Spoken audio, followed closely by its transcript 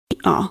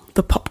are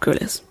the Pop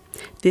Gorillas.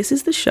 This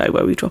is the show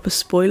where we drop a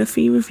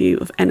spoiler-free review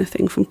of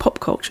anything from pop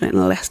culture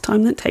in less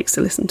time than it takes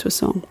to listen to a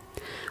song.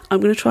 I'm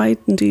going to try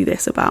and do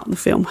this about the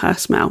film Her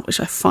Smell, which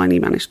I finally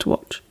managed to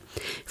watch.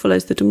 It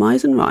follows the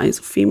demise and rise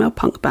of female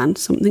punk band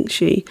Something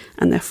She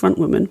and their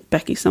frontwoman,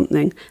 Becky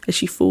Something, as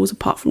she falls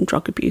apart from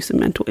drug abuse and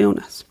mental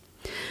illness.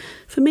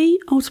 For me,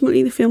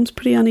 ultimately the film's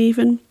pretty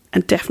uneven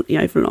and definitely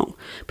overlong,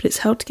 but it's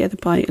held together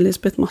by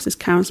Elizabeth Moss's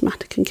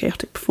charismatic and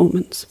chaotic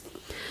performance.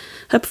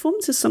 Her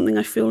performance is something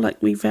I feel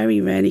like we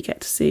very rarely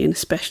get to see, and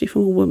especially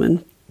from a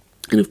woman.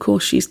 And of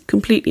course, she's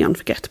completely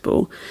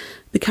unforgettable.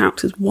 The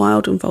character's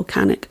wild and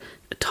volcanic,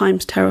 at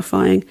times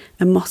terrifying,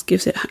 and Moss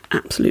gives it her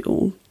absolute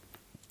all.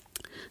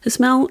 Her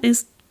Smell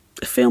is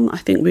a film that I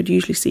think we'd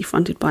usually see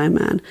fronted by a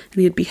man,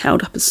 and he'd be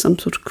held up as some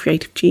sort of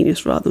creative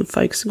genius rather than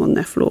focusing on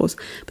their flaws.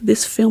 But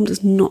this film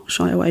does not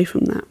shy away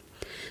from that.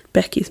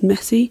 Becky is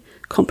messy,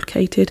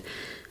 complicated.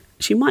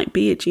 She might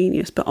be a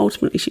genius, but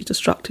ultimately she's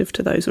destructive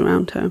to those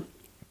around her.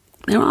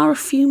 There are a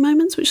few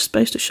moments which are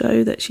supposed to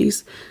show that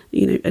she's,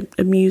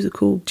 a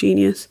musical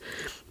genius,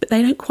 but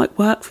they don't quite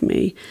work for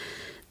me.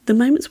 The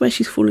moments where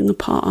she's falling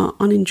apart are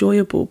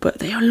unenjoyable, but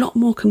they are a lot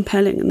more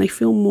compelling and they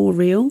feel more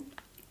real.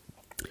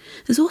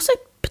 There's also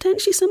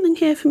potentially something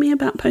here for me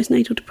about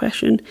postnatal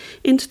depression,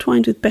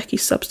 intertwined with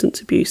Becky's substance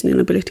abuse and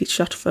inability to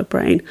shut off her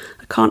brain.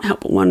 I can't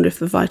help but wonder if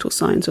the vital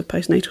signs of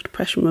postnatal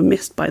depression were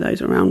missed by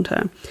those around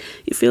her.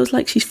 It feels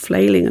like she's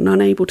flailing and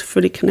unable to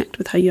fully connect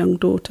with her young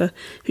daughter,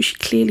 who she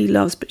clearly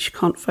loves but she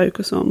can't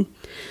focus on.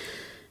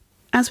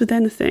 As with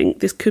anything,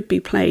 this could be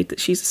played that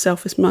she's a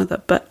selfish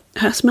mother, but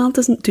Her Smell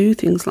doesn't do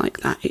things like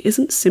that. It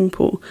isn't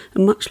simple,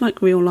 and much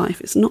like real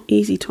life, it's not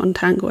easy to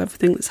untangle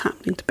everything that's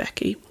happening to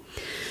Becky.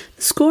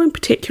 The score in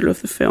particular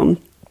of the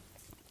film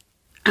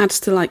adds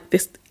to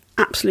this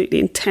absolutely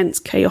intense,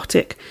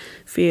 chaotic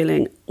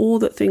feeling, or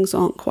that things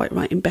aren't quite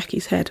right in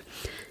Becky's head.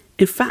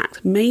 In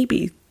fact,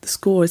 maybe the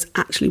score is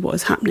actually what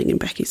is happening in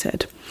Becky's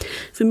head.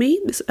 For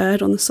me, this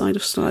erred on the side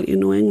of slightly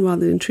annoying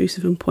rather than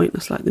intrusive and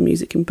pointless like the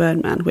music in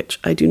Birdman, which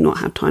I do not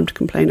have time to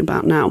complain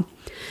about now.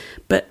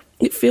 But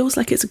it feels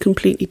like it's a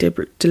completely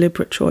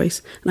deliberate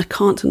choice, and I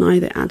can't deny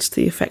that it adds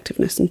to the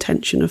effectiveness and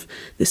tension of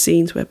the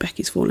scenes where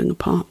Becky's falling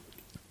apart.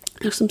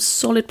 There are some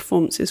solid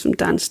performances from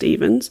Dan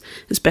Stevens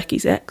as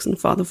Becky's ex and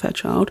father of her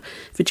child,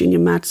 Virginia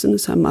Madsen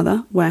as her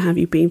mother, Where Have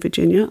You Been,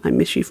 Virginia? I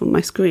Miss You from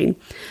My Screen,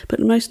 but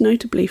most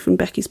notably from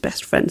Becky's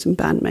best friends and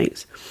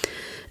bandmates,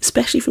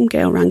 especially from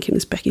Gail Rankin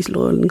as Becky's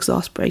loyal and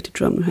exasperated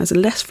drummer, who has a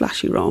less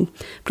flashy role,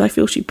 but I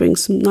feel she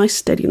brings some nice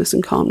steadiness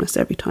and calmness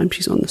every time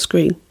she's on the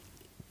screen.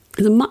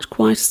 There's a much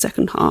quieter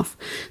second half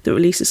that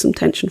releases some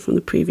tension from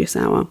the previous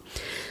hour.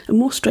 A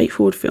more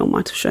straightforward film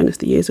might have shown us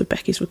the years of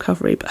Becky's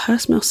recovery, but Her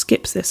Smell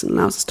skips this and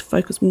allows us to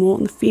focus more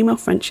on the female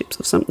friendships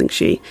of Something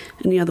She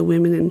and the other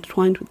women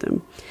entwined with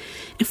them.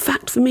 In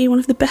fact, for me, one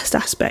of the best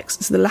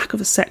aspects is the lack of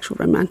a sexual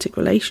romantic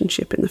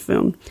relationship in the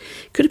film.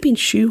 It could have been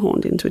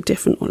shoehorned into a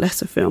different or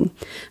lesser film,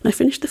 and I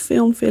finished the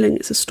film feeling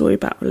it's a story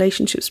about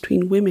relationships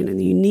between women and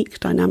the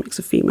unique dynamics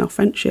of female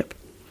friendship.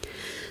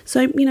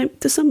 So,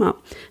 to sum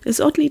up, as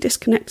oddly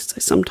disconnected as I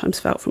sometimes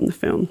felt from the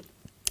film,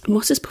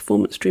 Moss's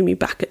performance drew me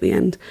back at the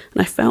end,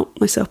 and I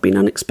felt myself being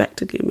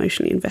unexpectedly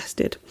emotionally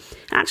invested.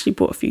 It actually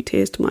brought a few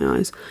tears to my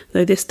eyes,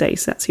 though this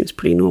days that seems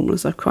pretty normal,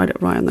 as I've cried at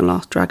Raya and the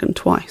Last Dragon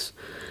twice.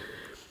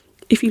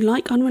 If you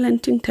like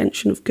unrelenting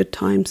tension of good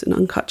times and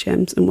uncut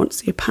gems and want to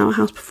see a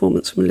powerhouse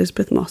performance from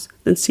Elizabeth Moss,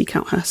 then seek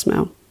out Her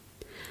Smell.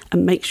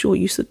 And make sure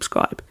you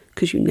subscribe,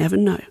 because you never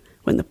know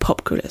when the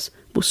Pop Gorillas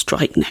will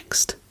strike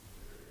next.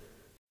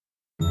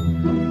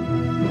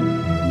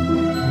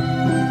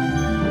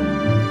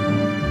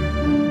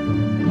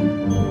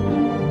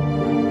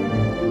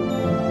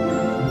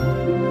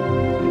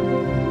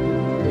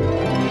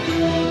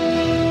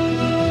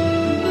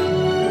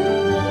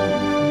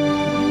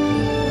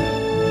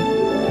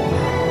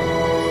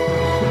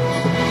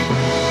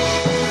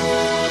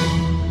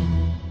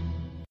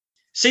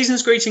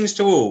 Season's greetings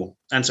to all,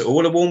 and to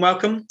all a warm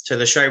welcome to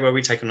the show where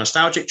we take a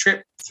nostalgic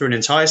trip through an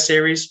entire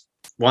series,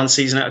 one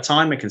season at a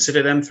time, and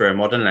consider them through a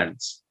modern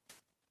lens.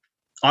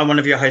 I'm one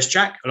of your hosts,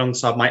 Jack,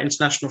 alongside my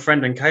international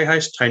friend and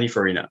co-host, Tony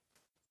Farina.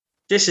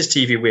 This is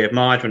TV we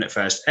admired when it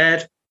first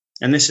aired,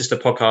 and this is the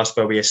podcast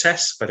where we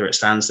assess whether it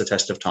stands the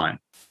test of time.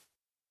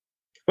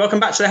 Welcome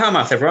back to the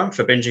Hellmouth, everyone,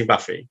 for binging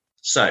Buffy.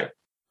 So,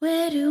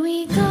 where do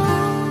we go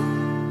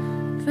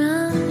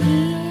from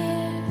here?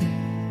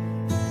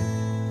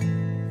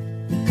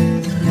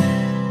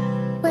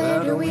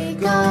 Where do we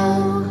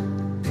go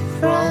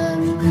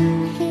from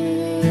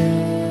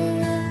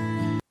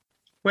here?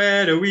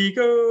 Where do we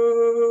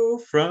go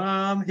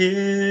from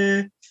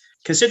here?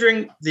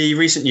 Considering the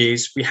recent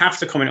news, we have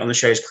to comment on the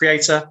show's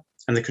creator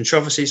and the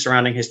controversy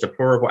surrounding his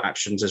deplorable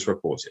actions as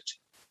reported.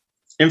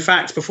 In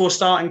fact, before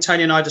starting,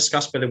 Tony and I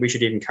discussed whether we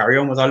should even carry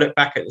on with our look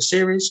back at the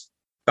series,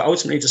 but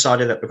ultimately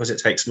decided that because it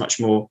takes much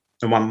more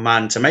than one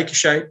man to make a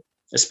show,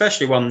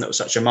 especially one that was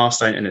such a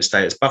milestone in its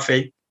day as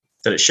Buffy,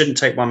 that it shouldn't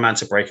take one man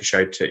to break a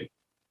show too.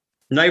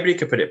 Nobody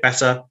could put it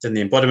better than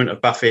the embodiment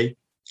of Buffy,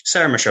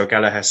 Sarah Michelle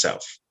Gellar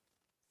herself.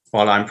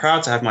 While I'm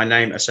proud to have my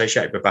name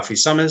associated with Buffy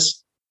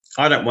Summers,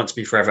 I don't want to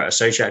be forever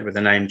associated with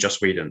the name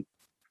Joss Whedon.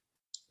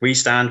 We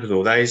stand with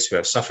all those who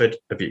have suffered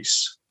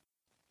abuse.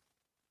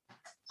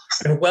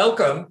 And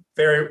welcome.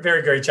 Very,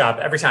 very great job.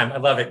 Every time. I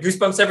love it.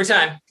 Goosebumps every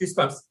time.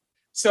 Goosebumps.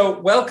 So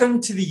welcome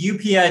to the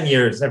UPN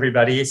years,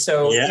 everybody.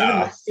 So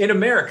in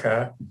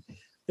America,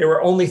 there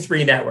were only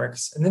 3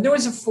 networks. And then there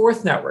was a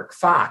 4th network,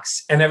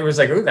 Fox. And everyone was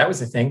like, oh, that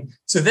was a thing.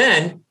 So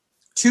then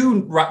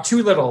two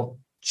little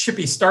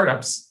chippy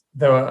startups,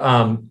 the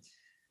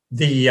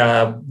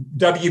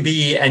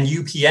WB and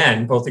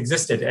UPN both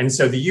existed. And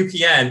so the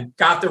UPN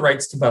got the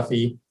rights to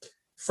Buffy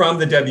from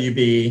the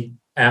WB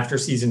after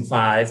season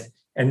 5.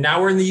 And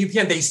now we're in the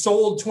UPN. They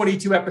sold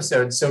 22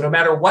 episodes. So no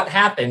matter what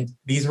happened,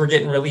 these were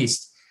getting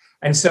released.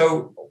 And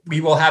so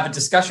we will have a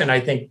discussion, I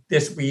think,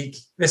 this week,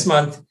 this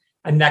month,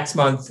 and next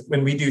month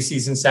when we do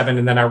season 7,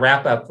 and then our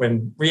wrap up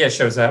when Rhea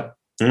shows up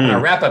on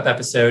our wrap up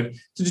episode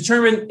to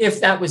determine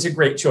if that was a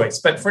great choice.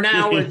 But for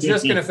now, we're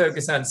just going to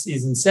focus on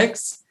season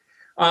 6.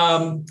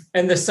 And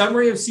the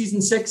summary of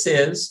season 6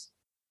 is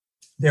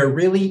there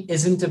really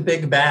isn't a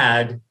big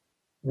bad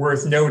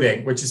worth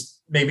noting, which is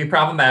maybe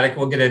problematic.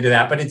 We'll get into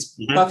that, but it's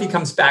Buffy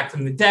comes back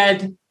from the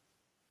dead.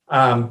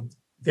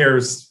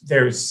 There's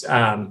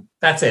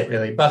that's it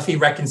really. Buffy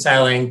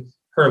reconciling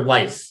her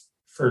life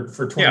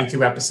for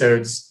 22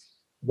 episodes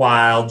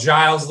while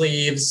Giles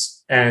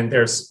leaves, and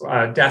there's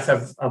death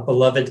of a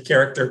beloved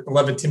character,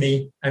 beloved to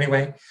me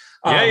anyway.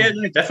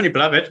 Definitely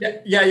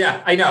beloved.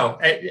 Yeah. I know.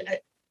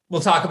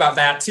 We'll talk about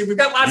that too. We've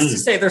got lots to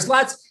say. There's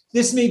lots.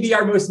 This may be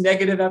our most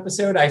negative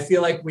episode. I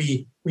feel like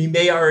we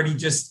may already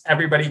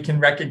everybody can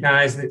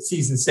recognize that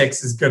season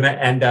 6 is going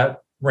to end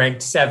up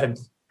ranked 7th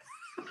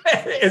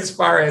as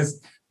far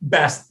as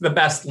the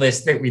best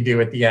list that we do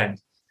at the end.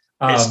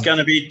 It's going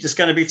to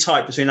be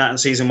tight between that and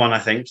season 1, I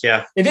think.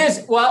 Yeah, it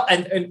is. Well,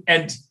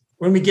 and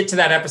when we get to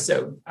that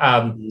episode,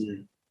 I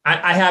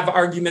have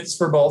arguments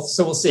for both.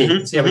 So we'll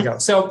see. See how we go.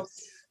 So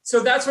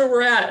that's where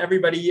we're at,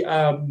 everybody.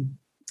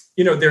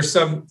 There's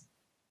some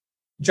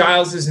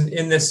Giles isn't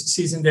in this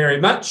season very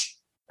much,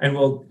 and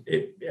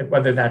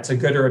whether that's a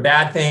good or a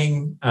bad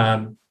thing,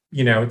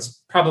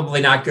 it's probably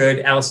not good.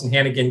 Allison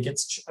Hannigan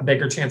gets a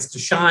bigger chance to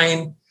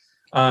shine,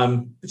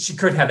 but she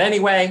could have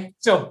anyway.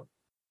 So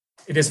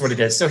it is what it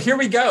is. So here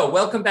we go.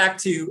 Welcome back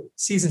to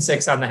season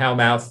 6 on the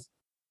Hellmouth.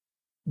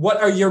 What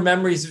are your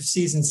memories of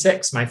season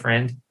 6, my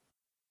friend?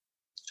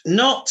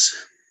 Not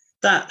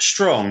that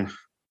strong.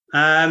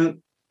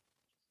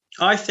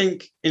 I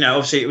think,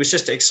 obviously it was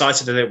just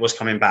excited that it was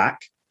coming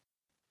back.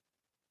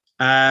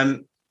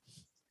 And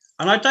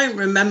I don't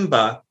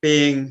remember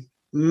being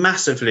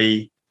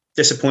massively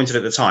disappointed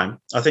at the time.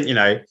 I think,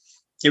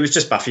 it was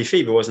just Buffy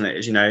fever, wasn't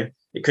it?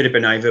 It could have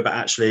been over, but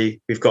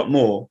actually we've got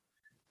more.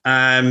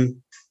 I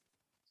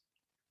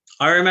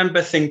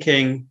remember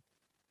thinking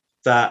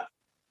that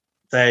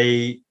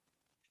they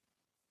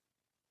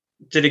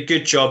did a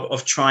good job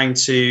of trying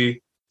to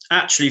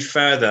actually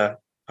further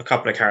a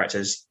couple of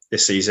characters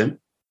this season.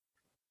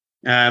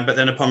 But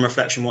then upon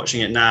reflection,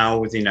 watching it now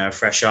with, a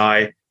fresh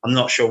eye, I'm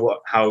not sure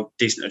how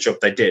decent a job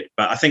they did.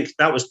 But I think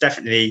that was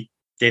definitely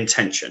the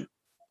intention.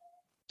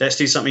 Let's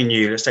do something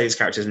new. Let's take these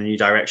characters in a new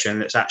direction.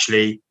 Let's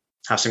actually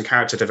have some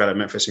character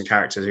development for some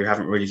characters who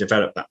haven't really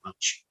developed that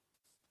much.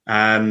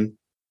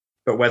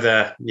 But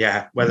whether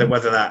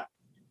that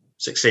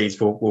succeeds,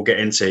 we'll get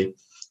into.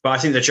 But I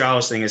think the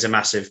Giles thing is a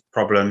massive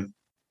problem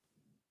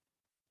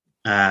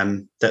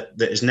that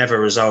is never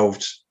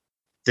resolved.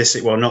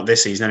 Not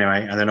this season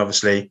anyway. And then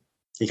obviously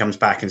he comes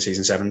back in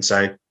season 7.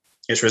 So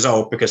it's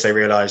resolved because they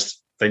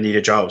realized they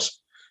needed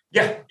Giles.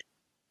 Yeah.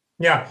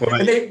 Well,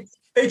 and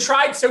they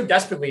tried so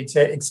desperately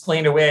to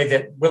explain away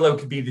that Willow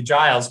could be the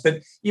Giles,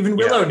 but even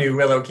Willow knew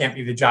Willow can't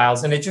be the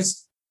Giles. And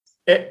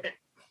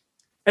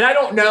and I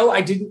don't know.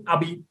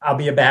 I'll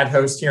be a bad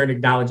host here and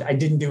acknowledge I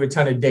didn't do a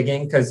ton of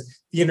digging because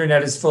the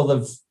internet is full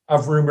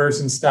of rumors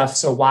and stuff.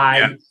 So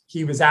why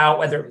he was out,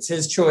 whether it was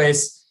his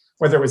choice,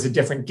 whether it was a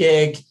different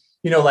gig,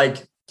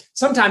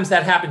 sometimes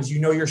that happens.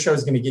 Your show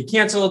is going to get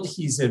canceled.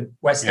 He's a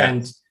West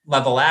End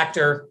level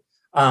actor.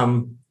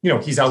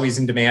 He's always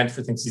in demand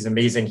for things. He's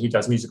amazing. He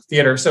does musical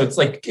theater. So it's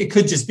like, it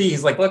could just be,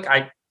 he's like, look,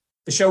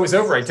 the show was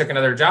over. I took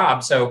another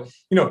job. So,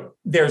 I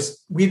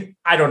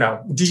don't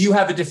know. Do you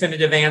have a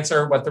definitive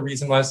answer what the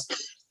reason was?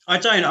 I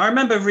don't. I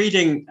remember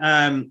reading,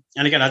 and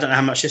again, I don't know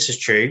how much this is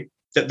true,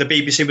 that the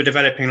BBC were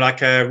developing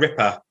like a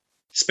Ripper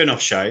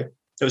spin-off show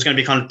that was going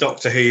to be kind of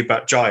Doctor Who,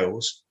 but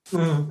Giles,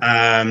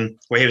 where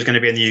he was going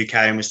to be in the UK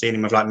and was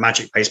dealing with like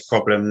magic-based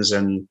problems,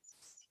 and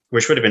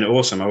which would have been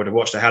awesome. I would have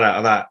watched the hell out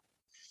of that.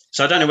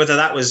 So I don't know whether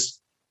that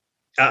was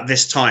at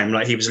this time,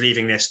 like he was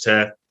leaving this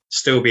to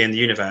still be in the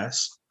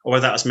universe, or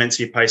whether that was meant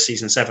to be post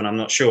season 7. I'm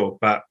not sure,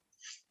 but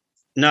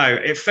no,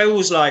 it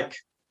feels like,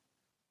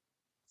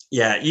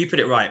 you put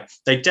it right.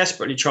 They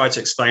desperately try to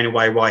explain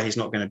away why he's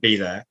not going to be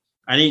there.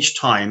 And each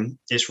time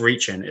it's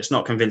reaching, it's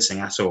not convincing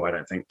at all, I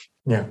don't think.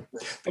 Yeah.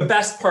 The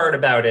best part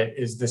about it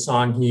is the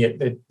song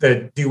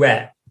the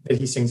duet that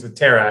he sings with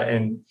Tara.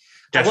 And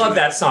definitely. I love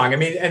that song. I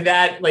mean, and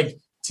that, like,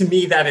 to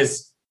me, that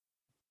is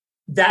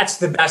that's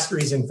the best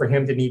reason for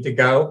him to need to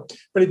go.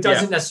 But it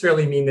doesn't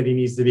necessarily mean that he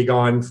needs to be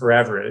gone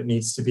forever. It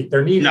needs to be,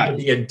 there needed to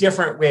be a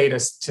different way to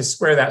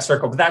square that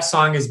circle. But that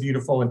song is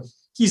beautiful and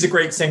he's a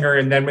great singer.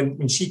 And then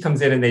when she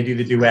comes in and they do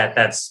the duet,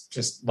 that's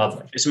just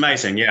lovely. It's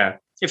amazing. Yeah.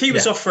 If he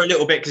was off for a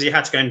little bit because he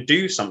had to go and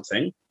do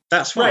something,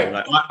 that's fine.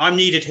 Right. Like, I'm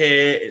needed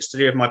here. It's to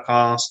do with my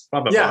past,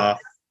 blah, blah, blah.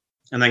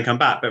 And then come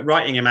back. But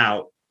writing him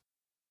out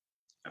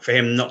for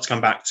him not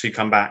to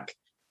come back.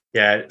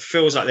 Yeah, it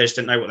feels like they just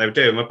didn't know what they were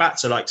doing. We're back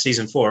to like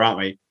season 4, aren't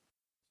we?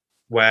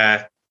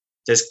 Where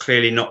there's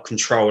clearly not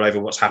control over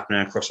what's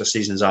happening across the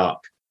season's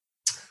arc.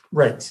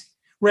 Right.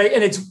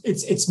 And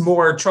it's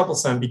more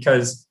troublesome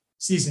because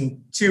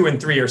season 2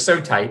 and 3 are so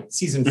tight.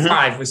 Season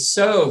 5 was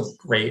so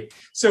great.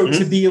 So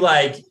to be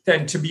like,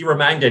 then to be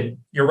reminded,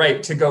 you're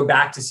right, to go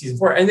back to season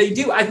 4. And they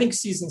do, I think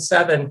season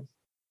 7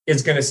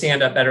 is going to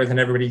stand up better than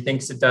everybody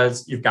thinks it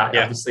does. You've got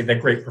obviously the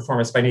great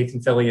performance by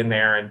Nathan Fillion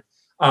there. And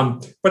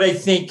but I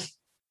think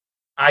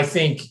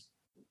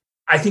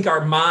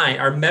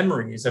our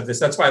memories of this,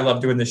 that's why I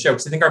love doing the show,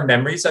 because I think our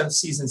memories of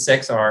season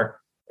 6 are,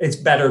 it's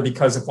better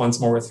because of Once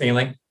More with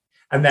Failing.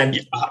 And then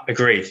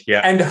agreed.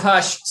 Yeah. And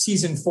Hush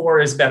season 4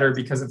 is better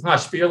because of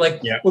Hush. But you're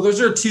like, well, those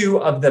are 2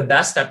 of the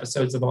best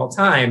episodes of all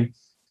time,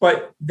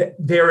 but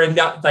they're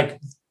enough, like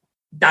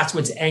that's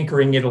what's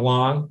anchoring it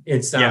along.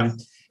 It's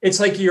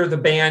like you're the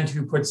band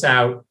who puts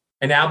out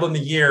an album a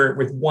year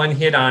with 1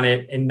 hit on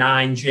it and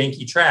 9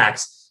 janky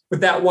tracks. But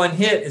that 1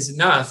 hit is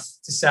enough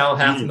to sell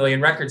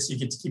 500,000 records, so you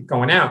get to keep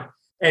going out.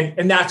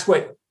 And that's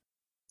what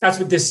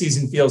this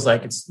season feels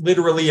like. It's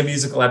literally a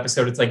musical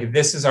episode. It's like,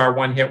 this is our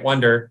 1-hit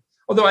wonder.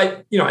 Although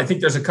I think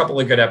there's a couple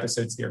of good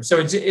episodes here. So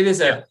it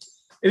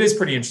is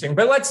pretty interesting.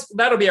 But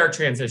that'll be our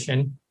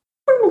transition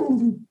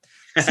to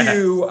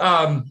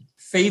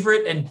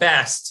favorite and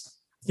best.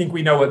 I think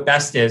we know what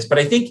best is, but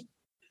I think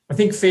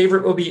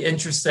favorite will be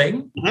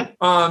interesting.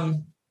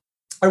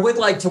 I would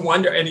like to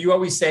wonder, and you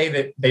always say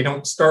that they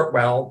don't start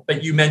well,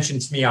 but you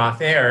mentioned to me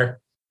off air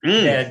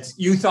that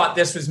you thought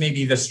this was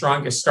maybe the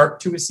strongest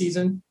start to a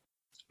season.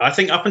 I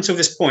think up until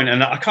this point,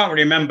 and I can't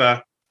really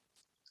remember.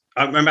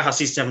 I remember how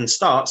season 7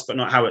 starts, but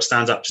not how it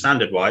stands up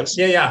standard-wise.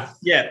 Yeah.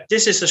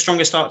 This is the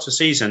strongest start to a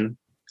season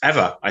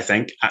ever, I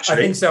think, actually.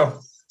 I think so.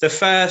 The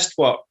first,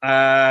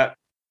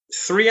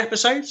 3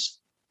 episodes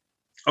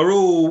are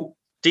all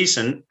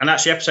decent. And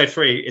actually, episode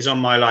 3 is on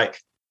my,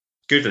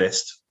 good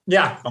list.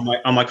 Yeah.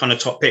 On my kind of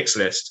top picks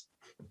list.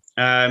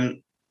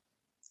 And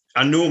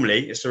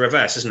normally, it's the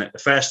reverse, isn't it? The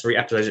first 3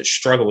 episodes, it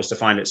struggles to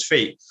find its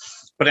feet.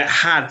 But it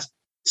had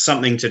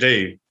something to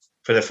do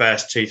for the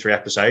first 2-3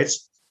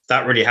 episodes.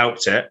 That really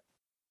helped it.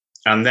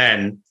 And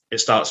then it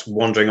starts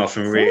wandering off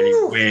in really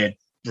weird,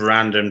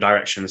 random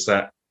directions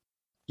that,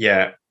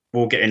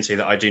 we'll get into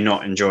that I do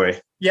not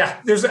enjoy. Yeah,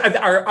 there's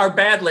our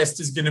bad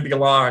list is going to be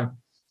long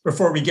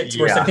before we get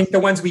to worse. I think the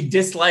ones we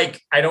dislike,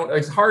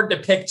 it's hard to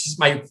pick just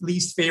my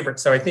least favorite.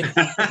 So I think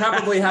we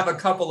probably have a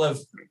couple of,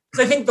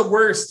 because I think the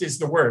worst is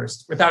the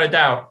worst, without a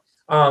doubt.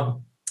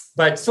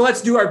 But so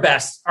let's do our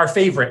best, our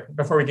favorite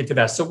before we get to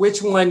best. So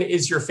which one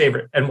is your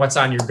favorite and what's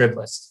on your good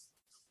list?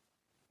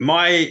 So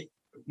my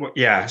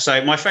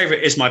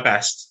favorite is my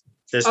best.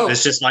 There's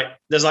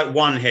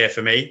one here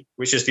for me,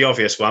 which is the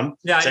obvious one.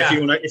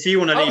 If you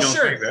want to lead on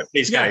favorite,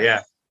 please go.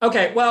 Yeah.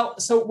 Okay. Well,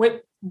 so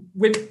when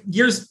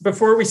years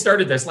before we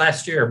started this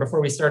last year, before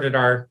we started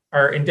our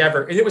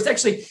endeavor, and it was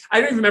actually, I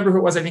don't even remember who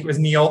it was. I think it was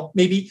Neil,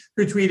 maybe,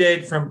 who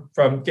tweeted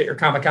from Get Your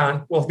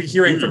Comic-Con. We'll be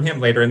hearing from him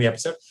later in the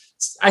episode.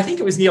 I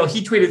think it was Neil.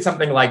 He tweeted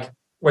something like,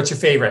 "What's your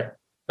favorite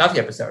Buffy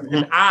episode?"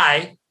 And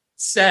I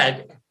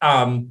said,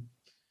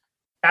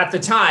 at the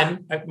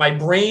time, my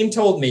brain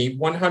told me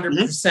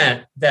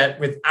 100% that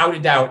without a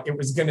doubt, it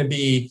was going to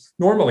be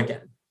Normal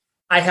Again.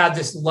 I had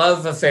this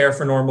love affair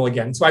for Normal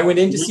Again. So I went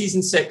into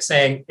season 6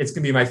 saying it's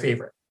going to be my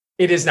favorite.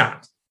 It is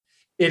not.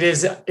 It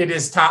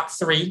is top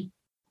 3.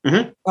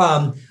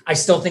 I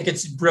still think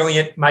it's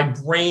brilliant. My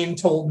brain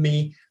told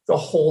me the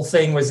whole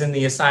thing was in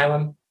the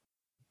asylum,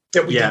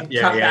 that we didn't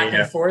cut back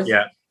and forth.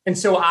 Yeah. And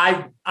so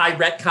I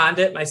retconned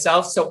it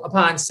myself. So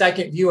upon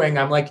second viewing,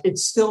 I'm like,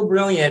 it's still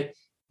brilliant.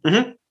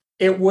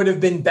 It would have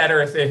been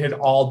better if it had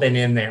all been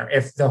in there.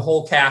 If the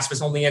whole cast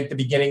was only at the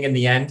beginning and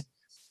the end,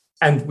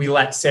 and we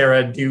let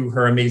Sarah do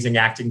her amazing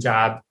acting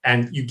job,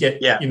 and you get,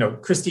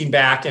 Christine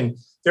back, and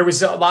there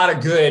was a lot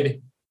of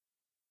good.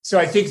 So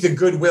I think the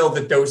goodwill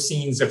that those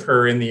scenes of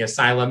her in the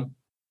asylum.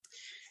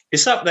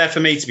 It's up there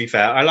for me, to be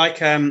fair. I like,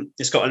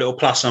 it's got a little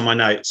plus on my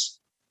notes.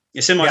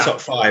 It's in my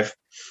top 5.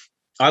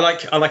 I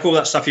like all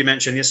that stuff you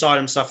mentioned, the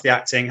asylum stuff, the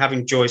acting,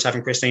 having Joyce,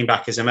 having Christine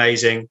back is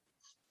amazing.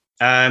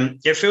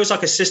 It feels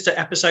like a sister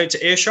episode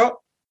to Earshot.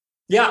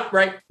 Yeah,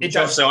 right. It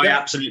does. So I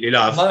absolutely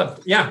love.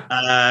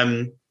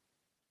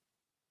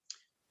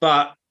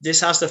 But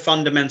this has the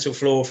fundamental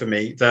flaw for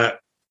me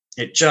that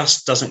it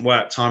just doesn't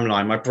work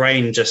timeline. My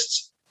brain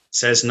just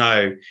says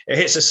no. It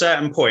hits a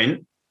certain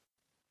point,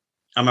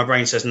 and my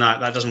brain says no,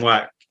 that doesn't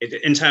work.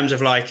 In terms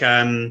of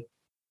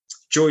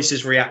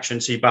Joyce's reaction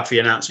to Buffy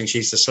announcing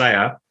she's the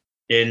Slayer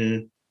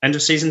in end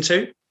of season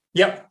 2.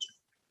 Yep.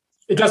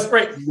 It does.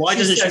 Right. Why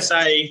doesn't she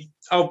say,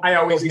 I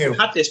always knew. We've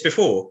had this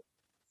before.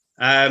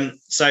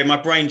 So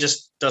my brain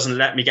just doesn't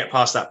let me get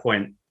past that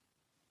point.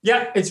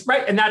 Yeah, it's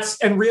right.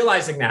 And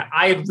realizing that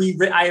I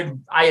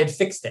had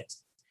fixed it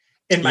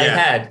in my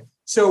head.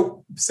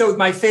 So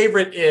my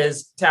favorite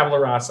is Tabula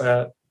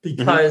Rasa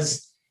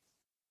because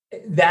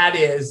that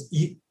is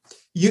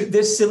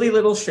this silly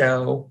little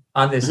show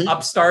on this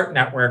upstart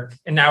network.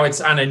 And now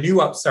it's on a new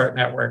upstart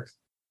network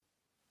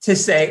to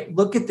say,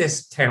 look at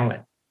this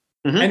talent.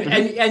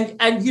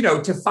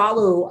 And to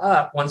follow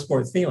up Once More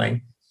with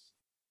Feeling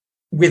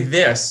with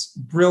this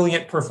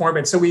brilliant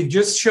performance. So we've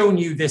just shown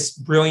you this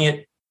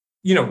brilliant,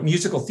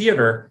 musical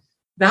theater.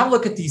 Now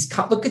look at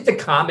the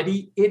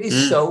comedy. It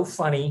is so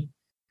funny.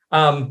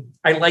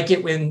 I like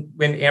it when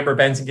Amber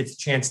Benson gets a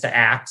chance to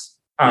act,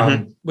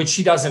 which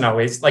she doesn't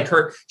always.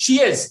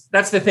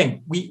 That's the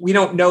thing. We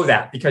don't know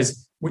that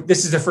because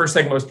this is the first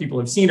thing most people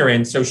have seen her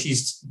in. So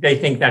they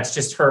think that's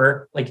just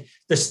her, like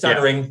the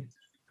stuttering. Yeah.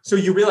 So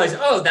you realize,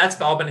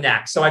 that's all been an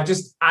act. So I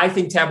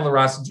think Tabula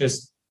Rasa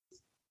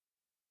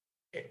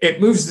it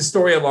moves the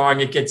story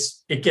along. It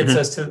gets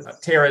us to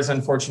Tara's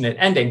unfortunate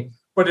ending,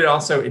 but I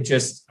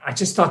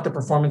just thought the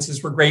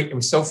performances were great. It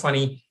was so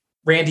funny.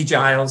 Randy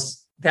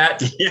Giles,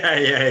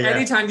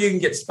 anytime you can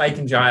get Spike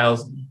and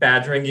Giles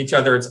badgering each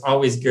other, it's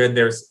always good.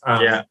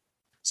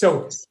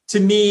 So to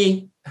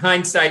me,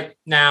 hindsight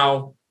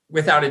now,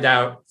 without a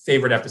doubt,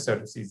 favorite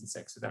episode of season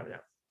 6, without a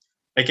doubt.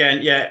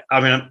 Again,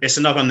 it's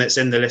another one that's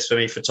in the list for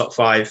me for top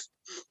 5.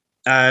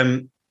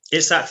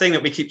 It's that thing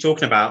that we keep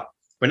talking about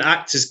when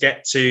actors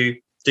get to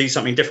do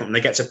something different. They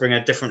get to bring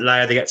a different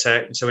layer. They get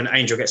so when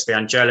Angel gets to be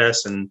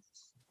Angelus and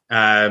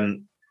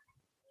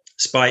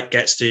Spike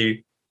gets to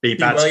be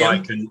Bad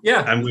William. Spike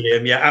and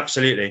William. Yeah,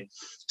 absolutely.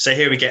 So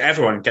here we get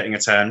everyone getting a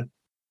turn.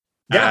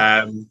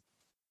 Yeah.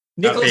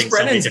 Nicholas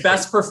Brennan's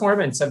best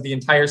performance of the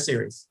entire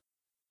series.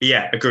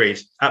 Yeah,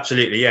 agreed.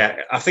 Absolutely.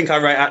 Yeah. I think I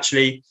wrote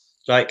actually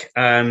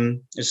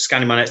just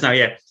scanning my notes now.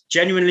 Yeah.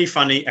 Genuinely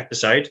funny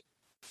episode.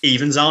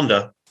 Even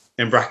Xander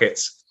in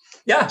brackets.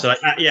 Yeah. So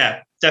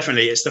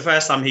definitely. It's the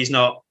first time he's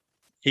not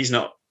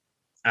doing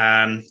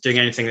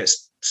anything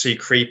that's too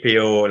creepy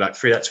or like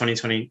through that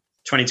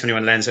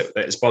 2021 lens that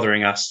is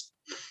bothering us.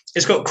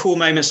 It's got cool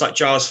moments like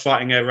Giles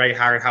fighting a Ray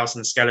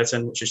Harryhausen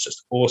skeleton, which is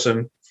just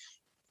awesome.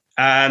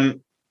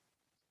 Randy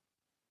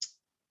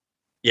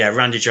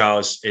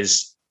Giles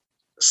is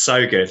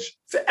so good.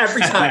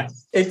 Every time.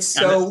 It's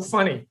so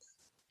funny.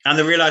 And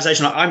the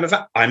realization,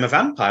 I'm a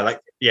vampire.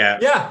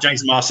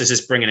 James Masters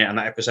is bringing it on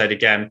that episode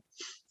again.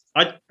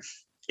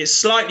 It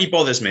slightly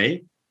bothers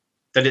me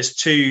that it's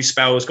 2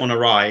 spells gone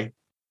awry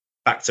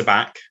back to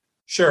back.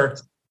 Sure.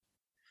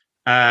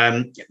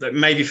 That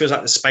maybe feels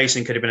like the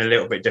spacing could have been a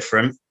little bit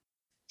different.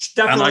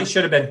 Definitely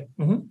should have been.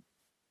 Mm-hmm.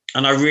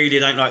 And I really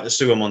don't like the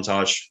sewer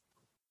montage.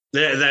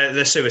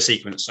 The sewer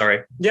sequence,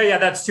 sorry. Yeah,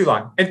 that's too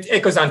long.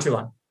 It goes on too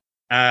long.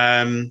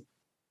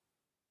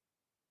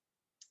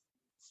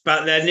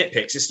 But they're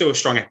nitpicks. It's still a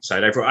strong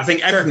episode overall. I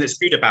think everything that's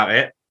good about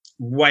it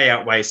way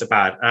outweighs the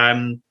bad.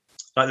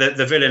 Like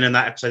the villain in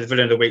that episode, the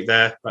villain of the week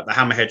there, like the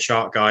hammerhead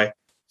shark guy,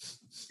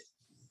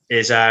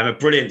 is a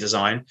brilliant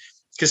design.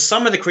 Because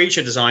some of the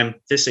creature design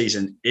this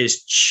season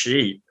is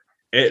cheap.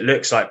 It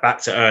looks like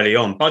back to early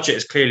on. Budget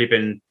has clearly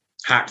been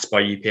hacked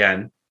by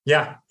UPN.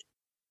 Yeah.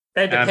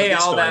 They had to pay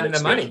all them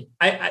the money.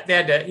 They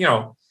had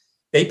to,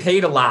 they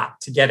paid a lot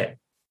to get it.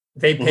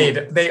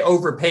 They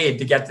overpaid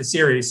to get the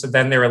series. So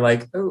then they were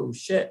like, oh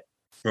shit.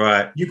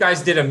 Right. You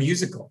guys did a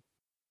musical.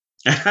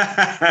 Like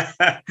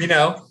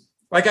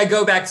I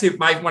go back to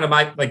one of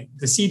my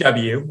the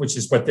CW, which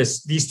is what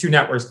these 2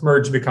 networks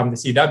merged to become the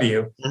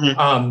CW.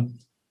 Mm-hmm.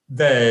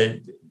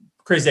 The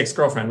Crazy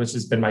Ex-Girlfriend, which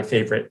has been my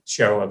favorite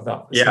show of the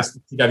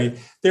CW.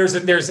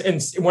 There's in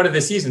one of the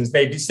seasons,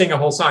 they sing a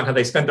whole song, how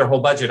they spent their whole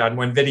budget on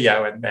one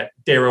video and that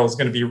Daryl's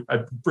going to be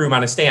a broom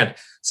on a stand.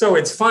 So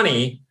it's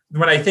funny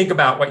when I think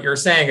about what you're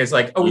saying is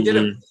like,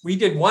 we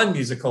did one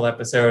musical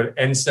episode.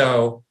 And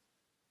so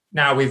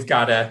now we've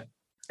got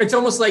it's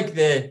almost like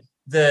the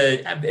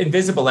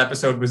Invisible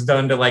episode was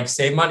done to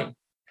save money.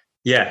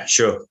 Yeah,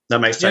 sure. That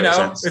makes total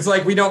sense. It's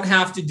like we don't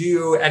have to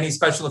do any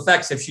special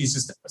effects if she's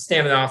just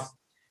standing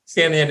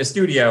in the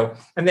studio.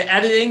 And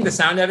the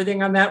sound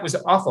editing on that was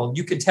awful.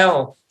 You could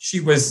tell she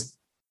was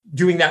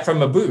doing that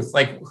from a booth.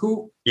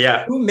 Who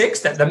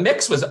mixed that? The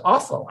mix was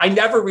awful. I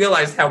never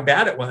realized how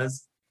bad it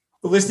was.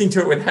 But listening to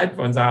it with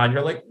headphones on,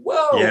 you're like,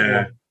 whoa.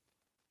 Yeah.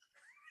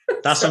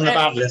 That's on the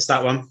bad list,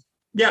 that one.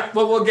 Yeah,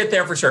 well, we'll get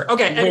there for sure.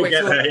 Okay, anyway. We'll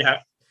get there, yeah.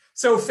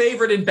 So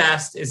favorite and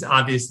best is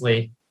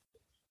obviously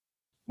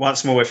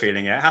Once More We're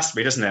Feeling It. It has to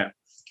be, doesn't it?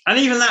 And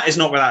even that is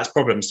not without its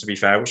problems, to be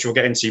fair, which we'll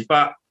get into.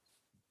 But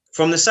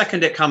from the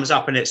second it comes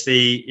up and it's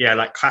the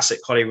classic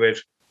Hollywood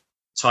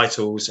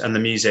titles and the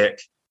music,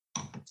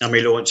 and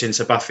we launch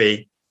into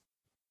Buffy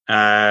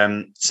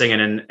singing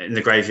in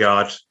the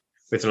graveyard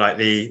with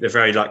the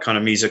very kind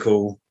of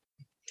musical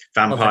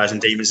vampires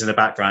and demons in the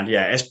background.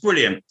 Yeah, it's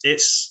brilliant.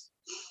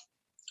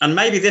 And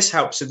maybe this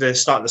helps at the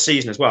start of the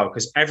season as well,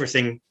 because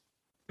everything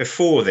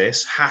before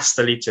this has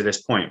to lead to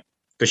this point,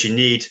 because you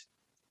need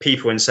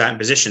people in certain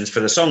positions for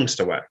the songs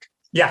to work.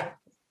 Yeah.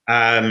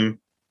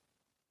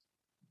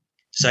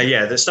 So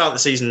yeah, the start of the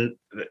season,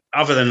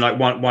 other than like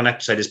one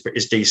episode,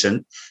 is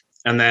decent,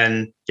 and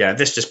then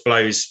this just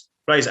blows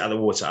it out of the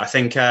water. I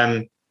think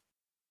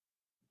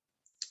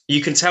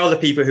you can tell the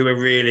people who are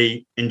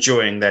really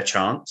enjoying their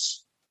chants.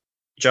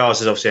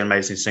 Giles is obviously an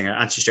amazing singer.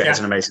 Anthony Stewart is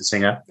an amazing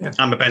singer. Yeah.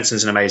 Amber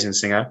Benson's an amazing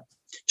singer.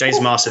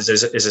 James Masters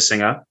is a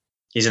singer.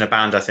 He's in a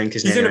band, I think.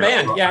 He's in a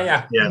band.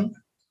 Yeah. Mm-hmm.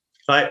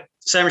 Like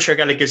Sarah Michelle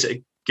Gellar gives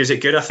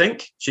it good. I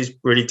think she's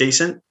really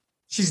decent.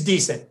 She's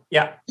decent.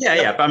 Yeah.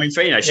 Yeah. But I mean,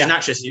 she's an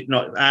actress.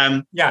 Not.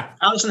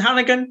 Alison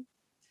Hannigan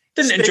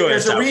didn't enjoy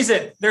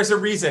it. There's a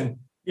reason.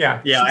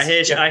 Yeah. Yeah.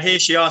 I hear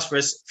she asked for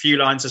as few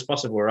lines as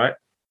possible. Right.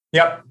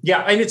 Yep.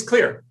 Yeah. And it's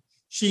clear.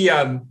 She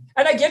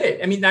and I get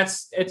it. I mean,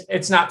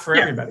 it's not for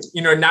everybody.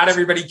 Not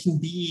everybody can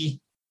be.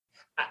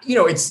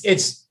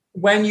 It's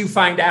when you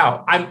find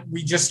out.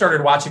 We just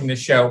started watching this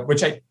show,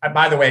 which I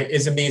by the way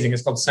is amazing.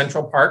 It's called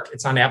Central Park.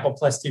 It's on Apple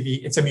Plus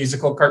TV. It's a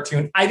musical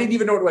cartoon. I didn't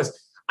even know what it was.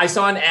 I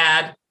saw an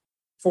ad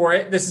for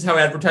it. This is how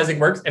advertising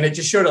works, and it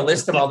just showed a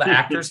list of all the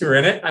actors who are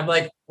in it. I'm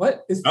like,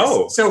 what is this?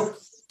 Oh,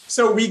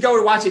 so we go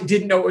to watch it.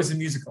 Didn't know it was a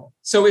musical.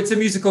 So it's a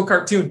musical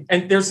cartoon,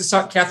 and there's a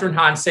song Catherine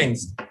Hahn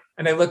sings.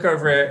 And I look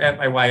over at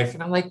my wife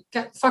and I'm like,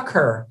 fuck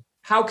her.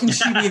 How can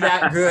she be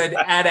that good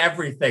at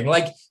everything?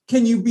 Like,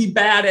 can you be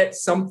bad at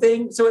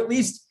something? So at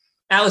least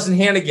Alison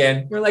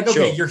Hannigan, you're like,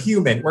 okay, You're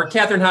human. Where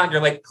Catherine Hahn,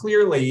 you're like,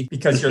 clearly,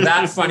 because you're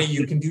that funny,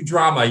 you can do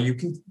drama, you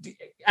can do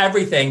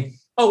everything.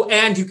 Oh,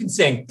 and you can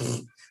sing.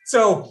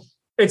 So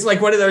it's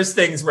like one of those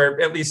things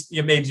where at least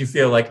it made you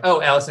feel like,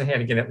 oh, Alison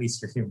Hannigan, at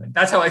least you're human.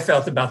 That's how I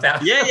felt about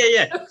that. Yeah.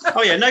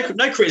 Oh, yeah.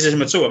 No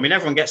criticism at all. I mean,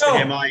 everyone gets to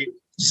hear my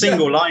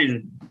single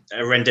line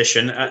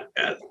rendition at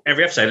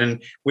every episode,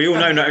 and we all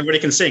know not everybody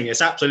can sing.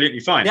 It's absolutely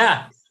fine.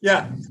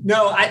 Yeah.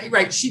 No,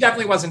 right. She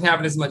definitely wasn't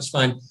having as much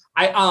fun.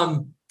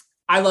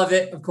 I love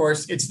it. Of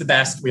course, it's the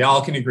best. We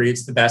all can agree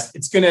it's the best.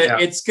 It's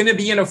gonna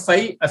be in a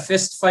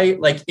fist fight,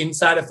 like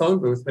inside a phone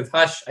booth with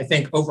Hush. I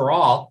think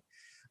overall,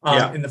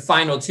 in the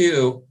final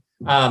two,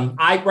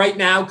 I right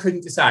now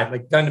couldn't decide.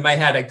 Like gun to my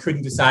head, I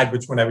couldn't decide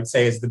which one I would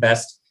say is the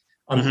best.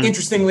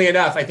 Interestingly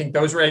enough, I think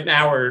those right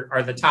now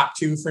are the top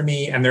two for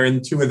me, and they're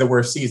in two of the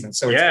worst seasons.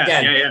 So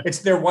it's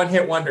their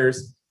one-hit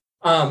wonders.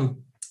 No,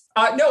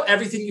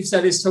 everything you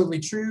said is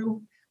totally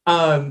true.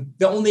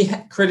 The only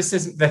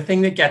criticism, the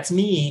thing that gets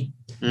me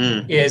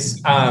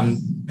is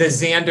the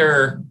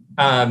Xander,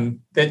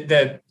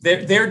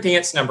 their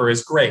dance number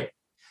is great.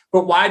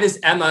 But why does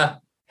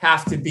Emma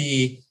have to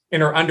be in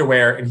her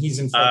underwear and he's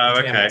in full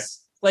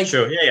pajamas? Okay. Like,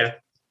 sure, yeah.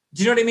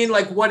 Do you know what I mean?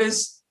 Like, what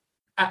is...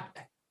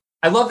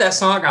 I love that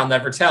song, I'll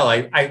Never Tell.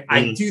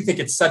 I do think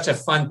it's such a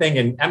fun thing,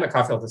 and Emma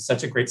Caulfield is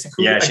such a great singer.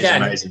 Yeah, she's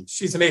amazing.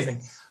 She's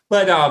amazing.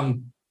 But I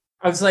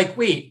was like,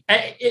 wait,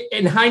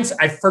 in hindsight,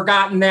 I've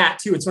forgotten that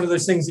too. It's one of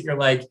those things that you're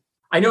like,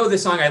 I know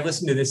this song, I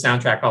listen to this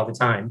soundtrack all the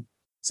time.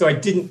 So I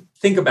didn't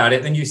think about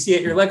it. Then you see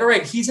it, you're like, all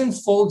right, he's in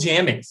full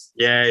jammies.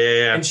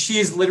 Yeah. And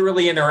she's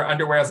literally in her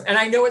underwear. And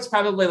I know it's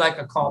probably like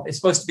it's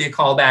supposed to be a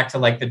callback to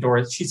like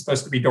she's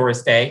supposed to be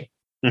Doris Day.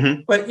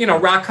 Mm-hmm. But,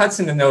 Rock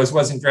Hudson in those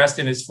wasn't dressed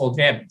in his full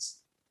jammies.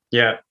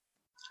 Yeah.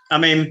 I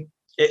mean,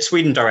 it's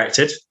Sweden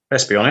directed,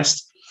 let's be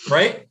honest.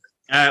 Right.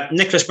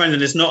 Nicholas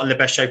Brendan is not in the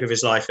best shape of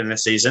his life in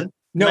this season.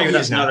 No, maybe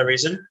that's another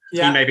reason.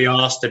 Yeah. He may be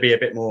asked to be a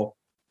bit more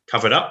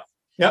covered up.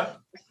 Yep.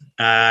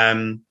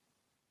 Emma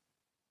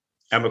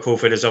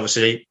Caulfield is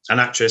obviously an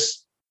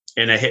actress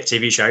in a hit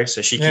TV show,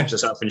 so she keeps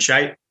herself in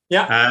shape.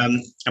 Yeah.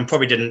 And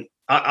probably didn't.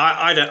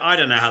 I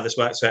don't know how this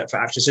works for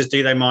actresses.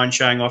 Do they mind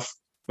showing off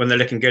when they're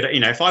looking good?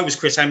 If I was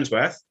Chris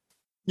Hemsworth,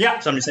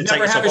 somebody said take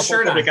yourself off,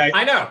 I'd probably go,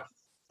 I know.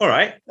 All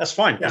right, that's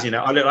fine because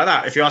I look like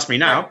that. If you ask me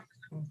now,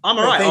 I'm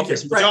all right. I'll put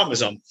some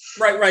pajamas on.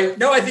 Right.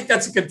 No, I think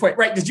that's a good point.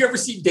 Right? Did you ever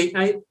see Date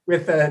Night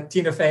with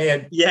Tina Fey?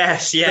 And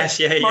yes.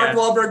 Mark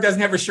Wahlberg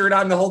doesn't have a shirt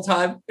on the whole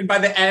time, and by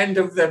the end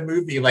of the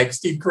movie, like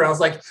Steve Carell's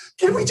like,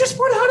 "Can we just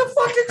put on a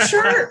fucking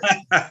shirt?"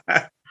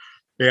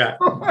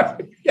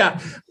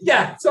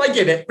 yeah. So I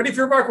get it, but if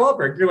you're Mark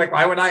Wahlberg, you're like,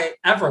 why would I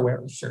ever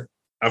wear a shirt?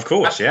 Of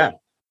course, yeah.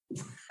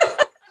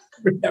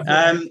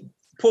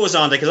 Poor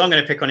Xander, because I'm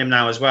going to pick on him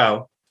now as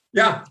well.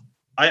 Yeah.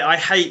 I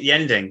hate the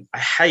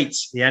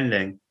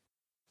ending.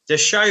 The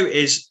show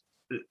is,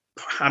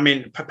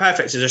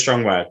 perfect is a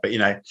strong word, but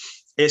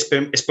it's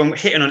been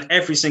hitting on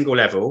every single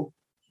level.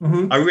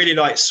 Mm-hmm. I really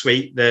like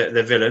Sweet,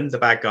 the villain, the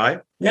bad guy.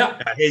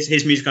 Yeah,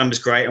 his music number is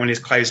great, and when his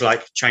clothes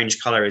change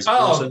color is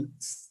awesome.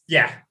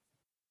 Yeah,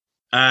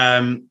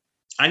 and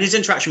his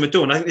interaction with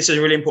Dawn. I think this is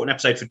a really important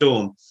episode for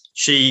Dawn.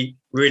 She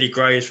really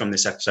grows from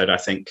this episode, I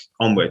think,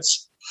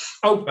 onwards.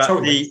 Oh, but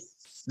totally.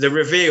 The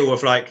reveal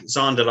of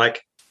Xander,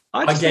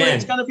 I just think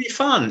it's going to be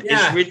fun.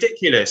 Yeah. It's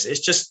ridiculous. It's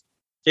just,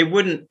 it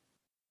wouldn't,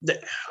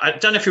 I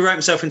don't know if he wrote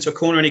himself into a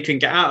corner and he couldn't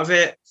get out of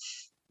it.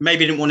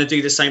 Maybe he didn't want to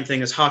do the same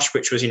thing as Hush,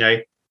 which was,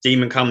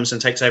 demon comes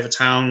and takes over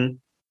town.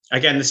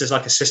 Again, this is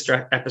like a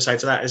sister episode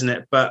to that, isn't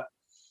it? But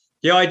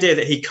the idea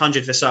that he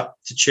conjured this up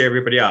to cheer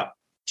everybody up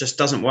just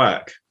doesn't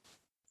work.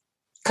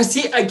 Because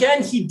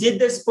he did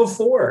this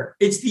before.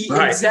 It's the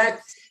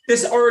exact,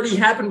 this already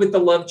happened with the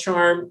love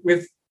charm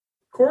with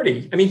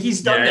Cordy. I mean,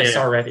 he's done this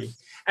already.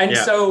 And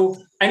so,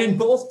 and in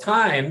both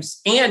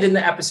times, and in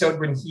the episode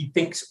when he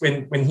thinks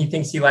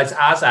he lets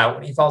Oz out,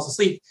 when he falls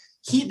asleep,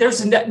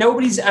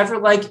 nobody's ever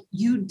like,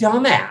 you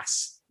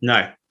dumbass.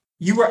 No.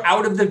 You were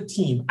out of the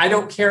team. I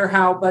don't care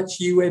how much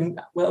you and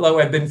Willow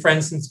have been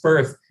friends since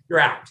birth. You're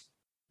out.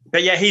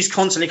 But yeah, he's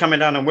constantly coming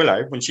down on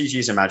Willow when she's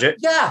using magic.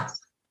 Yeah.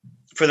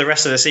 For the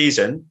rest of the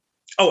season.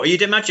 Oh, you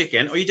did magic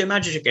again? Oh, you did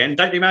magic again?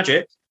 Don't do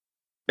magic.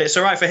 But it's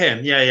all right for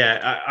him.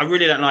 Yeah. I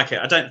really don't like it.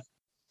 I don't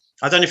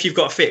know if you've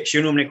got a fix.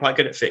 You're normally quite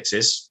good at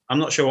fixes. I'm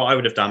not sure what I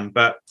would have done,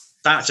 but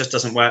that just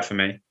doesn't work for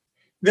me.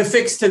 The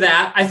fix to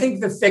that, I think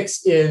the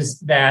fix is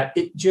that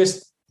it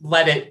just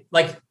let it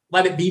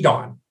be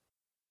Dawn.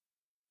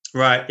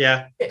 Right,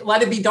 yeah.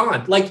 Let it be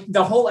Dawn. Like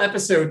the whole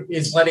episode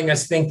is letting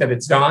us think that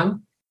it's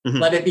Dawn. Mm-hmm.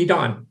 Let it be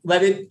Dawn.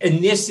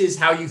 And this is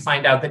how you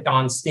find out that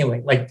Dawn's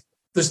stealing. Like,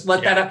 just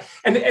let that up.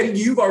 And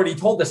you've already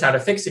told us how to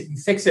fix it. You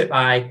fix it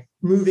by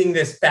moving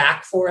this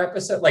back 4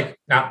 episodes, like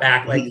not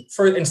back, like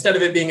for instead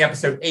of it being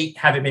episode 8,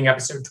 have it being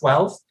episode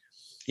 12.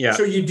 Yeah.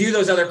 So you do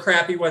those other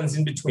crappy ones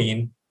in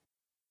between.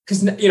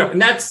 Because,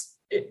 and that's,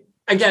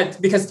 again,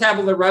 because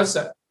Tabula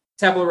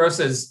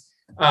Rosa's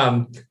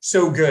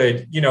so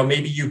good,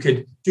 maybe you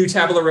could do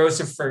Tabula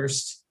Rosa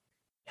first,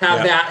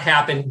 have that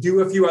happen,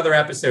 do a few other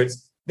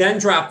episodes, then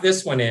drop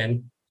this one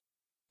in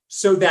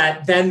so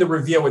that then the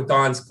reveal with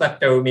Dawn's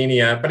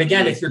kleptomania. But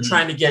again, if you're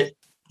trying to get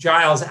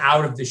Giles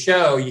out of the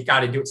show, you got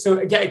to do it. So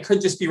again, it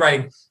could just be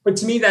writing. But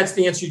to me, that's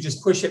the answer. You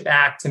just push it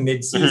back to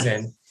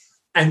mid-season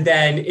and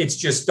then it's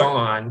just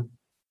Dawn.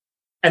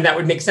 And that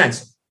would make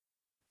sense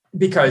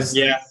because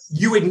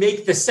you would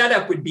make the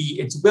setup would be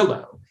it's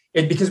Willow.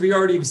 Because we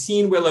already have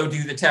seen Willow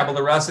do the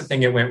Tabula Rasa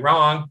thing. It went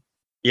wrong.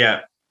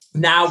 Yeah.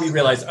 Now we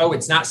realize,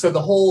 it's not. So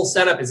the whole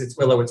setup is it's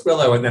Willow.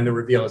 And then the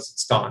reveal is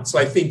it's Dawn. So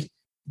I think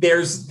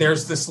there's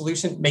the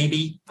solution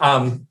maybe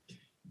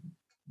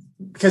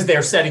because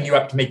they're setting you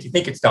up to make you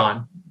think it's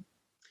Dawn.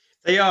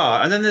 They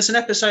are. And then there's an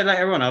episode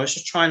later on. I was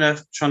just trying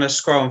to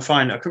scroll and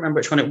find it. I couldn't remember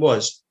which one it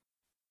was.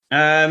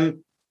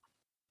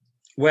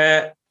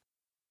 Where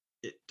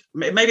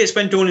maybe it's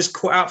when Dawn is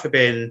caught out for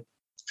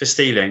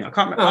stealing. I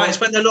can't remember. It's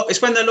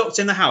when they're locked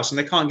in the house and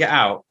they can't get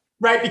out.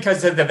 Right,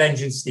 because of the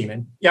vengeance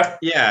demon. Yep.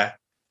 Yeah.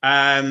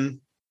 And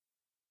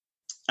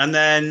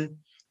then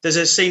there's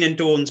a scene in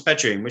Dawn's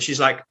bedroom where she's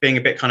like being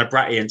a bit kind of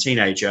bratty and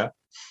teenager.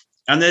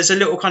 And there's a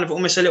little kind of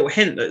almost a little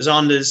hint that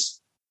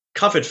Xander's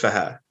covered for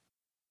her.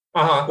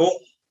 Well,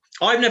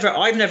 I've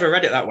never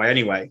read it that way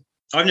anyway.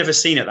 I've never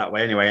seen it that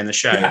way anyway in the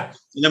show. Yeah.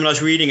 And then when I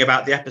was reading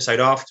about the episode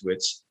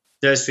afterwards,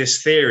 there's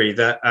this theory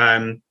that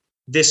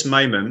this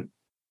moment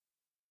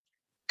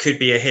could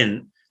be a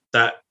hint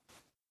that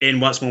in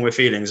Once More We're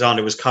Feeling,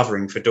 Xander was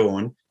covering for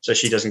Dawn so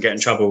she doesn't get in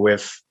trouble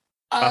with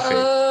Buffy.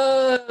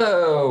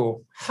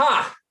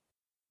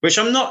 Which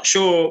I'm not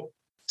sure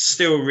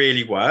still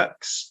really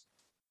works,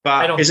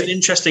 but is an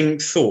interesting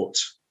thought.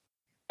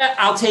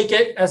 I'll take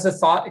it as a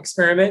thought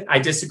experiment. I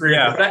disagree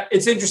with it, but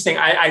it's interesting.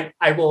 I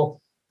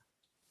will.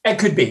 It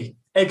could be,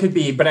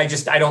 but I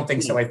don't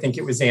think so. I think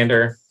it was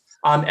Xander.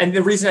 And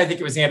the reason I think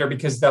it was Xander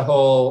because the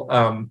whole,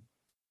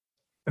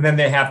 and then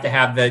they have to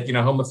have the,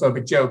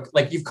 homophobic joke.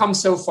 Like, you've come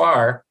so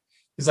far.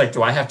 He's like,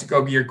 do I have to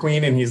go be your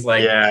queen? And he's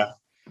like, I'm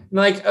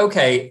like,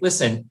 okay,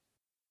 listen,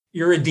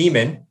 you're a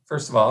demon,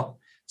 first of all.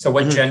 So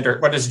what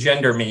does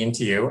gender mean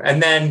to you?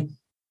 And then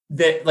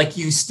that, like,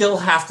 you still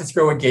have to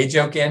throw a gay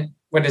joke in.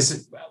 What is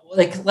it?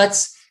 Like,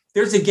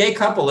 there's a gay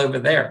couple over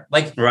there.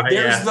 Like,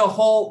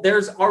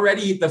 there's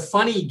already the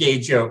funny gay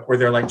joke where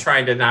they're like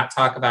trying to not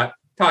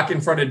talk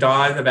in front of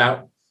Dawn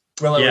about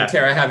Willow and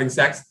Tara having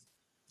sex.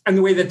 And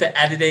the way that the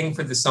editing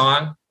for the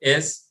song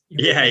is.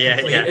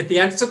 At the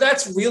end. So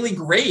that's really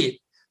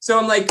great. So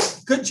I'm like,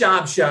 good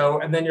job, show.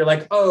 And then you're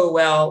like, oh,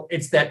 well,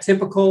 it's that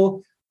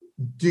typical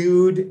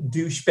dude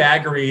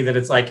douchebaggery that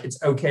it's like,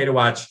 it's okay to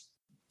watch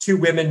 2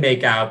 women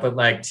make out, but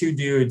like 2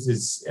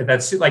 dudes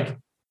that's like,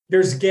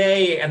 there's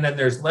gay and then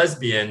there's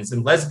lesbians,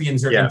 and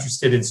lesbians are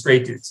interested in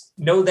straight dudes.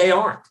 No, they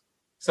aren't.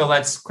 So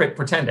let's quit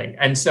pretending.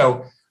 And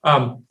so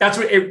that's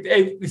what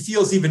it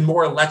feels even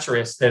more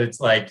lecherous that it's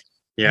like,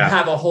 you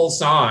have a whole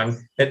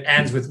song that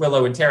ends with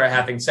Willow and Tara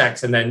having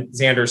sex, and then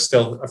Xander's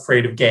still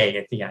afraid of gay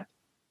at the end.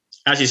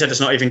 As you said, it's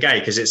not even gay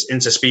because it's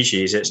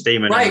interspecies. It's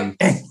demon and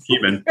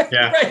human.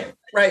 Yeah.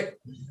 Right.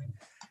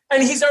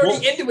 And he's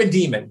already into a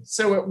demon,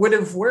 so it would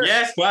have worked.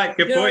 Yeah, right.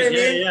 Good point.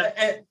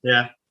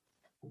 Yeah.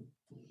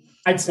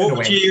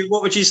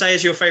 What would you say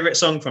is your favorite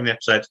song from the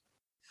episode?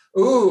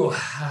 Ooh,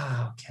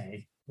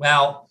 okay.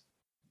 Well,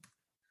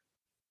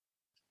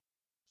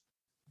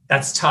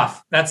 that's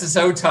tough. That's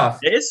so tough.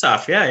 It is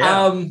tough.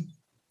 Yeah.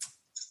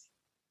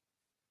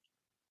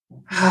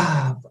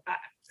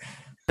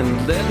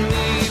 And let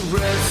me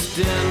rest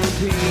in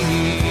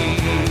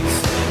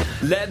peace.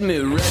 Let me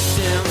rest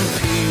in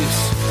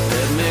peace.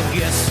 Let me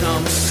get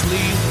some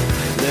sleep.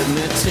 Let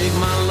me take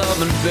my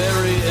love and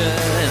bury it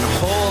in a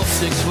hole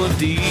 6 foot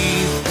deep.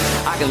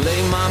 I can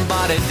lay my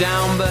body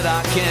down, but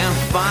I can't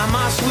find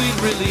my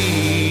sweet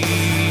release.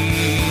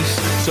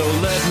 So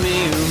let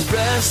me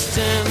rest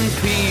in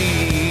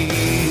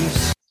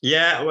peace.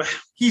 Yeah. Well,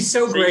 he's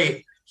so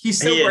great. He's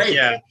so great.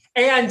 Yeah.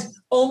 And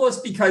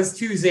almost because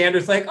too,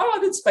 Xander's like, oh,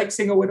 did Spike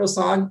sing a Widow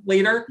song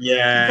later?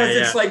 Yeah. Because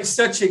it's like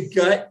such a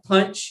gut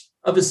punch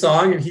of a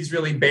song, and he's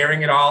really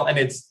bearing it all. And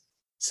it's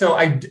so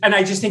I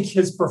just think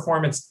his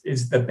performance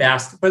is the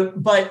best. But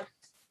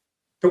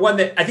the one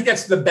that I think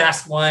that's the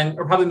best one,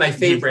 or probably my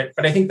favorite,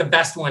 but I think the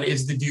best one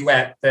is the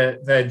duet,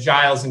 the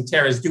Giles and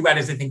Tara's duet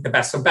is, I think, the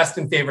best. So best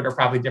and favorite are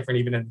probably different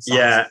even in the songs.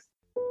 Yeah.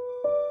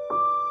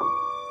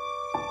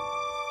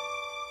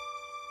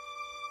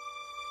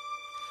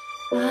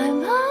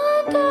 I'm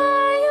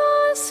under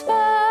your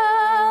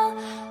spell.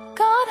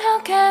 God, how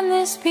can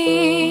this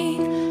be?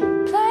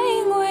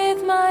 Playing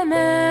with my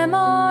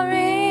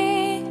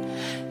memory.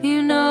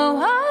 You know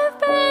I've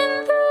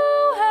been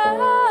through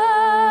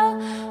hell.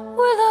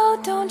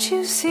 Willow, don't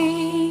you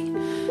see?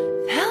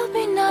 There'll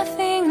be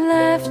nothing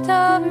left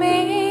of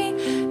me.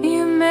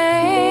 You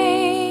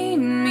made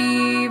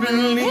me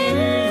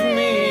believe.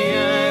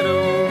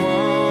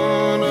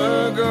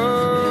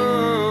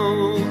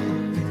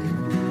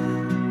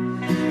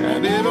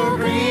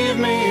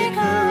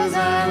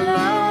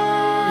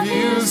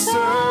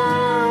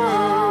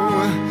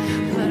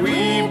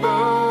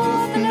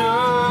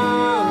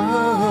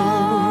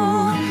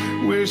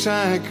 Wish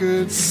I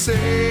could say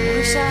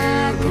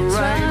the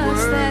right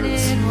words that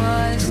it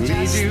was to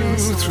lead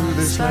you through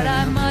this but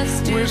I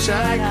must do Wish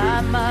I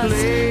could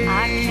play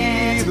I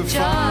can't the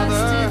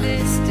father to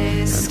this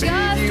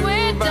disgust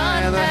we're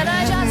done, but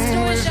I just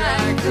wish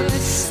I could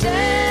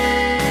stay.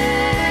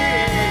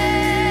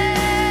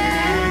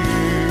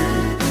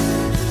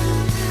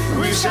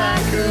 Wish I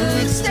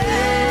could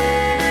stay.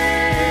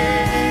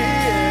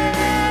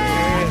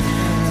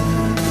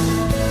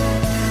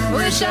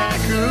 Wish I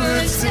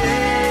could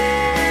stay.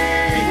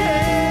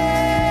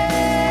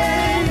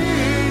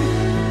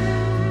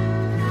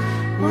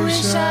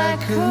 Wish I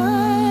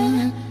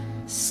could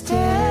stay.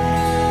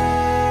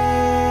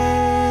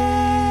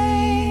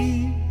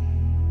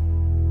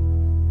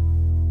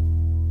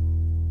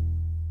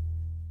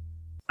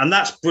 And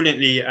that's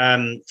brilliantly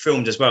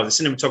filmed as well. The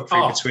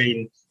cinematography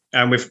between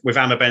with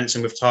Emma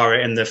Benson, with Tara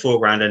in the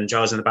foreground and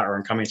Giles in the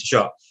background coming to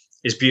shot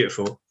is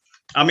beautiful.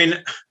 I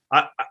mean,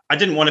 I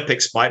didn't want to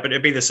pick Spike, but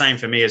it'd be the same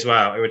for me as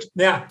well. It would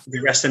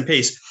be Rest in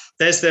Peace.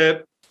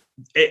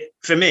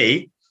 For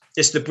me,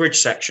 it's the bridge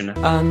section.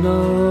 I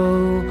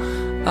know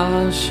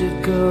I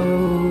should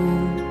go,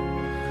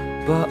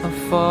 but I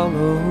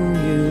follow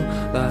you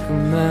like a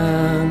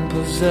man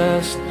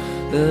possessed.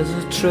 There's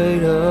a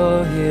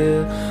traitor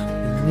here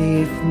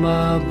beneath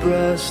my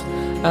breast,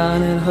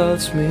 and it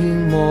hurts me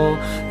more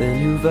than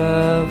you've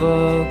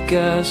ever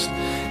guessed.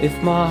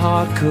 If my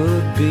heart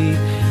could beat,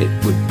 it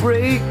would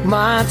break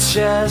my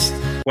chest.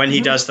 When he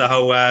does the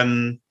whole,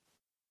 when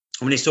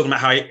he's talking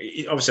about how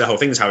obviously the whole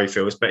thing is how he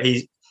feels, but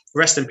he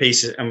Rest in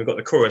Peace, and we've got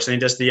the chorus, and he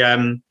does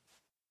the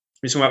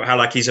he's talking about how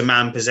like he's a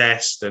man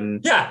possessed,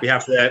 and we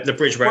have the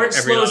bridge where it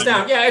slows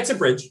down. Yeah, it's a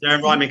bridge. They're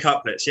in rhyming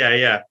couplets.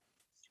 Yeah.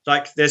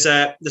 Like there's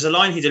a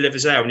line he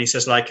delivers there when he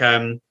says like,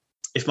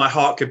 if my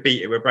heart could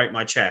beat, it would break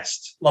my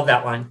chest. Love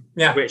that line.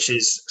 Yeah, which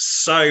is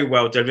so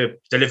well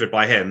delivered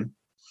by him.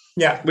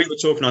 Yeah, we were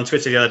talking on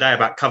Twitter the other day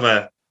about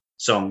cover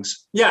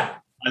songs. Yeah,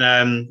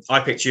 and I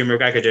picked you and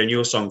McGregor doing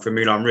your song from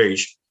Moulin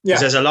Rouge. Yeah,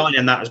 there's a line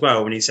in that as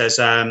well when he says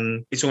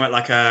he's talking about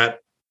like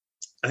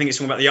I think it's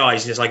talking about the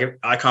eyes. He's like,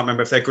 I can't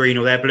remember if they're green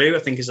or they're blue. I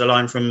think is a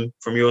line from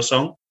your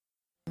song.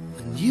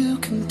 And you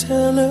can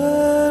tell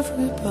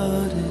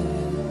everybody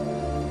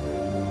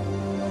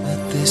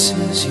that this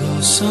is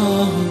your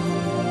song.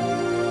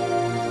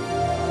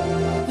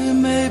 It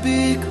may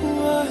be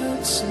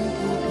quite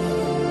simple,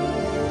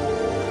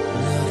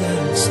 but now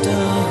that it's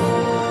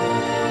done,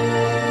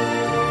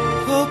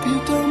 hope you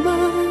don't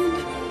mind.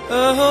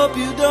 I hope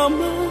you don't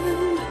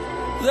mind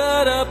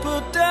that I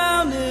put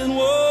down in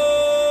words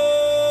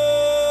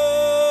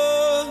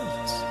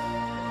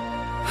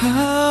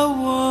how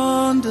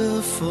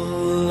wonderful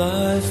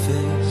life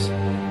is.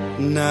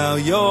 Now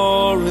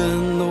you're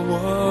in the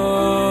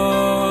world.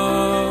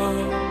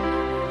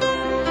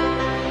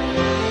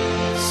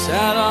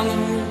 Sat on the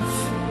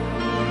roof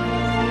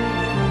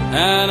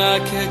and I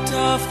kicked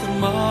off the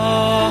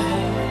moss.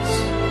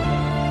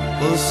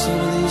 Well, some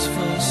of these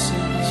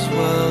verses,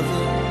 well,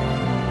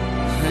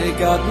 they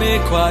got me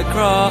quite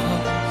cross.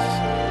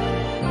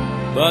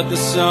 But the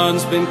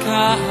sun's been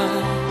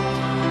kind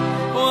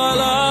while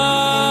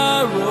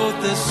I wrote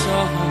this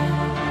song.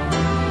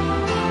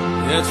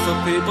 It's for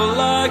people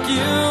like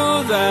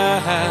you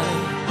that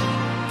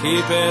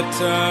keep it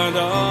turned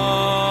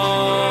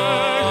on.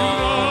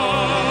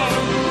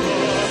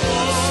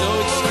 So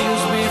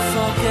excuse me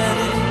for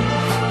getting,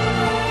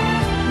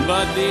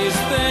 but these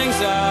things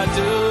I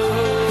do,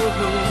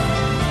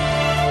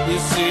 you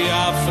see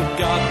I've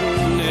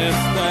forgotten if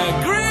they're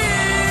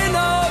green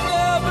or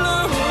they're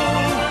blue.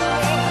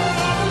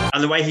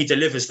 And the way he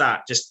delivers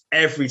that just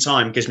every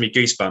time gives me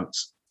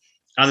goosebumps.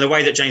 And the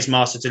way that James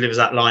Master delivers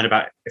that line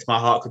about if my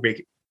heart could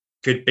beat,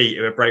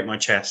 it would break my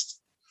chest.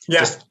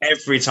 Yeah. Just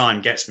every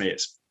time gets me.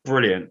 It's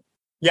brilliant.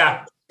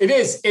 Yeah, it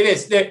is. It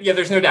is. Yeah,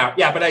 there's no doubt.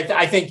 Yeah, but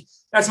I think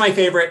that's my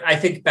favorite. I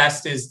think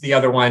best is the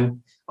other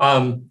one.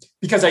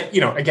 Because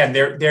again,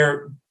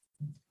 they're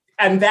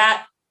and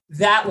that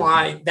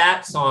line,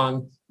 that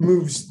song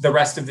moves the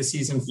rest of the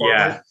season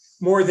forward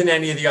more than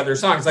any of the other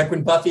songs. Like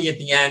when Buffy at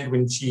the end,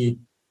 when she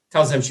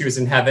tells them she was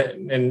in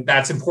heaven, and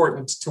that's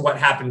important to what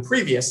happened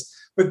previous.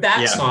 But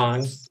that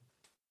song,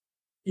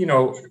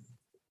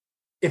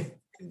 if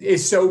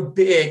is so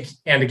big,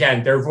 and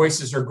again, their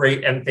voices are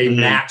great and they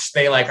match.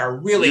 They are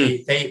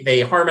really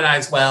they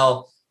harmonize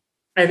well,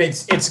 and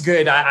it's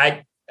good.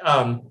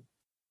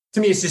 To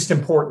me, it's just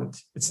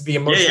important. It's the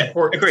most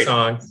important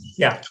song.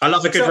 Yeah. I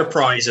love a good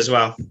reprise as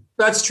well.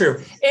 That's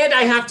true. And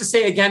I have to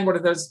say, again, one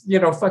of those,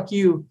 fuck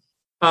you,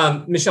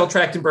 Michelle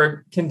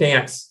Trachtenberg can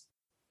dance.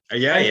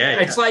 Yeah.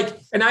 It's like,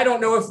 and I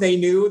don't know if they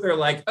knew, they're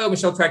like, oh,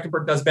 Michelle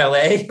Trachtenberg does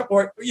ballet,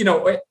 or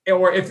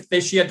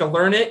if she had to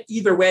learn it.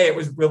 Either way, it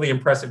was really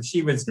impressive.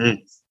 She was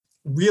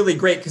really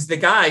great, because the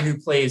guy who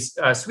plays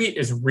Sweet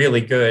is really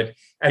good.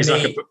 And he's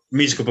like a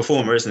musical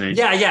performer, isn't he?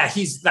 Yeah.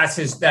 That's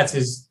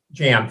his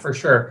jam for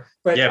sure.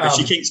 But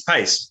she keeps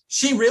pace.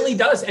 She really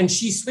does. And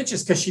she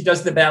switches, because she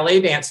does the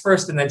ballet dance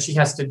first, and then she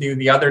has to do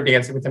the other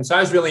dancing with him. So I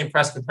was really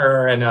impressed with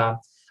her. And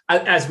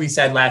as we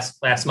said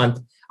last month,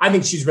 I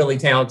think she's really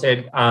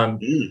talented. I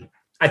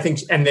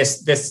think, and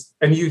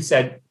and you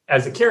said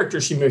as a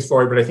character, she moves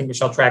forward, but I think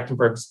Michelle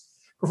Trachtenberg's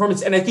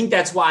performance, and I think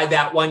that's why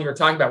that one you're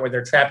talking about where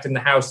they're trapped in the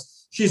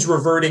house, she's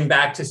reverting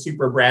back to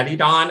super bratty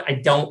Dawn. I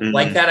don't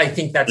like that. I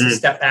think that's a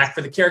step back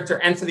for the character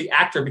and for the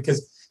actor,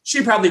 because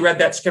she probably read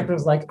that script and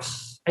was like,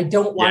 I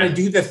don't want to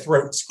do the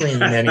throat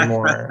scream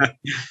anymore.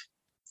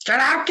 Get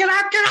out.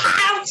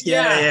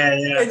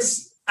 Yeah.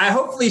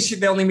 Hopefully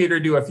they only made her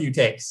do a few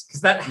takes,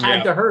 because that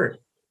had to hurt.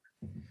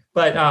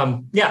 But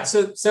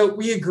so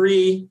we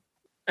agree.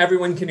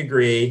 Everyone can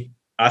agree.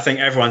 I think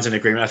everyone's in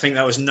agreement. I think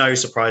that was no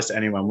surprise to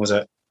anyone, was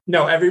it?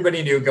 No,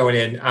 everybody knew going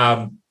in.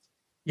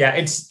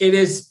 It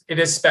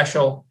is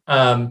special.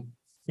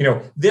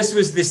 This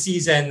was the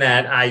season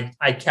that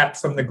I kept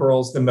from the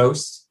girls the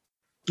most,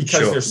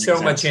 because there's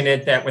so much in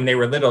it that when they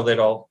were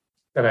little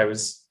that I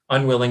was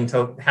unwilling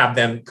to have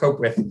them cope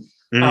with.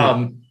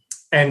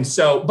 And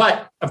so,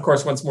 but of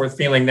course, Once More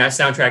Feeling, that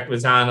soundtrack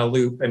was on a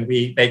loop, and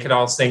they could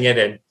all sing it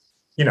and,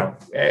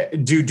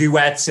 do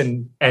duets.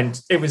 And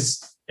it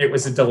was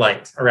a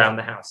delight around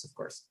the house, of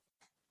course.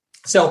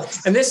 So,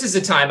 and this is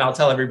a time I'll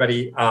tell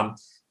everybody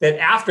that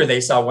after they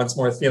saw Once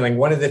More Feeling,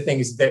 one of the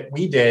things that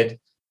we did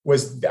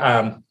was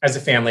as a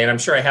family, and I'm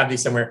sure I have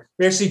these somewhere,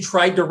 we actually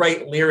tried to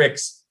write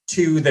lyrics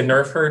to the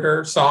Nerf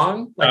Herder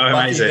song,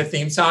 Buffy, the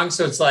theme song.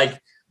 So it's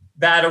like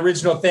that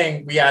original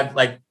thing. We had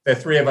the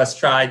three of us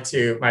tried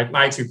to,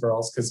 my two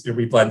girls, because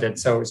we blended.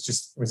 So it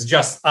was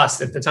just us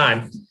at the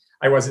time.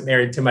 I wasn't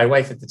married to my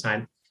wife at the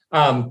time.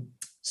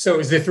 So it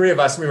was the three of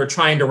us. We were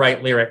trying to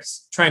write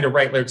lyrics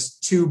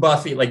to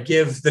Buffy,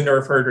 give the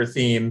Nerf Herder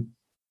theme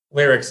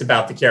lyrics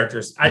about the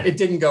characters. It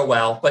didn't go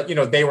well, but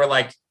they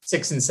were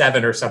 6 and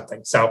 7 or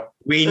something. So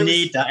we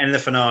need that in the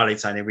finale,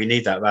 Tony. We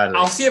need that badly.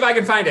 I'll see if I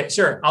can find it.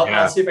 Sure.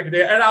 I'll see if I can do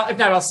it. And if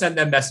not, I'll send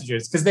them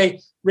messages, because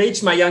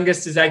Rach, my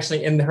youngest, is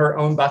actually in her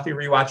own Buffy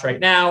rewatch right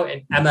now.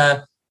 And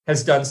Emma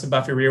has done some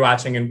Buffy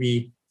rewatching,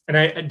 and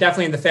I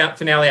definitely in the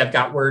finale, I've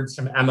got words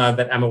from Emma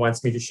that Emma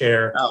wants me to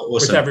share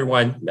with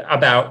everyone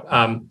about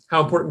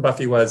how important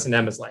Buffy was in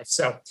Emma's life.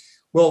 So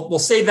we'll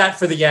save that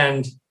for the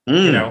end.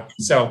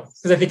 So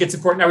because I think it's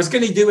important. I was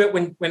going to do it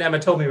when Emma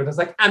told me, but I was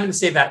like, I'm going to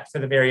save that for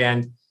the very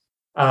end,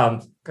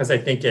 because I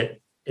think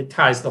it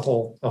ties the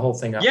whole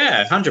thing up.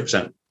 Yeah,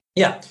 100%.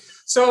 Yeah.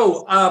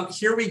 So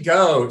here we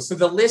go. So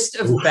the list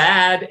of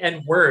bad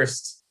and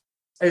worst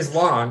is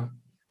long.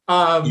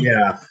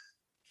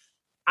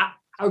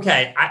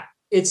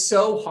 It's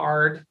so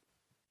hard.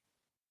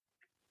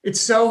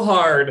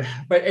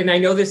 And I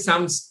know this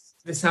sounds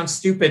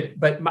stupid,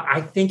 but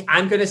I think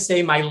I'm going to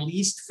say my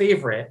least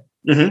favorite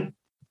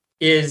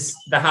is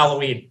the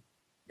Halloween.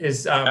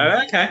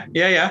 Okay.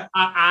 Yeah.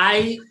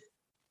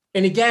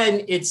 And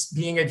again,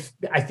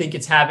 I think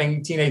it's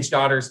having teenage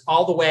daughters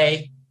all the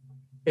way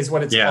is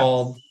what it's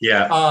called.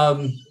 Yeah.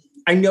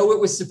 I know it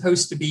was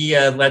supposed to be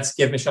let's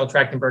give Michelle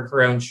Trachtenberg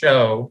her own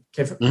show.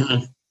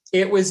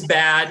 It was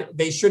bad.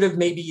 They should have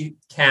maybe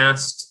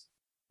cast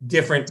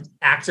different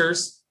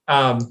actors.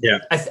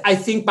 I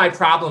think my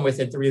problem with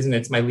it, the reason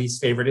it's my least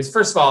favorite is,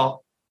 first of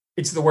all,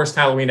 it's the worst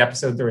Halloween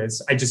episode there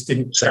is. I just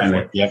didn't care for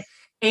it. Yeah.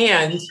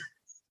 And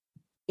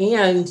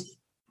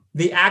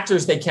the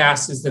actors they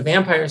cast as the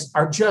vampires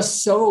are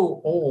just so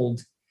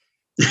old.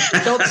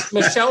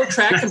 Michelle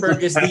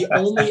Trachtenberg is the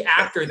only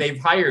actor they've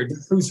hired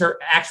who's her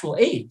actual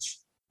age.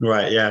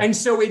 Right. Yeah. And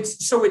so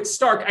it's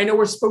stark. I know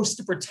we're supposed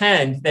to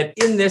pretend that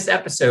in this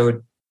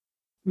episode,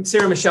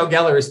 Sarah Michelle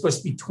Gellar is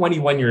supposed to be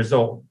 21 years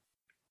old.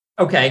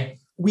 Okay.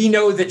 We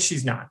know that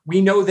she's not.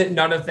 We know that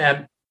none of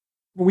them,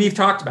 we've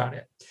talked about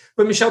it.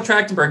 But Michelle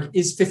Trachtenberg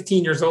is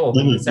 15 years old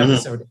in this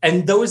episode.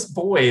 And those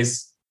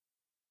boys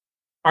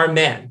are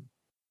men.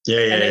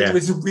 And it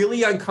was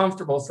really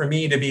uncomfortable for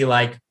me to be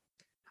like,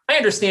 I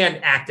understand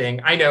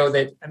acting. I know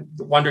that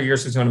Wonder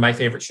Years was one of my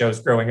favorite shows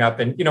growing up.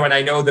 And, and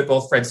I know that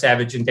both Fred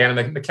Savage and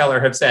Dana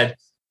McKellar have said,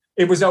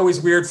 it was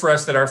always weird for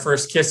us that our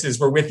first kisses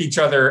were with each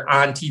other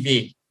on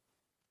TV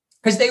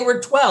because they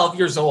were 12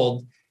 years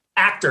old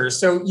actors.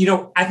 So,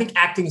 I think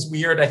acting's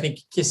weird. I think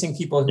kissing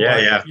people who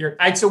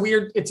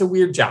it's a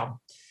weird job.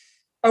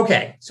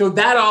 Okay. So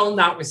that all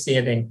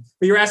notwithstanding,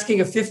 but you're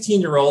asking a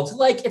 15-year-old,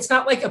 like, it's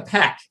not like a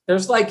peck.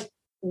 There's like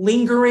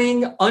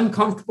lingering,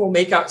 uncomfortable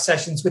makeout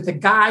sessions with a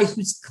guy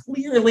who's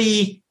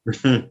clearly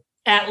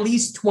at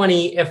least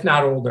 20, if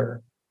not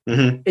older.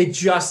 And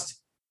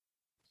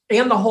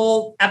the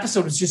whole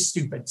episode was just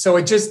stupid. So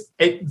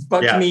it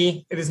bugged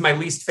me. It is my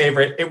least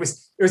favorite. It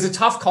was a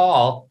tough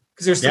call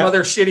because there's some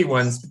other shitty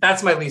ones, but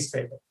that's my least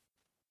favorite.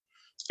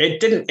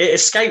 It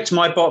escaped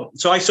my bottom.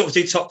 So I sort of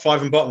do top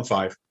 5 and bottom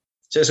 5.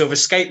 So it sort of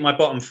escaped my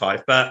bottom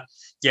 5, but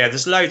yeah,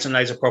 there's loads and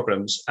loads of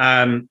problems.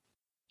 That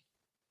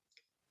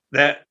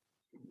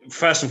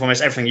first and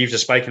foremost, everything you've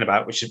just spoken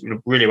about, which is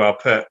really well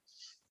put.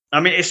 I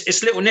mean,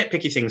 it's little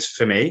nitpicky things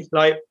for me.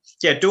 Like,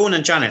 Dawn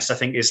and Janice, I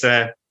think, is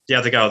the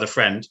other girl, the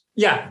friend.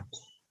 Yeah.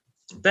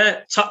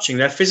 They're touching,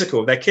 they're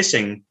physical, they're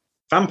kissing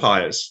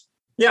vampires.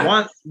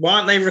 Yeah. Why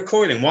aren't they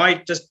recoiling? Why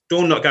does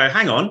Dawn not go,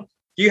 hang on,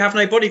 you have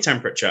no body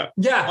temperature?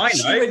 Yeah, I know.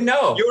 She would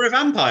know. You're a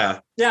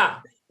vampire. Yeah.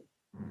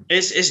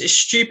 It's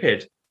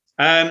stupid.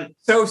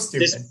 So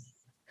stupid.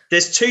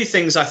 There's 2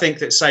 things I think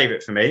that save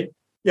it for me.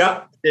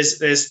 Yeah.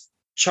 There's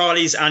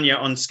Charlie's Anya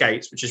on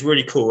skates, which is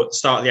really cool at the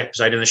start of the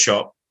episode in the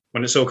shop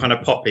when it's all kind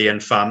of poppy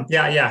and fun.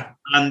 Yeah, yeah.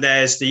 And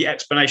there's the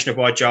explanation of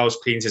why Giles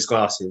cleans his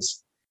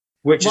glasses,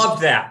 which Love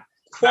is that.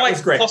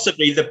 Quite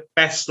possibly the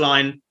best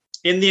line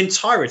in the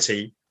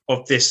entirety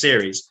of this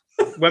series.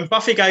 When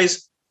Buffy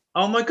goes,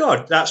 oh my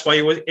God, that's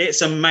why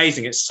it's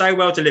amazing. It's so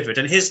well delivered.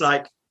 And he's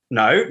like,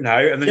 no. And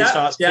then he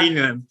starts cleaning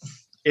them.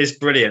 It's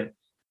brilliant.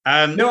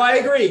 No, I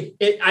agree.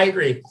 I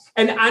agree.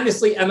 And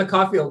honestly, Emma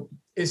Caulfield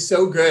is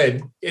so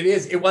good.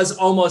 It was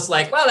almost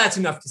like, well, that's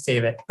enough to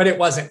save it. But it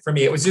wasn't for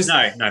me. It was just,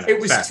 no, it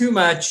was fair. Too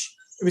much.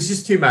 It was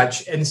just too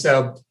much. And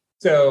so,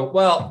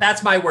 well,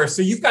 that's my worst.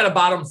 So you've got a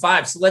bottom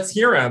 5. So let's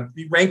hear them.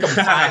 You rank them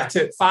 5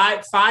 to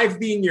 5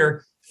 being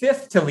your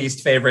 5th to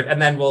least favorite.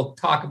 And then we'll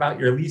talk about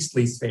your least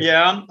favorite.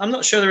 Yeah. I'm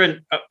not sure they're in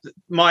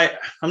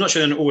I'm not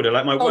sure they're in order.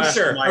 Like my worst,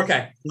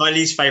 my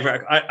least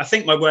favorite. I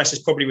think my worst is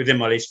probably within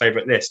my least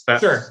favorite list,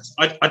 but sure.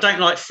 I don't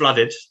like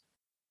Flooded.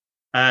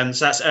 So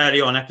that's early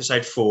on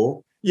episode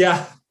 4.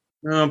 Yeah.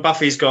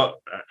 Buffy's got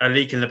a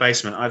leak in the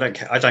basement. I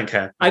don't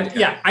care.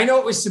 I know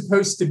it was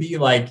supposed to be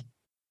like,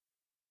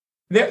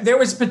 there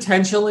was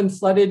potential in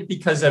Flooded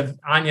because of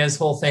Anya's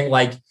whole thing.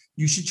 Like,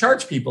 you should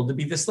charge people to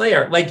be the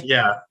Slayer. Like,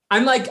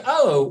 I'm like,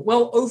 oh,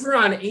 well, over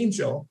on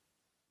Angel,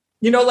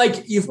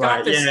 like you've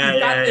got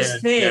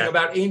this thing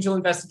about Angel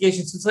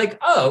investigations. It's like,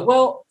 oh,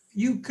 well,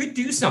 you could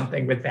do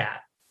something with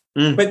that,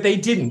 but they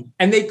didn't,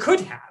 and they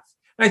could have.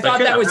 And I thought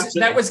that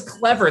was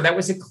clever. That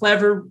was a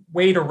clever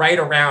way to write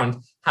around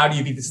how do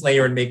you be the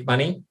Slayer and make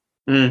money.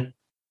 Yeah.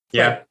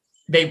 But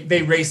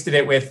they wasted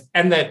it with,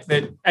 and that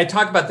I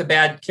talk about the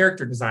bad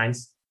character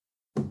designs.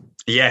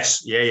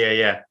 Yes.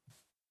 Yeah.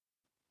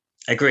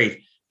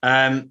 Agreed.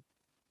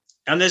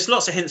 And there's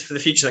lots of hints for the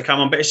future that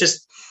come on, but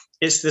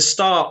it's the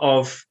start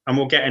of, and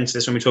we'll get into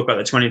this when we talk about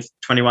the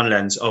 2021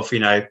 lens of,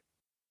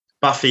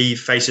 Buffy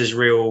faces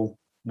real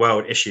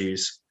world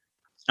issues.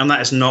 And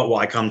that is not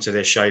what I come to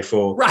this show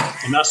for. Right.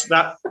 And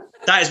that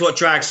is what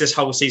drags this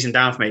whole season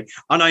down for me.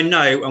 And I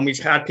know, and we've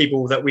had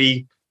people that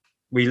we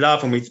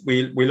love and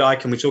we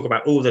like and we talk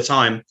about all the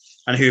time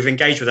and who've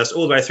engaged with us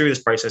all the way through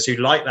this process who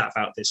like that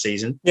about this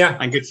season. Yeah.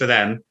 And good for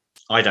them.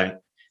 I don't.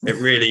 It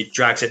really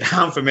drags it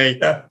down for me.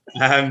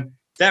 Yeah.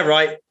 They're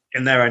right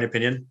in their own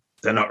opinion.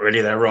 They're not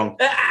really, they're wrong.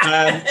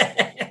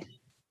 I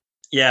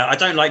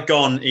don't like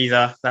Gone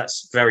either.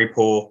 That's very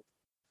poor.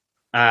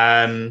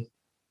 Funnily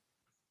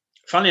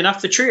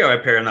enough, the trio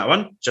appear in that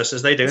one, just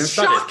as they do in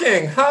Flooded.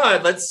 Shocking, huh?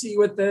 Let's see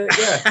what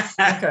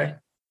okay.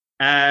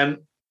 And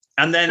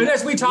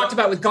as we talked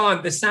about with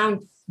Gone, the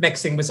sound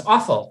mixing was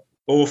awful.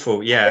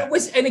 Awful, yeah. It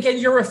was, and again,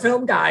 you're a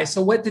film guy,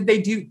 so what did they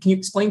do? Can you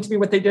explain to me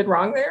what they did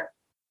wrong there?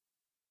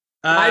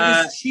 Why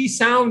does she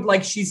sound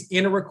like she's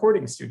in a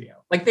recording studio?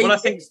 Like I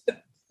think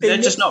they're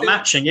just not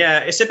matching. Yeah,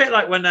 it's a bit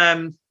like when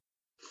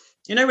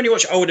when you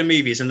watch older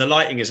movies and the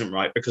lighting isn't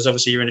right because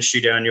obviously you're in a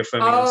studio and you're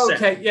filming on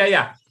set. Okay,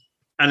 yeah.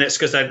 And it's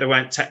because they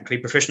weren't technically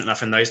proficient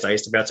enough in those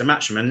days to be able to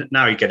match them. And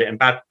now you get it in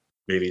bad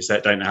movies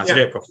that don't know how to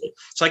do it properly.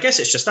 So I guess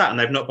it's just that, and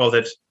they've not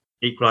bothered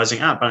equalizing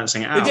out,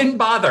 balancing it out. They didn't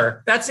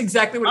bother. That's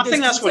exactly what it is. I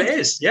think that's what it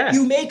is. Yeah.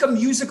 You make a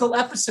musical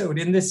episode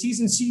in this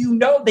season, so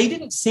they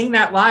didn't sing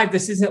that live.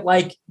 This isn't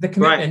like The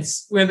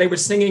Commitments where they were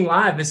singing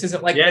live. This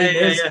isn't like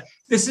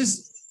This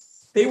is,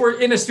 they were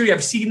in a studio.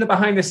 I've seen the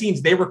behind the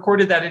scenes. They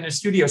recorded that in a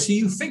studio. So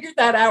you figured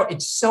that out.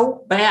 It's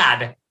so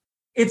bad.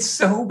 It's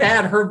so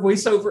bad. Her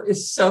voiceover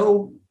is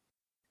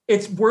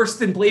it's worse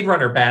than Blade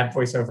Runner bad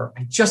voiceover.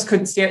 I just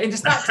couldn't stand it. And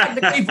it's not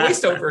technically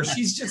voiceover.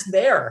 She's just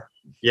there.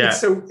 Yeah.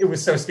 It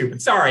was so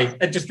stupid. Sorry.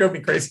 It just drove me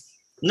crazy.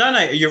 No,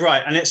 you're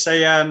right. And it's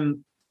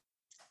again,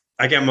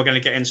 we're going to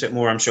get into it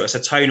more, I'm sure. It's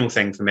a tonal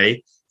thing for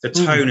me. The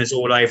tone is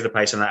all over the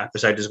place in that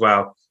episode as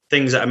well.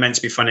 Things that are meant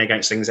to be funny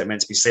against things that are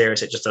meant to be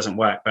serious. It just doesn't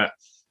work. But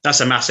That's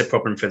a massive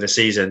problem for the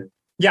season.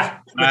 Yeah,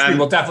 which we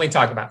will definitely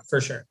talk about for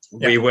sure.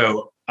 Yeah. We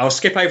will. I'll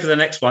skip over the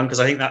next one because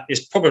I think that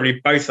is probably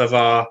both of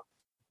our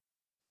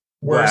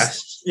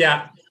worst.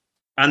 Yeah.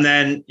 And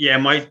then,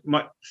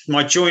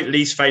 my joint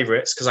least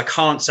favourites, because I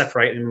can't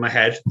separate them in my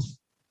head,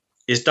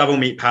 is Double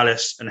Meat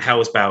Palace and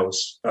Hell's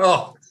Bells.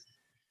 Oh.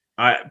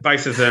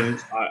 Both of them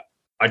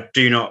I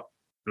do not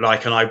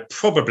like, and I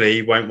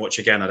probably won't watch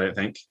again, I don't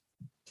think.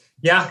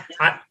 Yeah.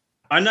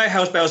 I know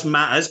Hell's Bells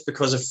matters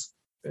because of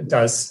it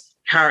does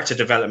character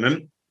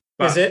development.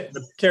 But is it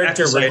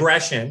character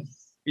regression?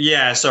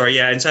 Yeah, sorry.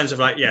 Yeah, in terms of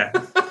in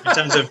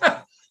terms of,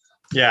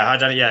 I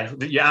don't. Yeah,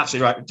 you're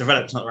absolutely right.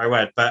 Development's not the right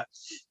word, but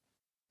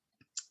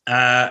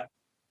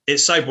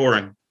it's so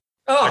boring.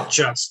 Oh, I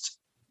just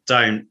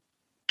don't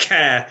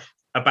care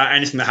about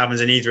anything that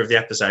happens in either of the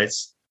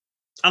episodes,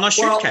 and I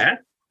should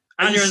care.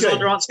 Anya and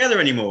Xander aren't together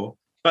anymore,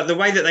 but the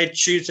way that they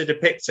choose to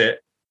depict it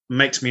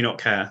makes me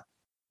not care.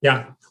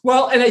 Yeah.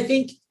 Well, and I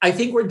think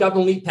where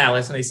Double Meat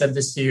Palace, and I said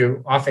this to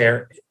you off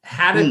air,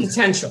 had a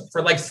potential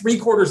for like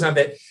 3/4 of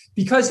it,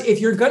 because if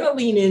you're going to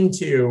lean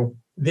into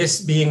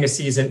this being a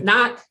season,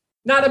 not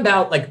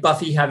about like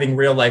Buffy having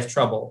real life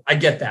trouble, I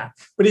get that,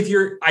 but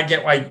I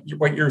get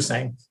what you're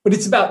saying, but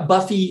it's about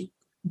Buffy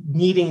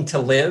needing to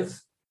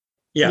live,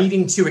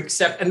 needing to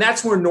accept, and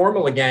that's more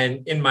normal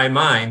again in my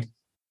mind.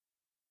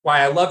 Why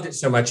I loved it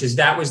so much is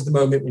that was the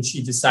moment when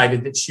she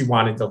decided that she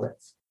wanted to live.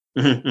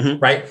 Mm-hmm, mm-hmm.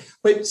 Right.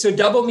 But so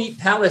Double Meat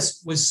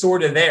Palace was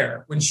sort of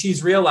there when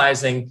she's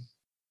realizing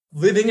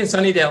living in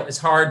Sunnydale is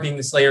hard, being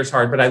the Slayer is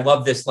hard, but I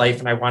love this life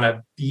and I want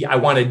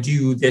to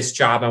do this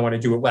job. I want to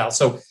do it well.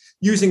 So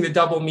using the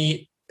Double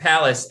Meat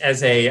Palace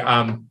as a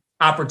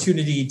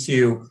opportunity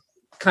to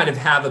kind of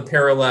have a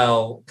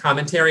parallel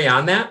commentary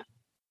on that,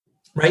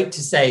 right?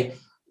 To say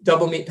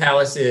Double Meat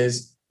Palace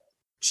is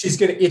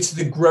it's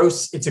a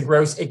gross,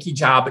 icky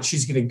job, but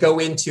she's going to go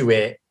into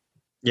it.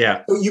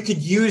 Yeah. So you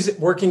could use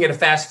working at a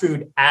fast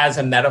food as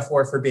a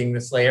metaphor for being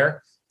the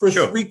Slayer. For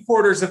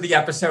 3/4 of the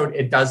episode,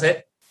 it does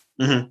it.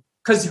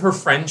 Because her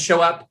friends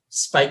show up,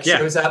 Spike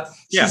shows up.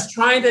 She's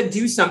trying to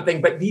do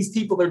something, but these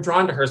people are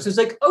drawn to her. So it's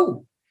like,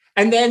 oh.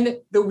 And then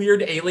the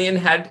weird alien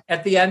head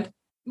at the end.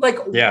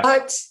 Like,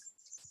 what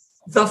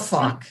the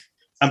fuck?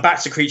 And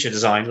back to creature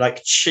design.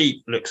 Like,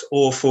 cheap, looks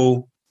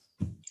awful.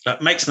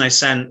 That makes no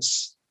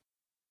sense.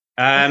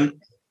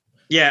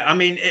 Yeah, I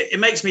mean, it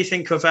makes me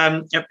think of,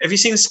 have you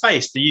seen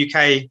Space, the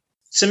UK?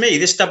 To me,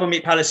 this Double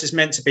Meat Palace is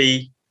meant to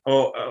be,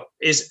 or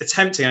is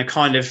attempting a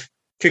kind of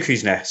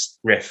Cuckoo's Nest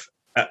riff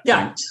at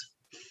points.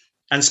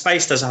 And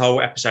Space does a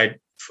whole episode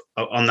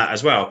on that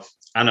as well.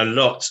 And a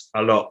lot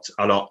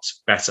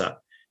better.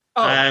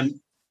 Oh.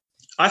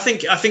 I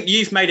think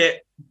you've made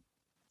it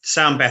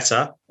sound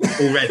better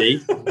already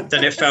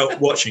than it felt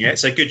watching it.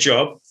 So good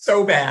job.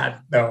 So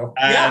bad, though.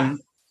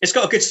 It's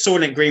got a good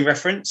Soylent Green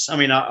reference. I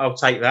mean, I'll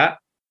take that.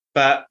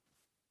 But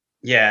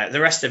yeah,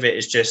 the rest of it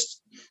is just,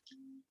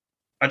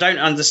 I don't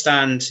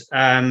understand.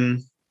 I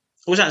don't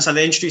understand.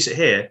 They introduce it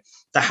here.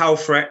 The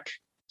Halfrek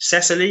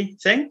Cecily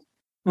thing.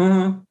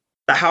 Mm-hmm.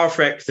 The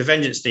Halfrek, the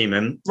Vengeance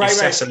Demon, is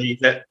Cecily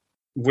that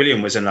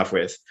William was in love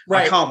with.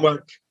 Right. I can't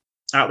work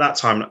out that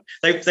time.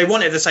 They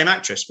wanted the same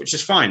actress, which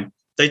is fine.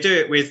 They do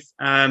it with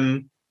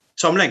Tom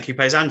Lenk, who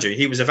plays Andrew.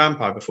 He was a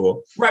vampire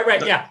before. Right.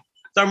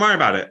 Don't worry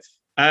about it.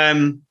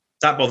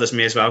 That bothers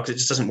me as well because it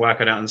just doesn't work.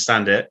 I don't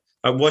understand it.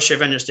 Was she a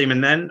Vengeance Demon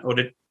then, or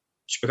did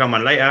she become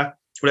one later?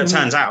 Well, it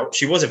turns out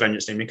she was a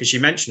Vengeance Demon because she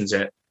mentions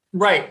it.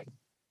 Right.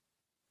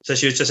 So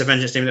she was just a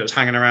Vengeance Demon that was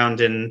hanging around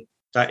in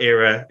that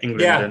era,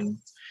 England. Yeah. And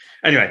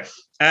anyway.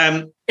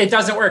 It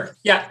doesn't work.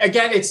 Yeah.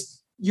 Again,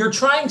 you're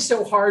trying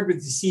so hard with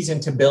the season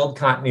to build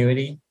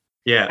continuity.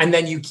 Yeah. And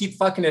then you keep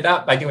fucking it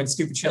up by doing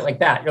stupid shit like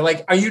that. You're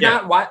like,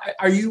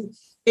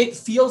 it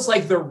feels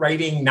like they're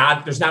writing,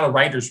 there's not a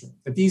writer's room.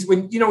 But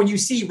when you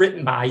see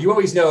written by, you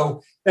always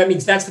know that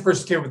means that's the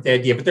person who came with the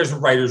idea, but there's a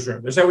writer's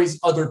room. There's always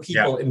other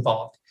people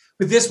involved.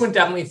 But this one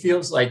definitely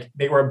feels like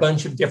they were a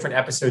bunch of different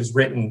episodes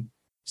written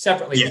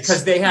separately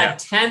because they had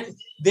 10.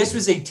 This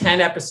was a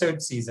 10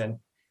 episode season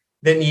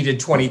that needed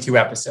 22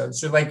 episodes.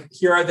 So like,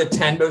 here are the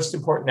 10 most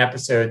important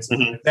episodes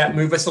that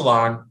move us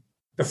along.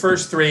 The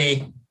first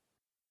 3,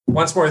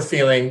 Once More with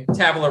Feeling,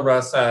 Tabula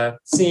Rasa,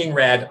 Seeing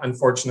Red,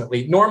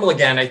 unfortunately. Normal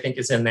Again, I think,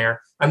 is in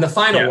there. And the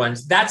final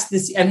ones, that's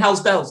this, and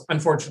Hell's Bells,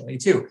 unfortunately,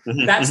 too.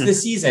 That's the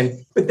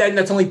season, but then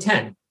that's only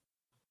 10.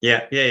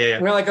 Yeah.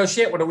 And we're like, oh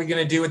shit, what are we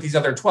going to do with these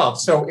other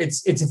 12? So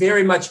it's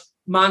very much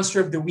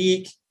Monster of the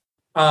Week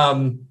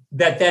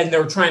that then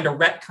they're trying to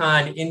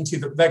retcon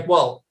into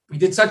well, we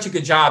did such a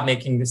good job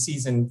making the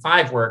season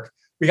 5 work.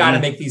 We got to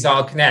make these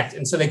all connect.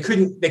 And so they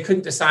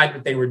couldn't decide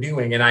what they were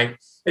doing. And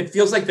it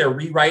feels like they're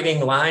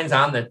rewriting lines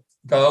on the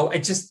go.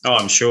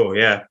 I'm sure.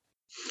 Yeah.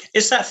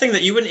 It's that thing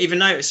that you wouldn't even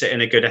notice it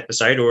in a good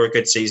episode or a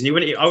good season.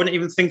 I wouldn't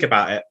even think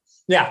about it.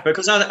 Yeah.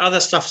 Because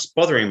other stuff's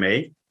bothering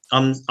me.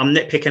 I'm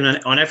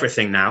nitpicking on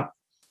everything now.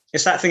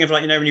 It's that thing of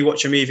like, when you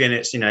watch a movie and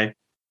it's, the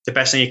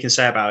best thing you can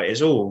say about it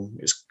is,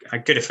 it's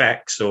had good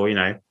effects or,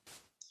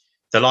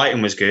 the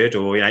lighting was good,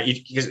 or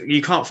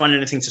you can't find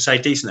anything to say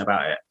decent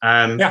about it.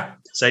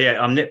 So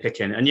yeah, I'm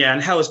nitpicking,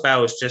 and Hell's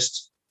Bells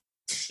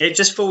it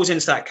just falls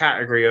into that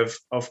category of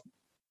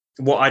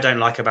what I don't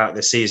like about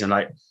this season.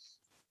 Like,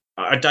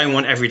 I don't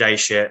want everyday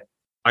shit.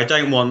 I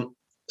don't want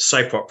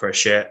soap opera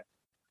shit.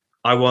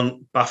 I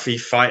want Buffy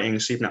fighting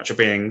supernatural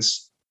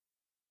beings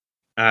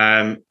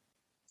as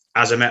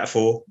a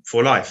metaphor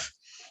for life.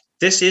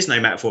 This is no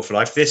metaphor for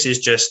life. This is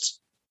just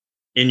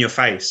in your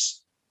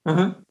face.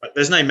 But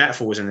there's no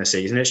metaphors in this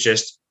season. It's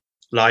just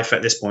life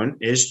at this point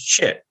is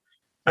shit.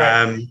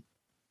 Right.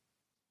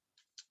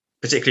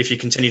 Particularly if you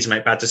continue to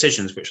make bad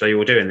decisions, which they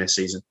all do in this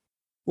season,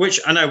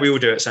 which I know we all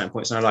do at certain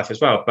points in our life as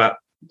well. But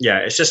yeah,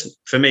 it's just,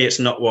 for me, it's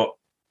not what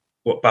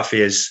Buffy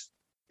is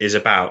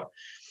about.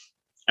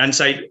 And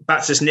so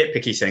back to this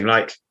nitpicky thing,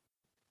 like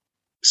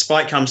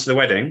Spike comes to the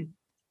wedding,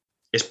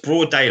 it's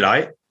broad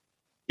daylight,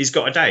 he's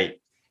got a date.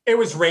 It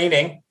was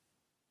raining.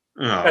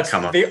 Oh,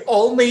 come on.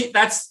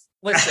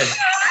 Listen.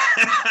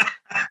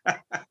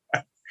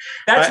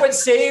 That's what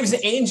saves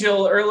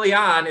Angel early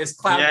on is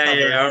cloud cover.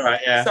 Yeah, all right,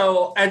 yeah.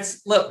 So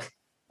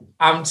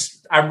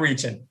I'm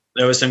reaching.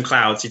 There were some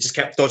clouds. He just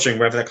kept dodging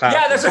wherever the clouds.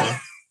 Yeah, that's right.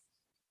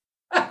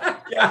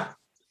 Yeah.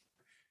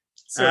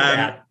 So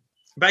bad.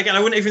 But again, I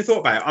wouldn't even thought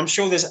about it. I'm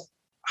sure there's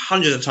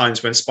hundreds of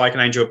times when Spike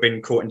and Angel have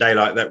been caught in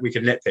daylight that we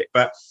could nitpick.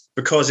 But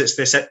because it's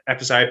this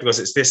episode, because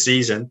it's this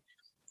season,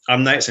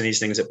 I'm noticing these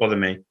things that bother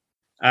me.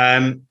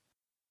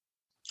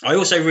 I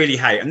also really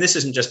hate, and this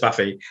isn't just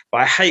Buffy,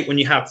 but I hate when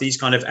you have these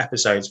kind of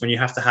episodes when you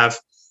have to have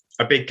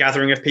a big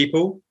gathering of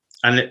people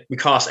and we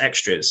cast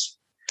extras.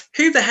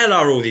 Who the hell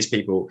are all these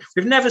people?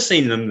 We've never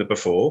seen them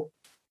before.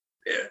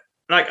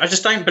 Like, I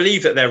just don't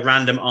believe that they're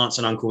random aunts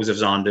and uncles of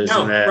Xander's.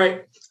 No,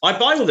 right. I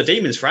buy all the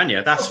demons for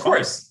Anya. That's of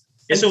course. Fine.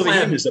 It's all the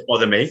humans that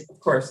bother me. Of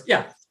course,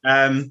 yeah.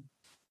 I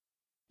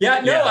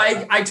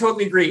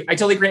totally agree. And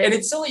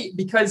it's silly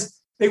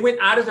because they went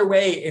out of their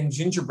way in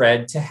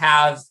Gingerbread to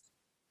have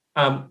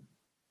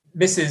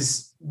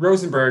Mrs.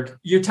 Rosenberg.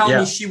 You're telling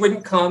me she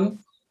wouldn't come?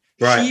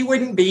 Right. She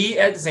wouldn't be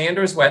at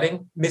Xander's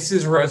wedding.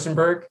 Mrs.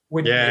 Rosenberg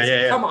would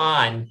be. Come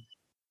on.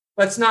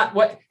 Let's not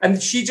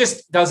and she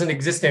just doesn't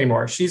exist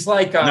anymore. She's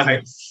like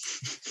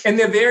in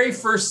the very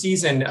first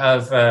season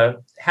of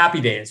Happy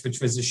Days,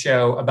 which was a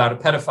show about a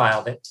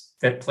pedophile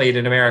that played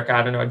in America.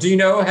 I don't know. Do you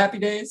know Happy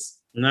Days?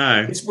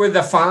 No. It's where the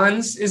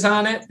Fonz is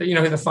on it. You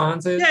know who the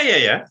Fonz is?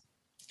 Yeah.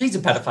 He's a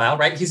pedophile,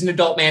 right? He's an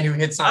adult man who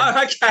hits on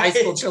high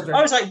school children.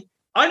 I was like,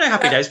 I know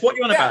Happy Days. What are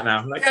you on about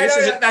now? Like,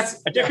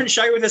 that's a different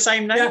show with the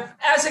same name. Yeah.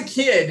 As a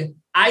kid,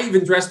 I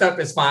even dressed up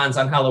as Fonz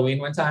on Halloween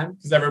one time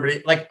because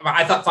everybody,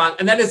 I thought Fonz.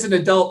 And then as an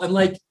adult,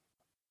 and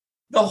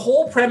the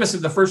whole premise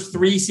of the first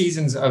 3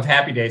 seasons of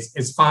Happy Days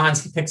is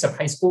Fonz, he picks up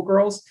high school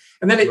girls,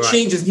 and then it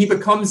changes and he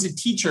becomes a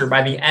teacher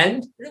by the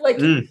end. You're like,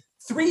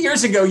 3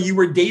 years ago, you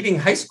were dating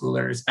high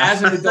schoolers.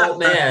 As an adult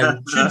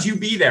man, should you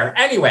be there?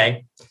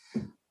 Anyway.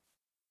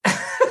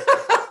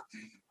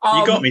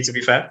 You got me, to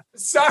be fair.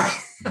 Sorry.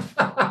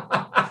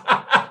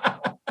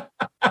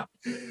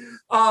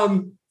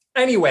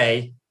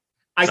 Anyway,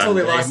 I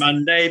totally lost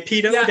Monday,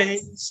 pedo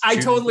days. I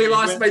totally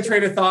lost my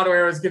train of thought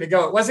where I was going to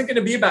go. It wasn't going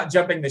to be about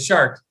jumping the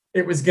shark.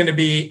 It was going to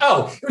be,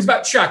 it was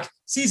about Chuck.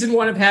 Season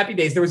 1 of Happy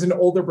Days, there was an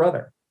older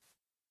brother.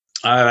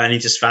 Oh, and he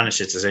just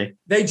vanishes, does he?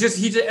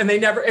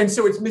 And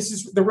so it's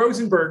the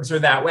Rosenbergs are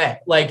that way.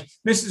 Like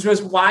Mrs.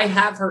 Rose, why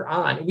have her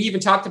on? And we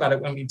even talked about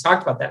it when we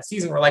talked about that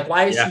season. We're like,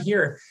 why is she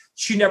here?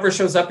 She never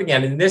shows up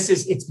again. And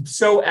it's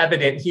so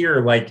evident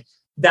here, like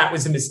that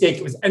was a mistake.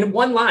 It was, and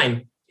one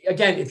line,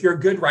 again, if you're a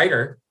good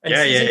writer, and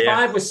season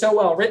 5 was so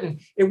well written,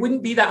 it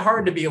wouldn't be that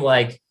hard to be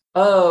like,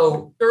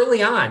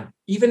 early on,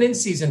 even in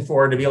season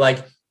 4, to be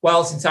like,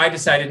 well, since I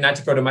decided not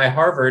to go to my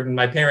Harvard and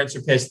my parents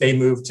are pissed, they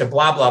moved to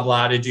blah, blah,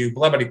 blah to do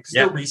blah, blah, because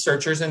they're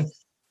researchers, and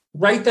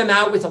write them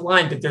out with a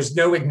line, but there's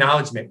no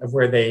acknowledgement of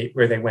where they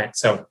went.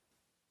 So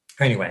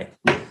anyway,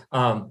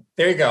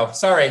 there you go.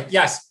 Sorry.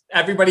 Yes.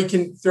 Everybody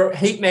can throw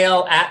hate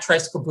mail at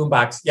Tricycle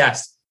Boombox.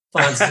 Yes.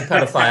 Fonz is a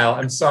pedophile.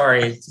 I'm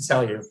sorry to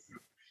tell you.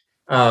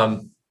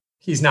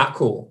 He's not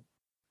cool.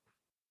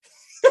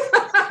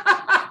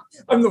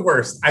 I'm the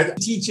worst. I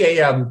teach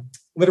a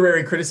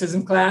literary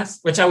criticism class,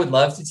 which I would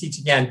love to teach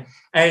again.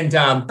 And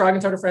Frog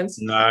and Toad are friends.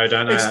 No, I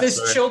don't know. It's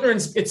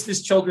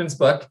this children's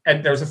book,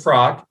 and there's a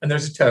frog and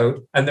there's a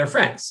toad, and they're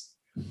friends.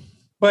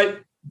 But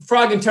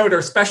Frog and Toad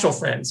are special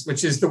friends,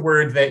 which is the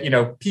word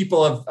that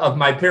people of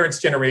my parents'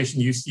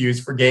 generation used to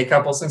use for gay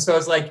couples. And so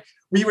it's like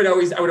I would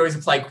always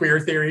apply queer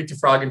theory to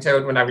Frog and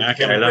Toad when I would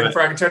bring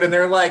Frog and Toad, and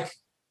they're like,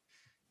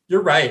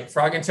 "You're right,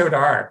 Frog and Toad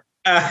are."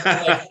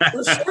 Like,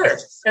 for sure.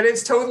 And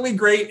it's totally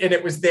great. And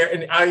it was there.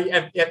 And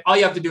all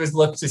you have to do is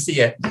look to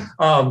see it.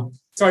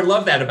 So I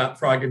love that about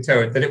Frog and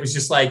Toad, that it was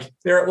just like,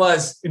 there it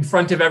was in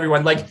front of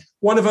everyone. Like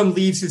one of them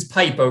leaves his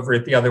pipe over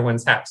at the other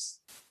one's house.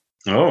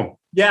 Oh.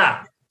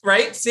 Yeah.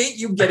 Right. See,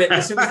 you get it.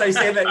 As soon as I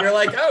say that, you're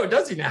like, oh,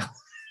 does he now?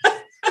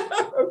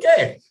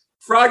 Okay.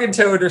 Frog and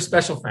Toad are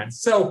special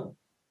friends. So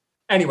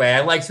anyway,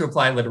 I like to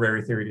apply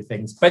literary theory to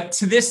things, but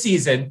to this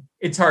season,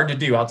 it's hard to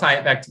do. I'll tie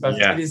it back to Buffy.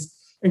 Yeah.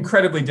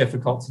 incredibly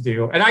difficult to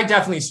do. And I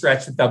definitely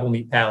stretched with Double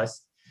Meat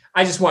Palace.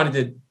 I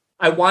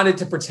wanted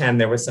to pretend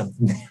there was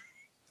something there.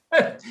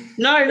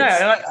 No.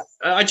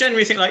 I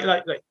generally think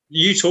like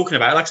you talking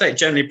about it, like I say, it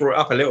generally brought it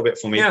up a little bit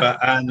for me. Yeah. But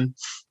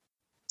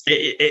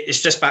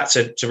it's just back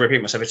to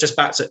repeat myself. It's just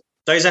back to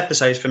those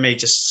episodes for me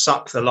just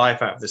suck the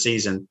life out of the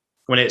season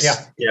when it's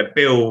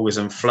bills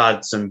and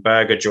floods and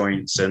burger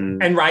joints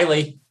and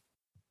Riley.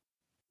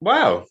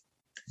 Wow,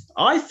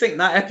 I think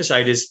that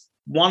episode is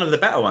one of the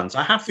better ones.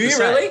 I have to say.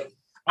 Do you really?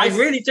 I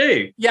really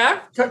do. Yeah,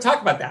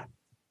 talk about that.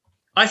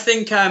 I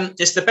think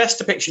it's the best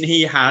depiction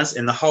he has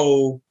in the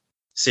whole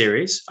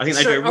series. I think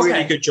they do a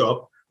really good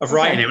job of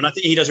writing him, and I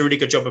think he does a really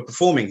good job of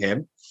performing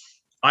him.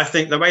 I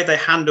think the way they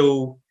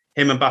handle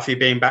him and Buffy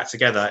being back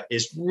together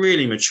is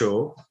really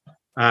mature.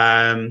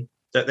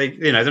 That they,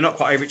 they're not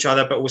quite over each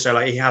other, but also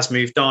like he has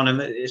moved on,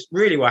 and it's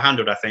really well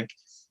handled. I think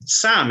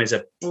Sam is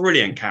a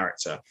brilliant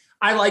character.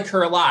 I like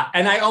her a lot,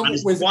 and I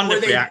almost was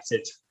wonderfully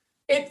acted.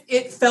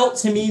 It felt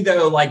to me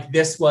though like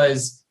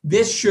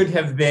this should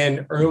have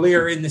been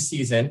earlier in the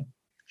season.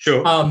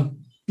 Sure.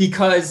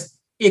 Because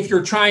if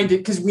you're trying to,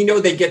 because we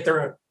know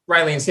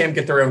Riley and Sam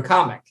get their own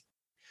comic.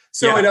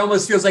 So it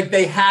almost feels like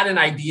they had an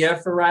idea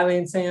for Riley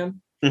and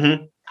Sam.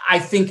 Mm-hmm. I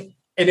think,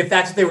 and if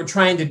that's what they were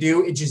trying to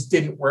do, it just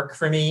didn't work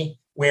for me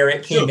where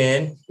it came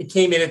in. It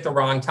came in at the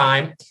wrong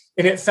time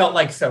and it felt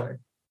like filler.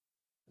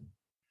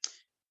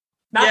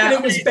 Not that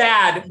it was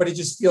bad, but it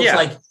just feels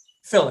like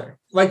filler.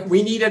 Like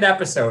we need an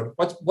episode.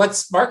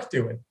 What's Mark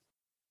doing?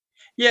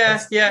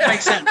 Yeah, it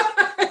makes sense.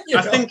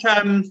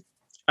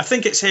 I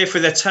think it's here for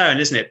their turn,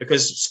 isn't it?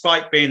 Because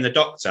Spike being the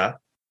Doctor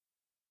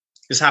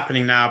is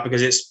happening now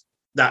because it's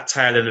that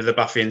tail end of the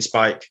Buffy and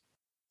Spike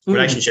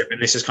relationship.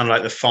 And this is kind of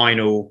like the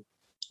final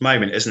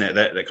moment, isn't it?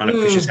 That kind of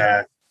pushes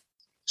her.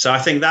 So I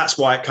think that's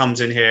why it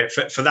comes in here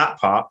for that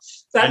part.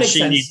 That makes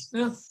sense.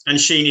 And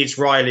she needs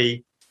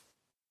Riley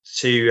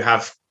to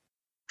have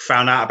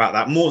found out about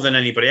that more than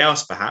anybody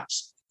else,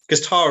 perhaps.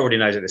 Because Tara already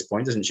knows at this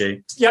point, doesn't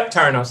she? Yep,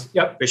 Tara knows.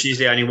 Yep. But she's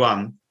the only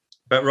one.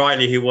 But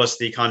Riley, who was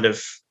the kind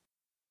of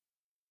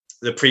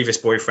the previous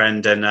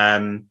boyfriend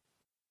and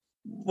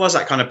was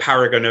that kind of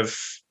paragon of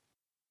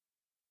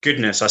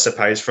goodness, I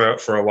suppose,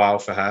 for a while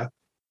for her,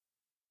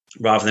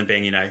 rather than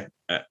being, a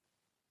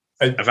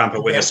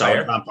vampire with a soul,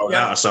 a vampire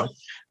without a soul.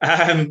 So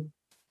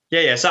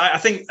I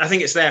think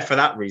it's there for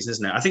that reason,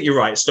 isn't it? I think you're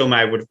right. Still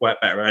may would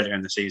work better earlier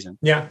in the season.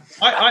 Yeah,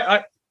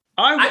 I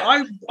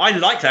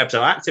like that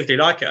episode. I actively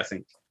like it. I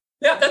think.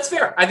 Yeah, that's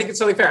fair. I think it's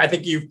totally fair. I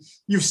think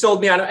you've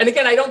sold me on it. And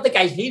again, I don't think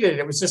I hated it.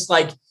 It was just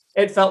like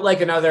it felt like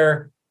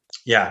another.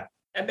 Yeah.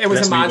 It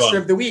was a monster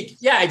of the week.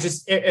 Yeah,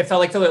 it felt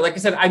like filler. Like I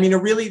said, I mean, I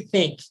really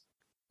think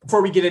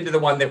before we get into the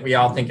one that we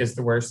all think is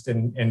the worst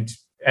and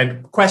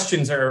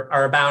questions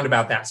are abound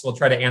about that. So we'll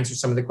try to answer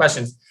some of the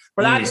questions.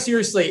 But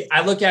seriously,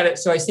 I look at it.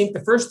 So I think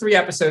the first 3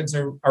 episodes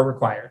are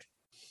required.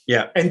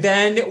 Yeah. And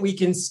then we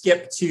can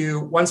skip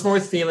to Once More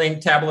with Feeling,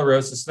 Tabula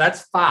Rosa. So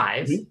that's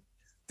 5. Mm-hmm.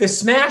 The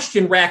Smashed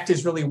and Wrecked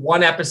is really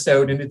 1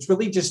 episode and it's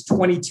really just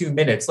 22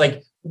 minutes.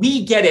 Like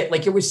we get it.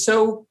 Like it was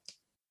so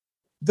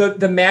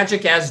the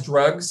magic as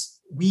drugs.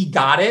 We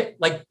got it.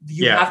 Like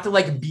you have to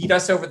like beat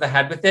us over the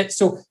head with it.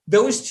 So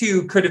those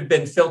 2 could have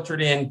been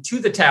filtered in to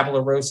the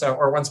Tabula Rosa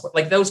or once,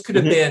 like those could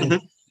have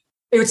been,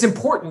 it's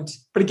important.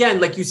 But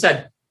again, like you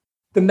said,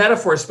 the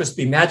metaphor is supposed to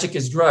be magic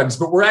is drugs,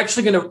 but we're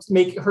actually going to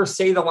make her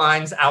say the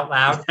lines out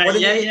loud.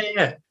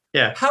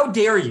 Yeah. How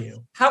dare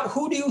you?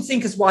 Who do you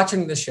think is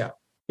watching the show?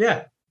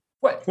 Yeah.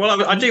 What?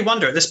 Well, I do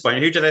wonder at this point,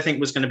 who do they think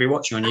was going to be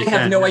watching on YouTube? I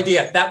have no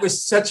idea. That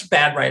was such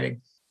bad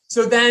writing.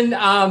 So then,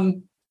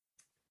 oh,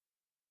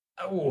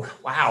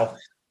 wow.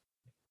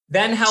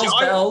 Then Hell's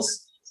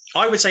Bells.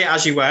 I would say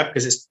As You Were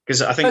because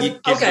I think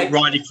it gives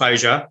Riley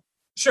closure.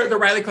 Sure, the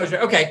Riley closure.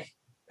 Okay.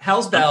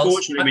 Hell's Bells.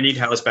 Unfortunately, we need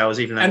Hell's Bells,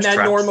 even though and then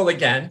trapped. Normal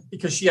again,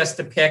 because she has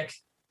to pick,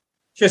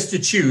 she has to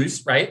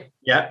choose, right?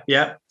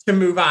 Yeah. To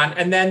move on.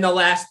 And then the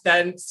last,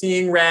 then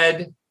Seeing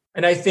Red,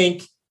 and I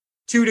think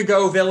 2 to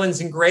go, Villains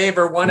and Grave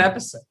are 1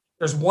 episode.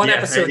 There's 1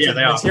 episode of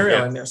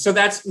material in there. So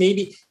that's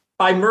maybe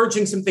by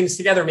merging some things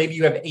together, maybe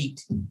you have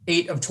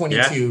 8 of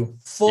 22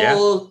 full.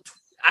 Yeah.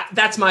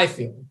 That's my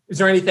feeling. Is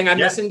there anything I'm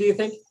missing, do you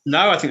think?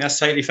 No, I think that's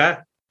totally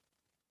fair.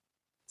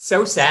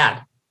 So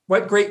sad.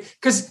 What great,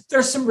 because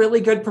there's some really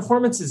good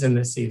performances in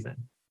this season.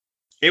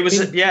 It was,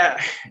 we'll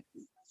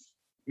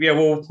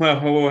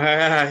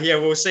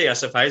see, I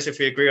suppose, if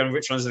we agree on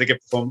which ones are the good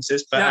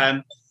performances.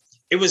 But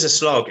it was a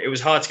slog. It was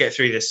hard to get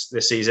through this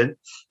season.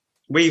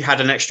 We had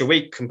an extra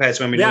week compared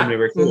to when we normally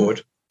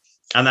record.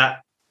 And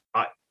that,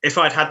 if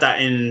I'd had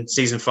that in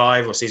season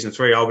 5 or season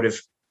 3, I would have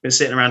been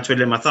sitting around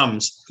twiddling my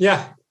thumbs.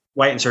 Yeah.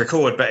 Waiting to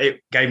record, but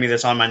it gave me the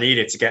time I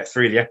needed to get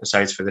through the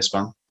episodes for this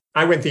one.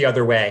 I went the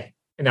other way,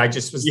 and I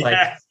just was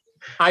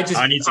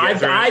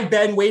I've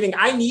been waiting.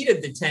 I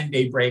needed the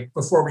 10-day break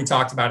before we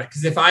talked about it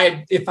because if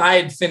I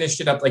had finished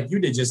it up like you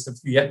did just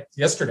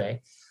yesterday,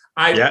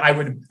 I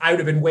would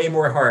have been way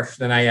more harsh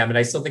than I am, and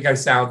I still think I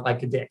sound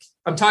like a dick.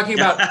 I'm talking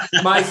about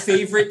my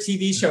favorite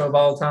TV show of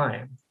all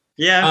time.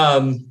 Yeah,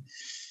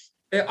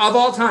 of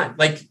all time,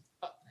 like.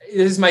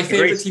 is my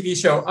favorite Agreed. TV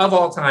show of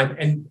all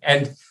time,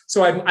 and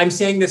so I'm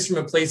saying this from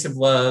a place of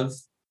love.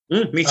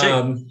 Me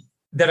too.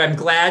 That I'm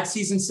glad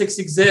season 6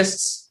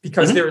 exists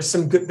because there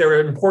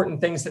are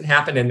important things that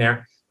happen in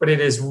there, but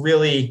it's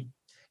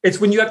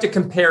when you have to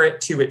compare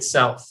it to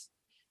itself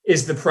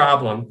is the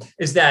problem,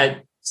 is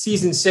that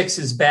season 6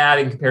 is bad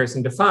in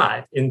comparison to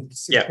 5, in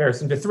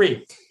comparison to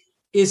 3.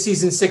 Is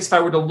season 6, if I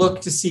were to look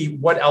to see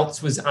what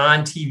else was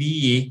on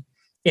TV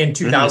in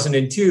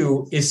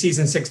 2002, is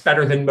season 6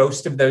 better than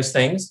most of those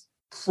things?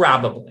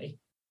 Probably.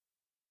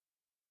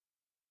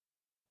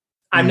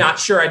 I'm not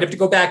sure. I'd have to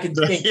go back and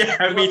think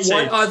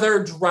what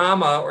other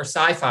drama or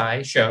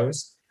sci-fi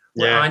shows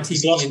were on TV.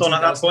 It's Lost on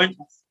at that point.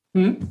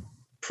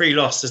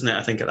 Pre-Lost, isn't it?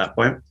 I think at that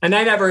point. And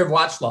I never have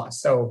watched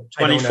Lost, so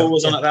 24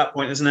 was on at that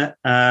point, isn't it?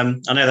 I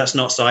know that's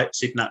not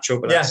supernatural,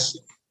 but that's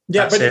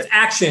it's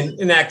action,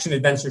 an action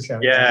adventure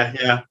show.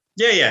 Yeah.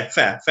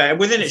 Fair.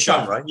 Within its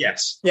genre,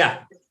 yes.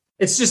 Yeah,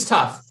 it's just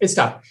tough. It's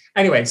tough.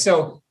 Anyway,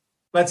 so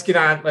let's get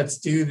on. Let's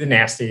do the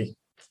nasty.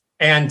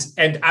 And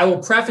I will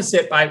preface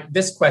it by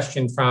this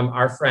question from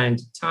our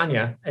friend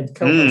Tanya and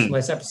co-host from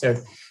last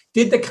episode.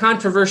 Did the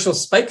controversial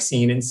Spike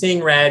scene in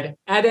Seeing Red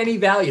add any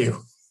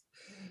value?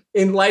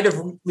 In light of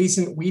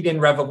recent Whedon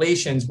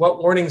revelations, what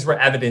warnings were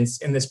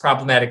evidenced in this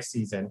problematic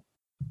season?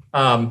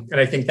 And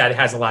I think that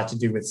has a lot to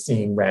do with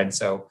Seeing Red.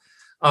 So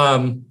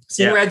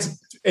Seeing Red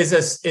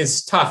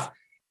is tough.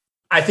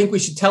 I think we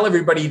should tell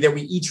everybody that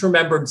we each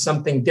remembered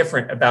something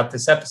different about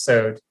this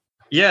episode.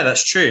 Yeah,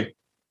 that's true.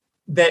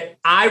 That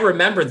I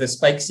remember the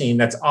Spike scene.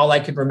 That's all I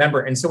could remember.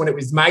 And so when it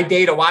was my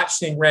day to watch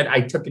Seeing Red, I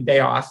took a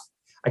day off.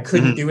 I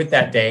couldn't do it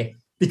that day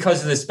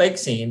because of the Spike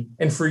scene.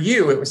 And for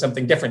you, it was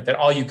something different that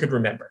all you could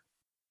remember.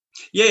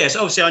 Yes.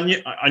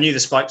 Obviously, I knew the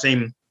Spike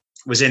scene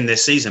was in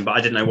this season, but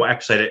I didn't know what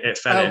episode it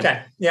fell in.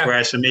 Yeah.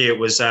 Whereas for me, it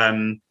was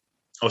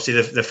obviously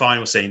the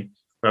final scene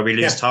where we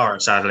lose Tara,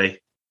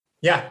 sadly.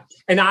 Yeah.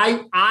 And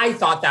I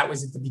thought that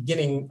was at the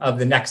beginning of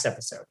the next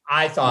episode.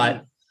 I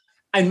thought,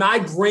 and my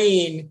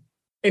brain...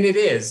 And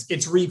it's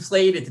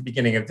replayed at the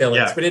beginning of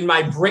Villains, but in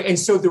my brain. And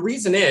so the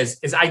reason is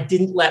I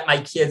didn't let my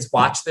kids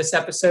watch this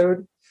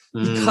episode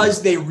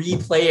because they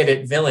replay it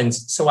at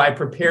Villains. So I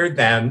prepared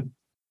them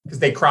because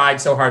they cried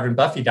so hard when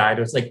Buffy died.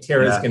 It was like,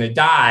 Tara's going to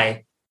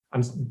die.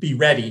 Be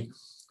ready.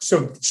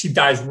 So she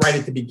dies right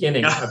at the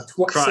beginning. So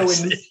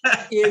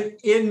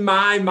in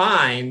my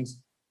mind,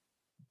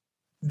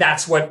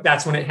 that's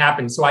when it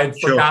happened. So I'd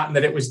forgotten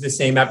that it was the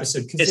same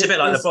episode. It's a bit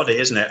like The Body,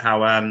 isn't it?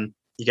 How,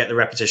 you get the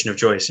repetition of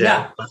Joyce.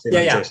 Yeah.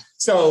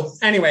 So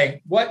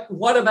anyway,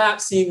 what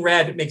about Seeing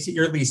Red makes it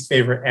your least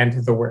favorite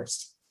and the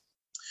worst?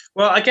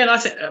 Well, again, I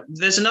think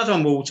there's another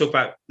one we'll talk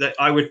about that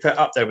I would put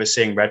up there with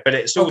Seeing Red, but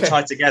it's all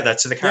tied together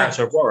to the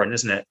character of Warren,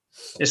 isn't it?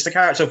 It's the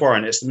character of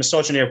Warren. It's the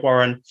misogyny of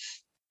Warren.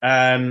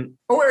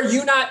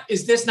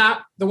 Is this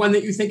not the one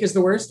that you think is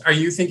the worst? Are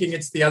you thinking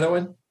it's the other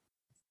one?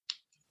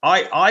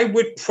 I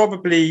would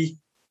probably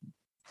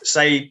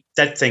say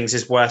Dead Things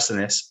is worse than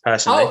this,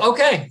 personally. Oh,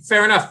 okay.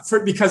 Fair enough.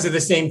 Because of the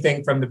same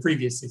thing from the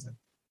previous season.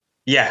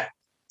 Yeah.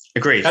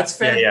 Agreed. That's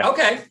fair. Yeah.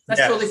 Okay.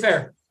 That's totally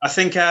fair. I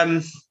think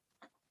the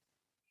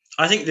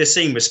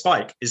scene with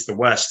Spike is the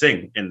worst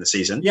thing in the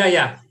season.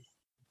 Yeah.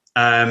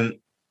 And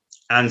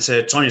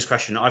to Tanya's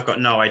question, I've got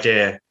no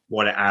idea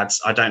what it adds.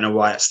 I don't know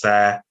why it's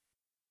there.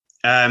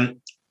 I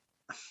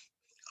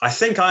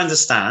think I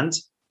understand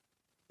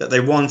that they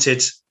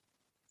wanted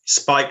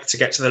Spike to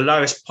get to the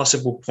lowest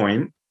possible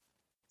point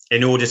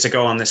in order to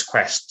go on this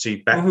quest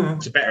to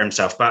better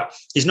himself. But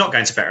he's not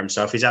going to better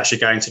himself. He's actually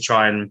going to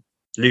try and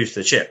lose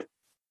the chip.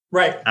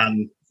 Right.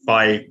 And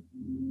by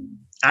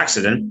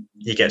accident,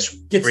 he gets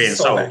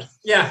reinstalled.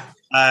 Yeah.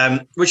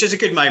 Which is a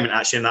good moment,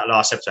 actually, in that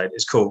last episode.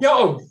 It's cool.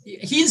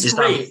 He's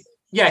great.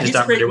 He's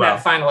great really in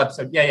that final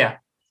episode. Yeah.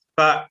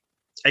 But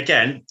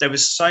again, there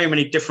was so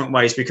many different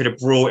ways we could have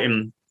brought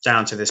him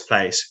down to this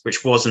place,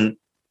 which wasn't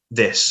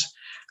this.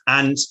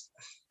 And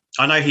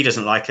I know he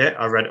doesn't like it.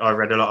 I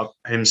read a lot of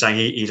him saying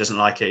he doesn't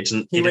like it.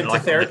 He didn't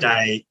like it on the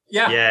day.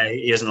 Yeah,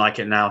 he doesn't like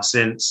it now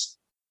since.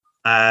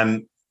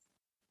 I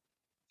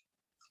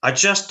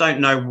just don't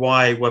know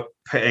why we're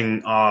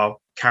putting our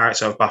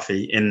character of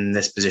Buffy in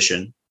this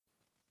position.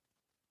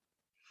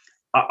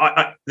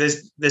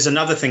 There's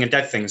another thing in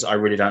Dead Things I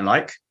really don't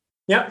like.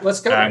 Yeah,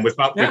 let's go. With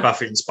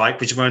Buffy and Spike,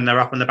 which is when they're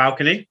up on the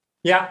balcony.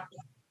 Yeah.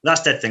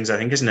 That's Dead Things, I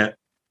think, isn't it?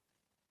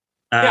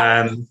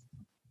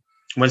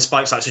 When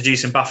Spike's like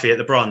seducing Buffy at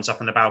the Bronze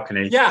up on the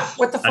balcony. Yeah,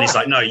 what the fuck? And he's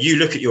like, no, you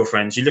look at your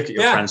friends. You look at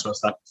your friends.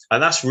 What's that?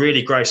 That's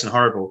really gross and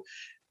horrible.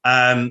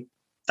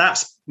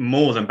 That's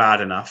more than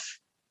bad enough.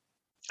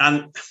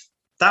 And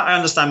that I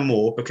understand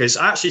more because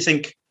I actually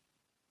think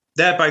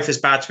they're both as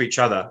bad to each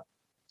other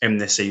in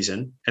this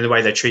season in the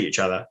way they treat each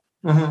other.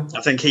 Mm-hmm.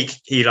 I think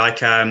he like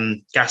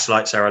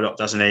gaslights her a lot,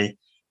 doesn't he?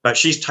 But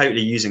she's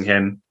totally using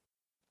him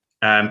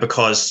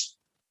because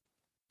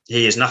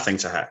he is nothing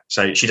to her.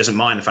 So she doesn't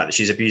mind the fact that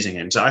she's abusing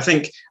him. So I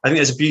think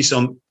there's abuse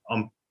on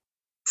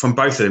from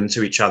both of them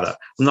to each other.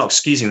 I'm not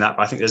excusing that,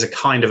 but I think there's a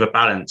kind of a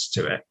balance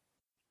to it.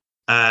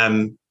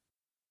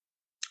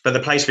 But the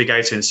place we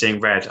go to in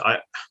Seeing Red,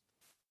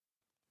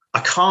 I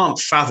can't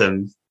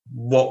fathom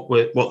what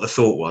the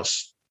thought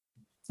was.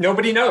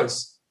 Nobody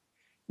knows.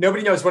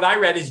 Nobody knows. What I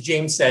read is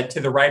James said to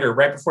the writer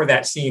right before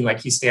that scene,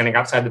 like he's standing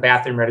outside the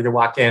bathroom ready to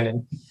walk in,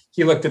 and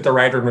he looked at the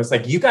writer and was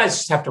like, "You guys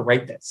just have to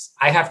write this.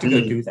 I have to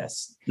go do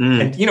this."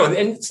 And and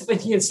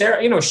he and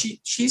Sarah,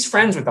 she's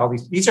friends with all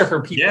these. These are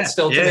her people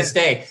still to this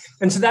day,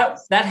 and so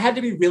that had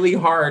to be really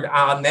hard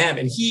on them.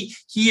 And he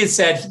has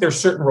said there's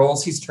certain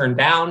roles he's turned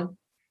down.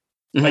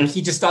 Like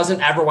he just doesn't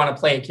ever want to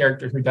play a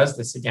character who does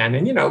this again.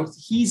 And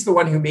he's the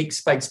one who makes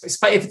Spike.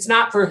 If it's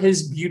not for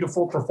his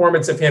beautiful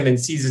performance of him in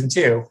season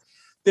 2,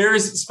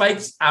 there's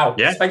Spike's out.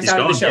 Yeah, Spike's out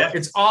of the show. Yeah.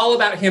 It's all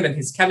about him and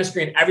his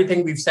chemistry and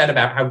everything we've said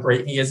about how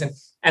great he is,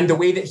 and the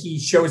way that he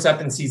shows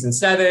up in season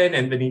 7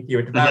 and Beneath You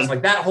and Devours,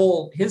 like that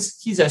whole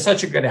he's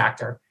such a good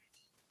actor.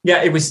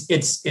 Yeah,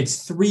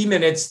 it's 3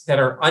 minutes that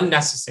are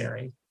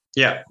unnecessary.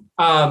 Yeah.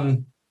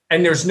 And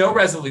there's no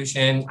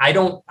resolution. I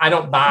don't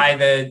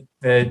buy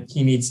the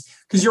he needs,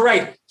 because you're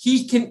right.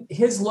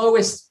 His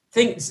lowest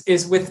thing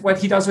is with what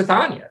he does with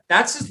Anya.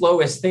 That's his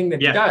lowest thing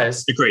that he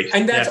does. Agreed.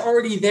 And that's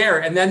already there.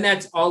 And then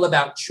that's all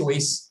about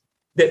choice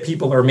that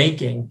people are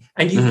making.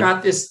 And you've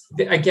got this,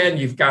 again,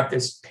 you've got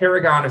this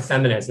paragon of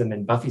feminism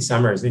in Buffy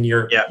Summers, and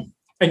you're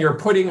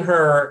putting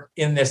her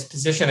in this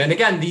position. And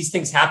again, these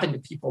things happen to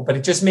people, but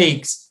it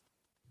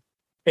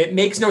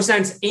makes no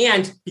sense.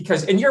 And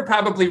you're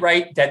probably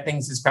right, Dead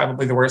Things is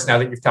probably the worst now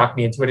that you've talked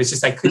me into it. It's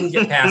just I couldn't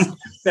get past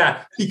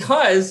that,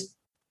 because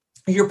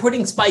you're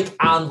putting Spike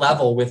on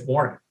level with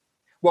Warren.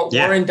 What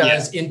Warren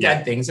does in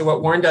Dead Things and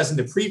what Warren does in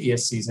the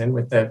previous season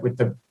with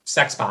the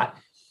sex bot.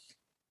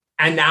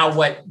 And now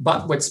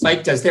what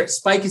Spike does there,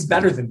 Spike is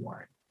better than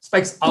Warren.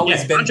 Spike's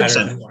always been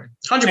better than Warren.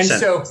 100%.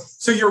 And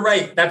so you're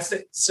right. That's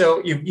it.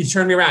 So you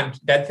turn me around.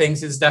 Dead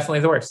Things is definitely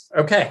the worst.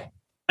 Okay.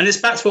 And it's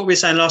back to what we were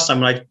saying last time.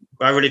 Like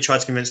I really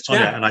tried to convince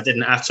Tonya, and I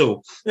didn't at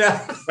all.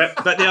 Yeah.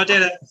 But the idea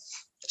that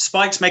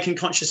Spike's making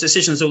conscious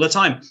decisions all the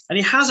time, and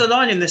he has a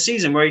line in this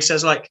season where he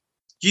says, like,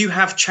 "You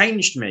have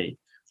changed me.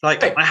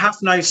 Like I have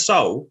no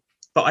soul,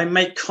 but I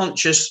make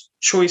conscious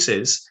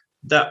choices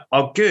that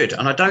are good,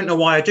 and I don't know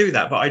why I do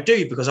that, but I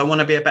do because I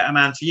want to be a better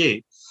man for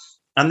you."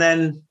 And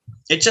then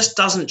it just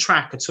doesn't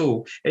track at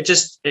all.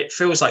 It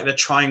feels like they're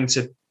trying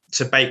to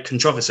bait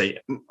controversy.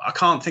 I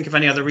can't think of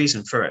any other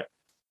reason for it.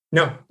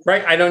 No,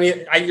 right.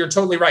 You're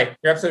totally right.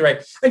 You're absolutely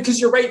right. And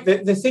because you're right,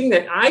 the thing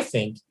that I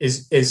think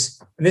is,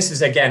 and this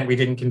is, again, we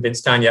didn't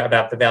convince Tonya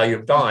about the value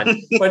of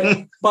Dawn, but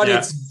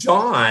it's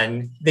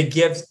Dawn that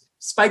gives,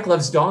 Spike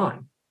loves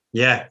Dawn.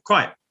 Yeah,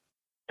 quite.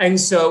 And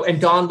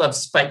Dawn loves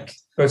Spike,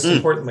 most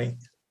importantly.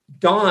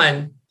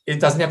 Dawn, it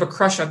doesn't have a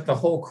crush on the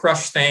whole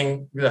crush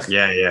thing. Ugh.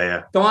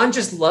 Yeah. Dawn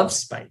just loves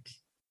Spike.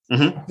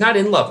 Not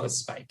in love with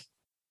Spike.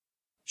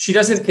 She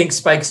doesn't think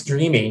Spike's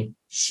dreamy.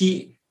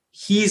 He's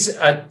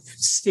the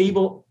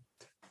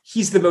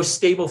most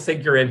stable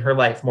figure in her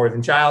life, more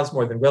than Giles,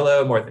 more than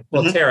Willow, more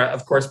than Tara,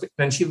 of course, but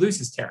then she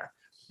loses Tara.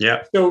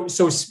 Yeah.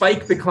 So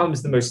Spike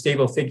becomes the most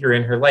stable figure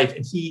in her life,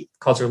 and he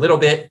calls her Little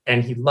Bit,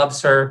 and he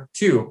loves her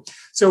too.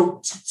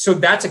 So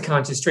that's a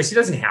conscious choice. He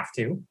doesn't have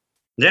to.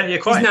 Yeah,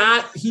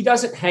 quite. He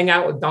doesn't hang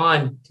out with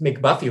Dawn to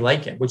make Buffy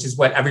like him, which is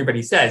what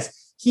everybody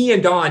says. He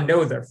and Dawn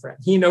know their friend.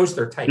 He knows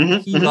their type.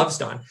 He loves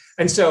Dawn.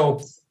 And so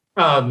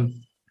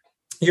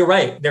you're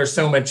right.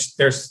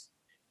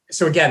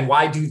 So again,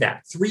 why do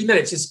that? 3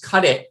 minutes, just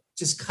cut it.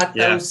 Just cut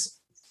those.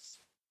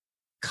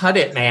 Cut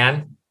it,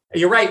 man.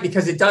 You're right,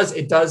 because it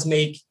does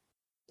make,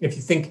 if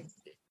you think,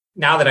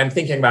 now that I'm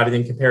thinking about it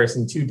in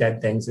comparison to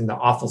Dead Things and the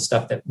awful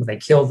stuff that when they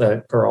kill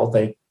the girl,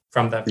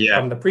 from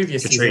the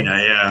previous Katrina,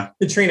 season.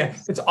 Katrina,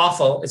 it's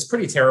awful. It's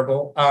pretty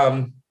terrible.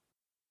 All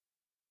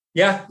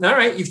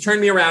right. You've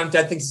turned me around.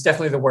 Dead Things is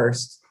definitely the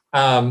worst.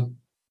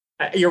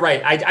 You're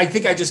right. I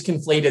think I just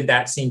conflated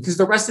that scene because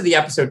the rest of the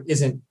episode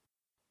isn't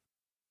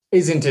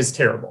as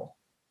terrible.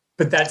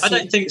 But that's I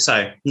don't think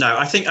so. No,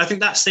 I think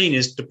that scene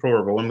is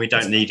deplorable and we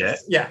don't need it.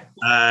 Yeah.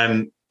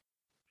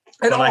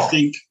 But I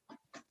think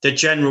the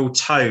general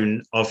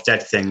tone of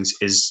Dead Things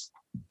is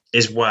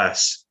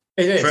worse.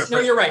 It is.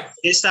 You're right.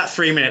 It's that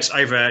 3 minutes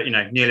over,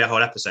 nearly a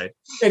whole episode.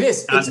 It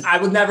is. I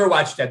would never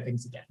watch Dead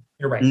Things again.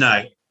 You're right.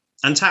 No.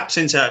 And taps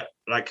into,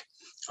 like,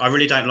 I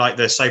really don't like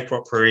the soap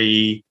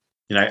opera-y,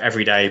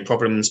 everyday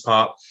problems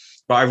part.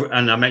 But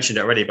I mentioned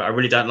it already, but I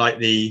really don't like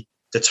the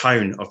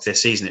tone of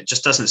this season. It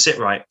just doesn't sit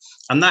right.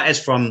 And that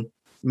is from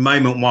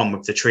moment one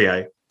with the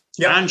trio.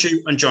 Yep. Andrew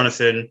and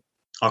Jonathan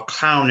are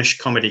clownish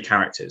comedy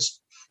characters.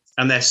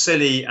 And they're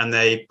silly and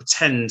they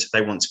pretend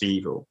they want to be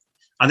evil.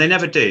 And they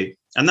never do.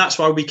 And that's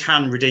why we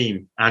can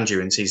redeem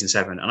Andrew in season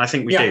 7. And I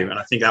think we do. And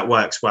I think that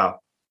works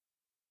well.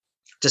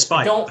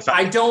 Despite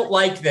I don't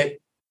like that.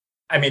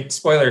 I mean,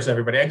 spoilers,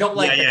 everybody. I don't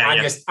like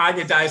that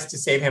Anya dies to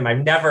save him. I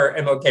never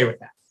am okay with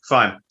that.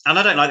 Fine. And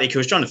I don't like that he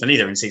kills Jonathan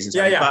either in season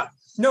 7. But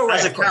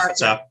as a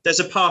character, there's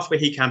a path where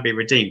he can be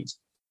redeemed.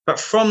 But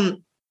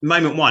from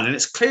moment one, and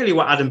it's clearly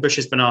what Adam Bush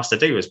has been asked to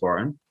do as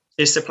Warren,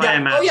 is to play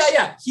him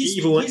as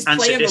evil and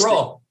sadistic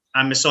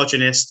and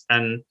misogynist.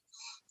 And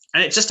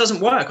it just doesn't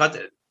work.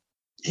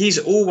 He's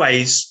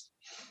always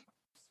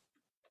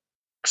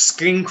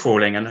skin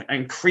crawling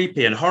and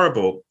creepy and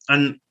horrible.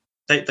 And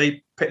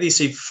they put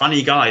these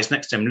funny guys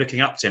next to him,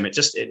 looking up to him.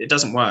 It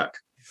doesn't work.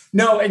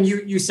 No, and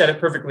you said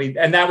it perfectly.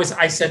 And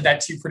I said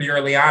that to you pretty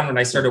early on when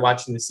I started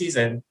watching the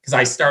season, because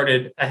I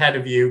started ahead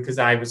of you because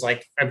I was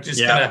like, I'm just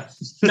gonna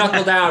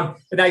knuckle down.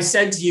 And I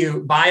said to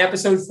you by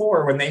episode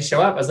 4, when they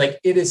show up, I was like,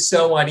 it is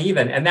so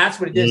uneven. And that's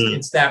what it is.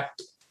 It's that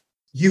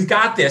you've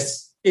got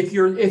this. If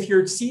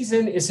your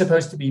season is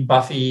supposed to be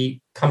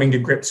Buffy coming to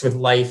grips with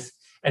life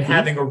and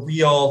having a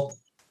real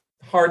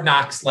Hard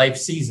Knocks life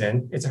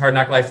season, it's a Hard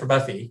Knock life for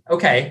Buffy.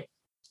 Okay,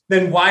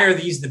 then why are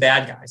these the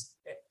bad guys?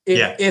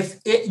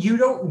 If you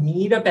don't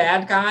need a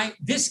bad guy,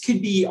 this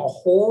could be a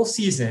whole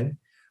season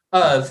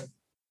of,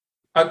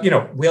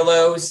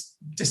 Willow's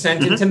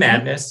descent into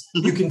madness.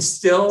 You can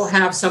still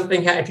have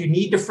something. If you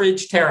need to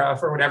fridge Tara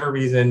for whatever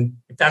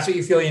reason, if that's what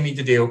you feel you need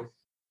to do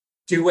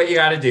what you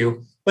got to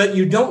do. But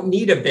you don't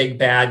need a big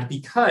bad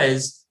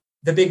because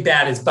the big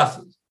bad is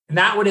Buffy. And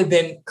that would have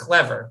been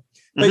clever.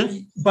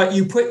 But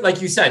you put,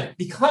 like you said,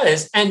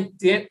 because, and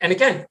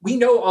again, we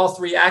know all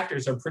 3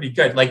 actors are pretty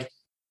good. Like,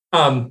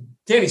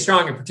 Danny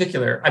Strong in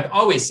particular, I've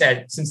always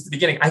said since the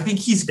beginning, I think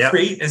he's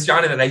great as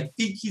Jonathan. I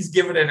think he's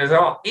given it his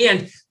all.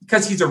 And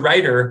because he's a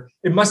writer,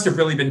 it must have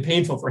really been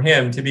painful for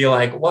him to be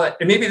like, what?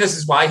 And maybe this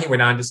is why he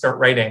went on to start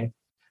writing,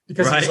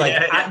 because he's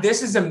like,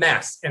 this is a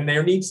mess. And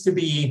there needs to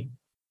be,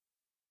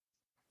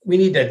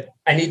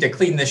 I need to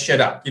clean this shit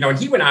up. And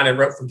he went on and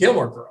wrote for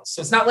Gilmore Girls.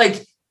 So it's not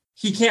like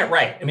he can't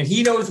write. I mean,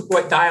 he knows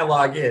what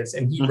dialogue is.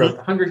 And he wrote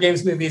the Hunger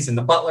Games movies and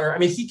The Butler. I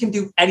mean, he can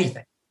do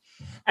anything.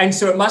 And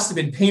so it must have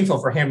been painful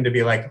for him to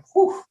be like,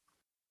 whew,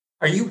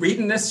 are you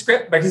reading this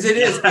script? Because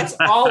it's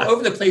all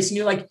over the place. And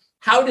you're like,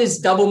 how does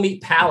Double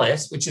Meat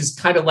Palace, which is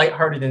kind of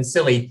lighthearted and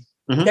silly,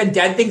 then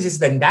Dead Things is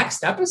the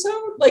next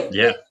episode? Like,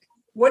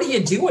 what are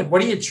you doing?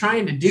 What are you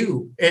trying to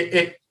do?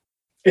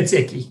 It's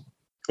icky.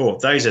 Oh,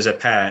 those as a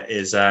pair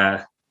is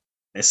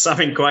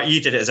something quite,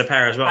 you did it as a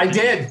pair as well. I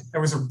did. It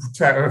was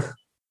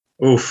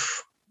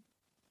oof.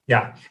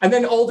 Yeah. And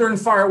then Older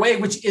and Far Away,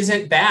 which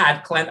isn't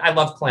bad. Clem, I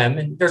love Clem.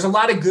 And there's a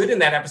lot of good in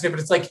that episode,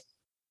 but it's like,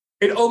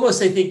 it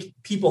almost, I think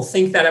people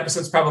think that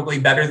episode's probably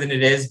better than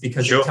it is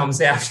because it comes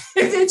after.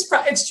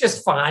 It's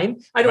just fine.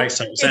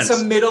 It's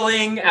a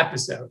middling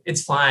episode.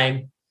 It's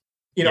fine.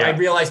 I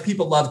realize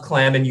people love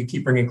Clem and you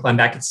keep bringing Clem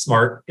back. It's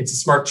smart. It's a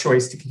smart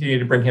choice to continue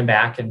to bring him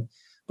back.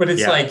 But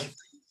it's like,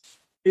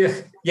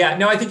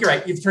 no, I think you're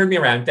right. You've turned me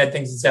around. Dead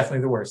Things is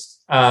definitely the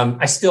worst.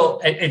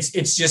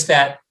 It's just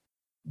that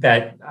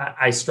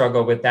I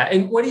struggle with that.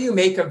 And what do you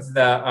make of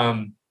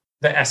the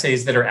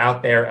essays that are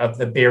out there of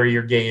the bury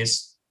your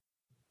gays?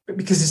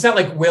 Because it's not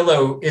like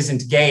Willow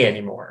isn't gay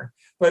anymore,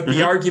 but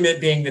the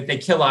argument being that they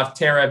kill off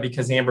Tara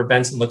because Amber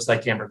Benson looks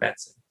like Amber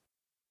Benson.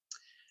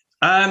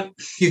 Do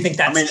you think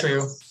that's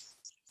true?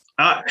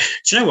 Do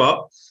you know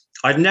what?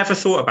 I'd never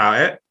thought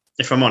about it,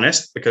 if I'm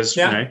honest, because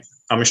I'm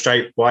a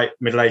straight white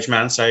middle-aged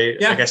man, so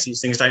I guess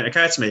these things don't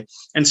occur to me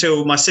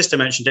until my sister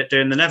mentioned it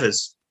doing the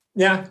Nevers.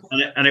 Yeah.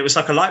 And it was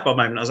like a light bulb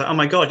moment. I was like, oh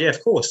my God, yeah,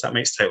 of course, that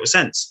makes total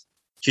sense.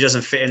 She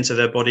doesn't fit into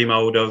the body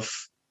mold of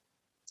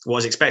what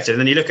was expected. And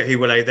then you look at who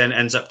Willow then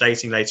ends up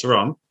dating later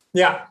on.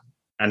 Yeah.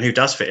 And who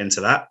does fit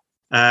into that.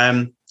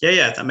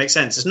 That makes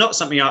sense. It's not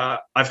something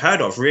I've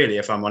heard of really,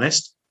 if I'm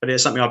honest, but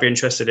it's something I'd be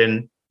interested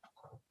in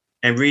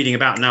reading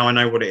about now I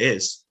know what it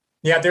is.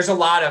 Yeah, there's a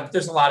lot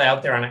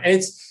out there on it. And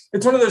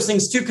it's one of those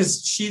things too,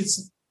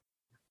 because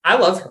I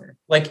love her.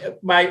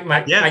 Like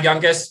my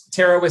youngest,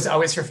 Tara was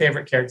always her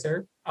favorite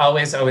character.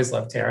 Always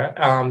loved Tara.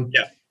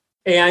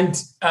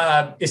 And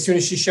as soon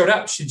as she showed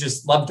up, she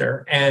just loved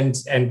her and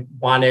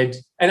wanted,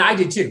 and I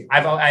did too.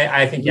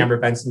 I think Amber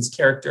Benson's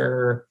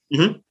character,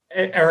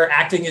 her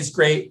acting is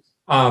great.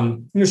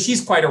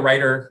 She's quite a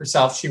writer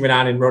herself. She went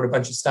on and wrote a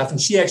bunch of stuff, and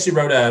she actually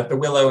wrote the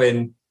Willow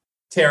and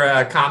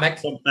Tara comic.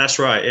 That's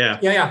right. Yeah.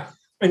 Yeah.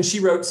 And she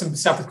wrote some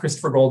stuff with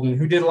Christopher Golden,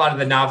 who did a lot of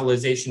the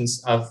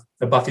novelizations of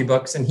the Buffy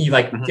books. And he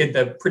did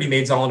the Pretty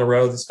Maids All in a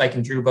Row, the Spike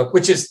and Drew book,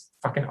 which is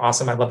fucking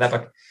awesome. I love that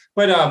book.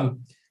 But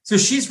so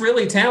she's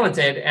really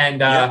talented.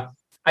 And I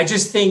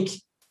just think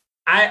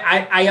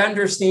I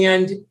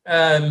understand.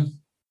 I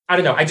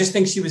don't know. I just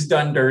think she was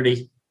done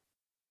dirty.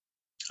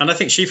 And I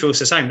think she feels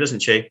the same, doesn't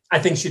she? I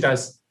think she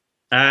does.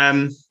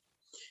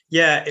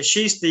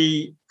 She's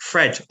the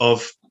Fred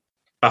of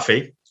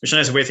Buffy, which I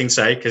know is a weird thing to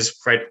say because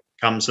Fred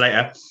comes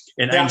later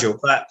in Angel,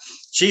 but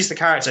she's the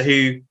character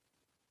who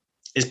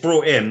is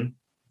brought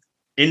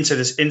into a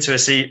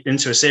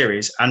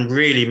series and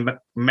really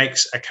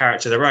makes a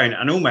character their own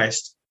and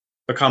almost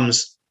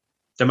becomes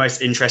the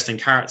most interesting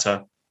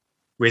character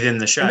within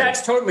the show. And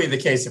that's totally the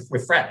case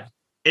with Fred.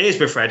 It is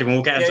with Fred, and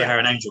we'll get into her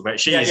in Angel, but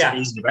she is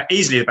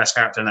easily the best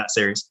character in that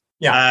series.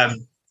 Yeah.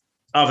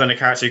 Other than a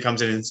character who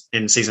comes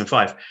in season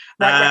 5.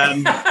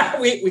 Right.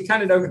 We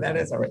kind of know who that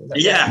is already.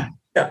 Yeah.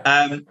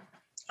 And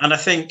I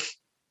think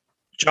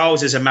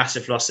Giles is a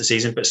massive loss this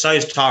season, but so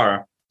is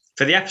Tara.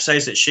 For the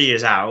episodes that she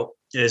is out,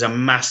 there's a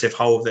massive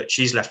hole that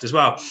she's left as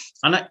well.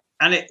 And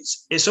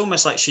it's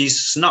almost like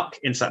she's snuck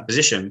into that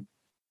position.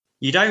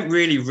 You don't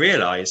really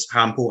realise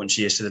how important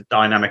she is to the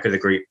dynamic of the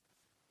group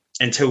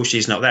until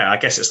she's not there. I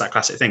guess it's that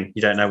classic thing.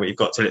 You don't know what you've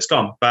got till it's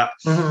gone. But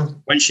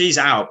when she's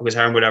out, because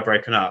her and Willow are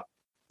broken up,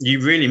 you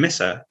really miss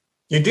her.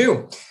 You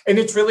do. And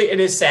it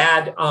is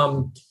sad.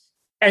 And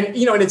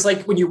it's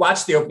like when you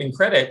watch the opening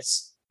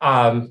credits,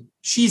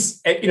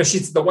 she's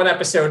the one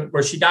episode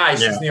where she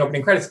dies. She's in the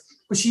opening credits,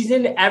 but she's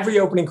in every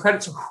opening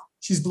credits.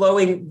 She's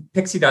blowing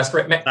pixie dust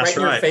right in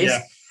her face.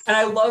 Yeah. And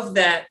I love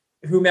that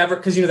whomever,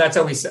 because, that's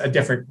always a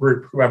different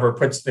group, whoever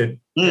puts the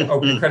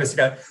opening credits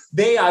together,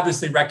 they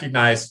obviously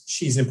recognize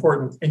she's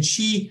important. And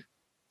she,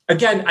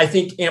 again, I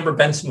think Amber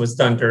Benson was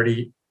done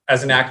dirty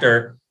as an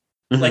actor.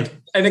 And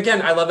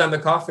again, I love Emma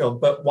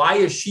Caulfield, but why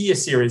is she a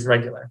series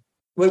regular?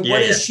 What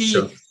is she?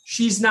 Sure.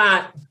 She's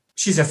not,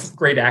 she's a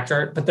great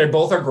actor, but they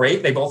both are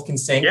great. They both can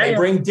sing. They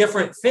bring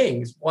different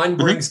things. One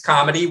brings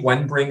comedy,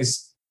 one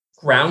brings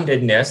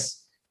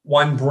groundedness,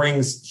 one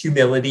brings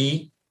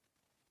humility,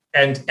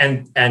 and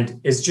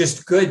is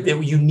just good.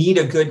 You need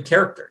a good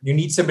character. You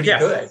need somebody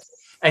good.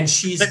 And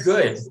she's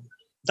good.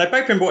 They've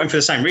both been brought in for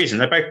the same reason.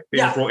 They've both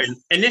been brought in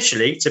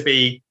initially to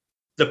be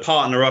the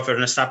partner of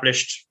an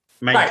established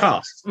main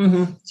cast.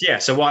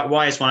 So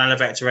why is one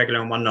elevated to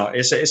regular and one not?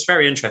 It's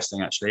very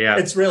interesting, actually. Yeah,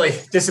 it's really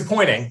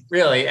disappointing,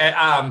 really.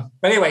 But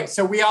anyway,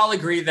 so we all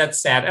agree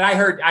that's sad, and I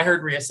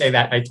heard Rhea say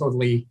that, and I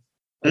totally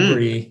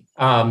agree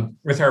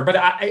with her. But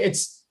I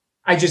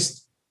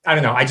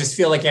don't know. I just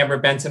feel like Amber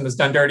Benson was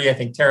done dirty. I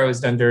think Tara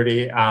was done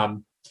dirty. I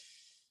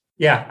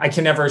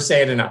can never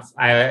say it enough.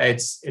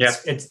 It's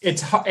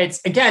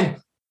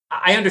again.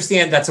 I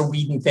understand that's a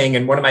Whedon thing.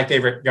 And one of my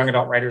favorite young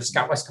adult writers,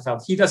 Scott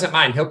Westerfeld, he doesn't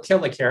mind. He'll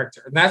kill a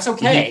character, and that's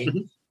okay.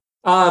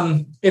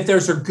 If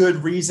there's a good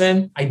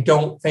reason, I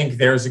don't think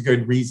there's a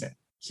good reason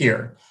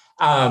here.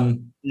 No.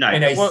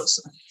 We'll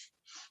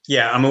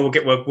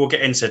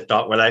get into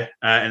Dark Willow in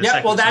a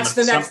second. Well, that's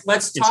the next.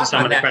 Let's talk some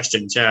about of the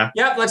questions. Yeah,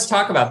 let's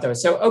talk about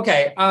those. So,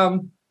 okay.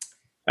 Have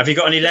you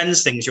got any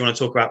lens things you want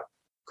to talk about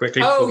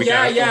quickly?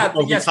 Yes,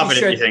 we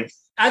should. You think?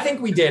 I think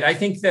we did. I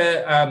think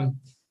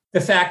the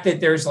fact that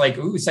there's like,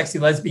 ooh, sexy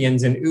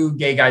lesbians and ooh,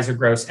 gay guys are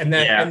gross. And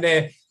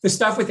the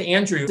stuff with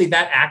Andrew,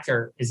 that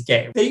actor is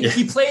gay.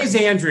 He plays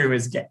Andrew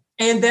as gay.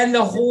 And then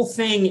the whole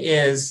thing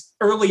is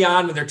early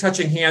on when they're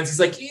touching hands, he's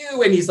like,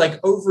 ew, and he's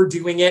like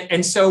overdoing it.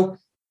 And so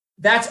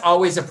that's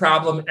always a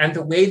problem. And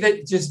the way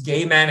that just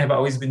gay men have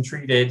always been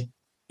treated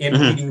in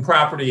Whedon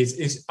properties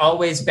is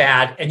always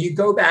bad. And you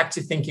go back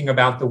to thinking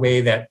about the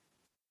way that,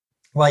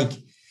 like,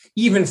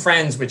 even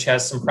Friends, which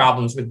has some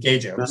problems with gay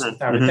jokes,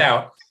 without a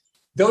doubt,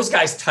 those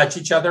guys touch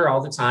each other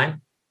all the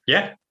time.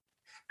 Yeah.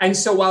 And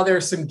so while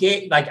there's some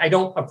gay, like I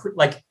don't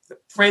like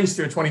Friends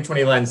through a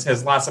 2020 lens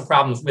has lots of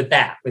problems with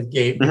that, with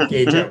gay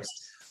jokes.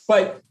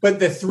 But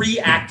the three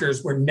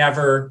actors were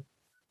never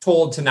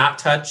told to not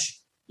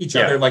touch each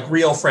other like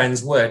real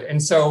friends would.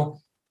 And so,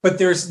 but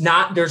there's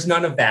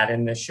none of that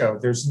in this show.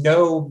 There's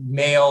no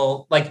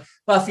male, like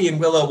Buffy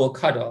and Willow will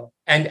cuddle,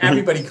 and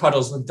everybody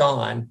cuddles with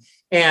Dawn,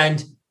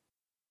 and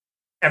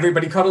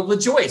everybody cuddled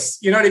with Joyce.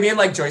 You know what I mean?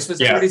 Like Joyce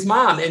was everybody's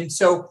mom. And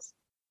so,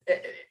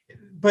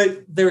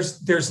 but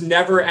there's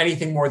never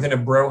anything more than a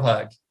bro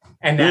hug.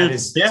 And that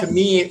is, to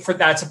me,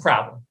 that's a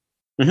problem.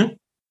 Yeah,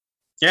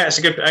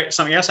 it's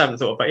something else I haven't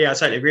thought of, but I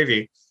totally agree with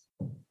you.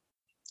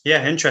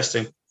 Yeah,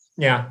 interesting.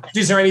 Yeah.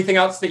 Is there anything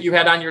else that you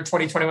had on your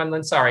 2021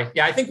 lens? Sorry.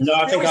 Yeah, I think we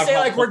say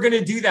like we're going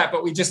to do that,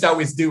 but we just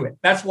always do it.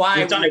 That's why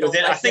we've done it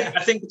within. I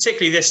think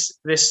particularly this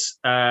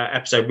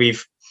episode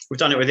we've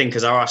done it within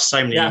because there are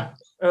so many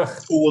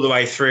all the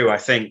way through. I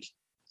think.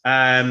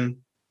 No,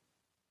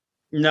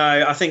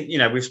 I think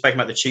we've spoken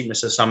about the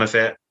cheapness of some of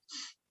it.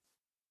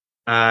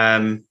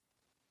 I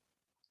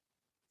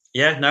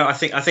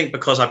think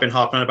because I've been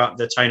harping on about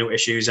the tonal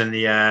issues and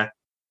the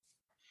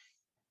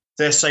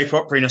soap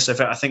operiness of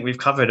it, I think we've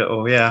covered it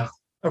all. Yeah.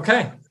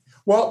 Okay.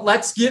 Well,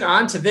 let's get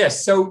on to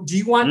this. So do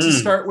you want to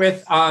start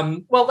with,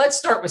 let's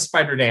start with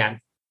Spider Dan.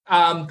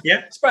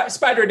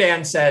 Spider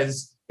Dan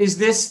says, is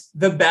this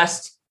the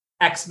best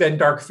X-Men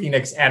Dark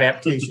Phoenix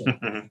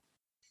adaptation?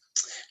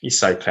 He's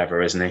so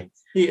clever, isn't he?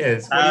 He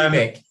is. What do you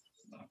think?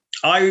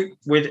 I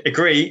would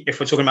agree if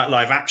we're talking about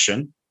live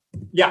action.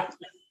 Yeah.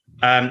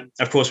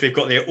 Of course, we've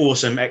got the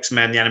awesome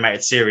X-Men, the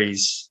animated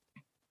series,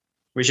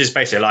 which is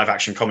basically a live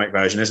action comic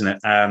version, isn't it?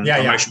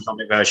 Motion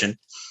comic version.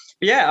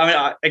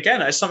 But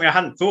again, it's something I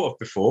hadn't thought of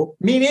before.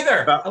 Me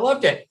neither. But I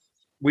loved it.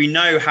 We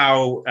know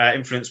how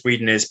influenced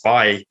Whedon is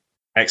by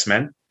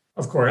X-Men.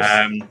 Of course.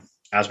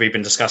 As we've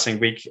been discussing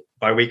week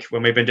by week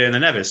when we've been doing the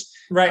Nevers.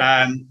 Right.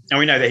 And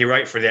we know that he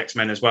wrote for the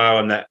X-Men as well.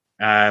 And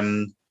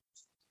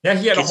that,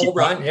 he had a whole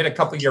run. He had a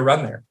couple-year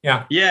run there.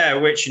 Yeah. Yeah,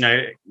 which,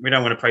 we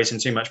don't want to praise him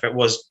too much, but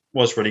was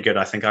really good.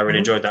 I think I really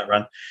enjoyed that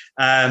run.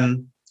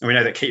 And we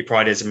know that Kitty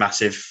Pryde is a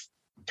massive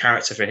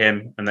character for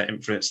him, and that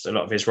influenced a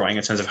lot of his writing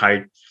in terms of how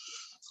he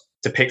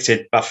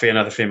depicted Buffy and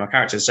other female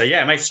characters. So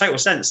it makes total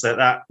sense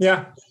that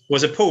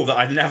was a pull that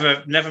I'd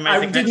never made.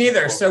 I didn't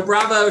either. Before. So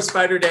bravo,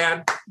 Spider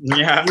Dan.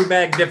 Yeah. You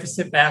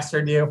magnificent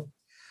bastard, you.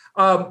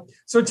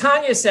 So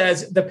Tanya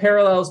says the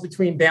parallels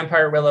between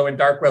Vampire Willow and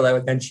Dark Willow,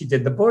 and then she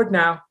did the board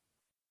now.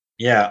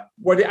 Yeah.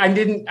 What I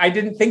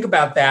didn't think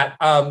about that.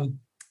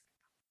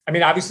 I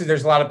mean, obviously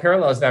there's a lot of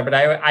parallels there, but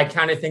I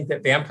kind of think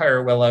that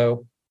Vampire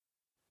Willow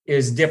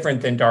is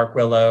different than Dark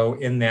Willow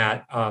in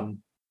that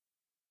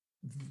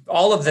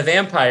all of the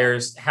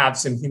vampires have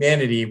some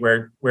humanity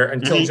where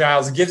until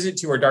Giles gives it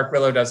to her, Dark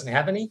Willow doesn't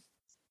have any.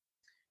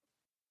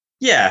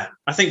 Yeah,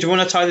 I think. Do you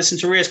want to tie this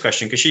into Ria's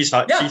question, because she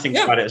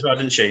thinks about it as well,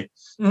 didn't she?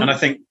 Mm-hmm. And I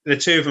think the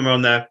two of them are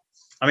on there.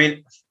 I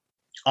mean,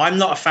 I'm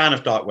not a fan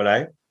of Dark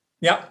Willow.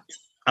 Yeah,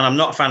 and I'm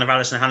not a fan of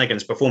Alison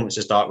Hannigan's performance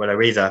as Dark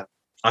Willow either.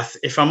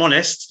 If I'm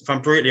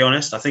brutally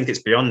honest, I think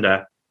it's beyond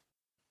her.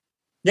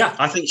 Yeah,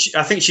 I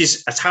think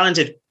she's a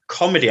talented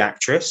comedy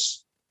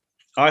actress.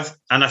 I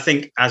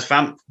think as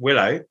Vamp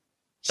Willow,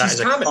 that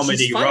is a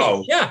comedy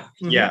role. Yeah,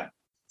 mm-hmm. Yeah.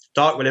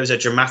 Dark Willow is a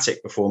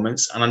dramatic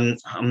performance, and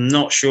I'm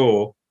not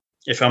sure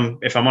if I'm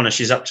honest,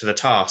 she's up to the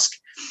task.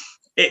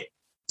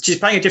 She's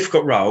playing a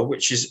difficult role,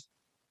 which is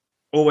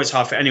always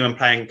hard for anyone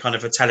playing kind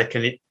of a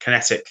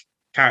telekinetic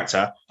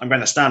character. I'm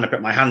going to stand and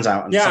put my hands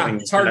out, and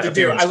it's hard to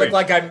do. I look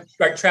like I'm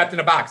trapped in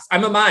a box.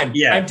 I'm a mime.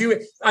 Yeah,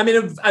 I'm in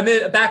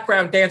a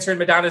background dancer in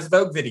Madonna's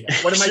Vogue video.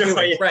 What am I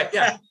doing? Yeah. Right?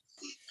 Yeah.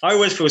 I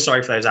always feel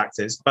sorry for those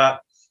actors, but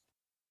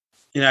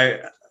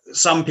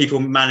some people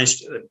manage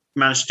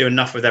to do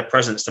enough with their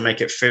presence to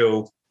make it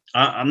feel.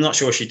 I'm not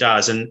sure she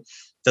does, and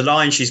the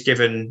lines she's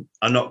given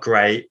are not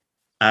great.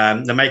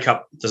 The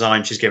makeup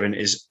design she's given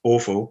is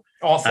awful.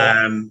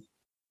 Awful.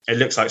 It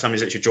looks like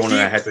somebody's literally drawn on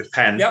her head with a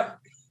pen. Yep.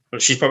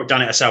 But she's probably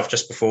done it herself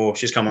just before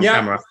she's come on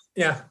camera.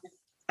 Yeah.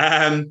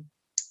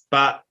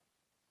 But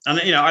I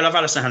love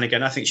Alison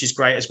Hannigan. I think she's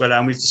great as well,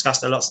 and we've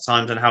discussed it lots of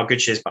times on how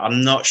good she is. But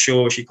I'm not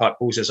sure she quite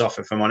pulls us off,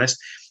 if I'm honest.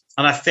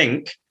 And I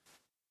think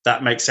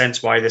that makes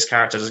sense why this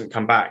character doesn't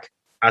come back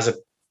as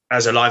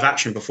a live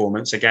action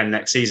performance again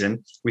next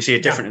season. We see a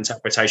different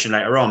interpretation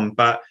later on,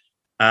 but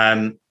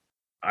I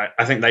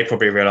think they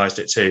probably realised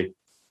it too.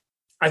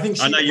 I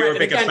know you're a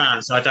bigger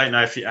fan, so I don't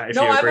know if you agree.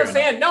 I'm a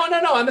fan. No,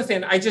 I'm a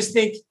fan. I just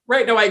think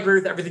I agree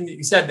with everything that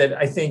you said. That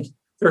I think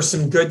there's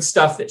some good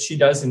stuff that she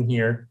does in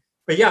here.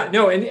 But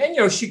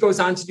and she goes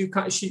on to do.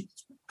 She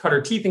cut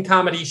her teeth in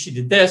comedy. She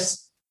did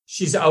this.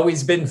 She's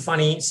always been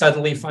funny,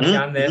 subtly funny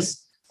on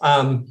this.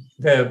 How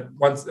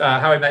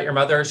I Met Your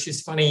Mother,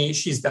 she's funny.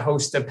 She's the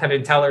host of Penn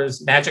and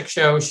Teller's magic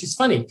show. She's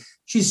funny.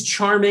 She's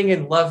charming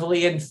and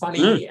lovely and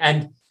funny,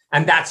 and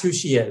that's who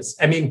she is.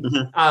 I mean,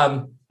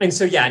 and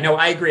so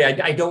I agree.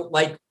 I don't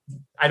like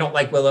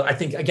Willow. I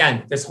think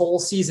again, this whole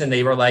season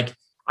they were like,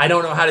 I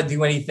don't know how to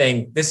do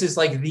anything. This is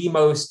like the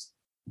most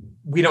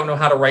we don't know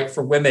how to write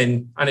for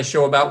women on a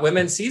show about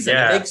women season.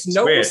 It makes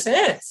no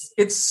sense.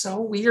 It's so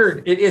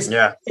weird. It is.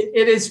 Yeah.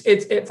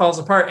 It falls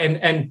apart.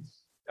 And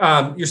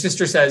your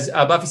sister says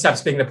Buffy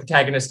stops being the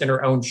protagonist in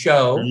her own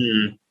show,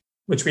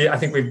 which I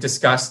think we've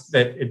discussed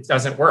that it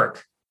doesn't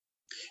work.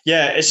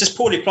 Yeah, it's just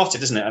poorly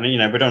plotted, isn't it? I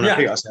mean, we don't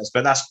repeat ourselves,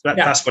 but that's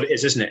what it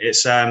is, isn't it?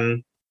 It's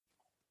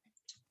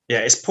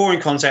it's poor in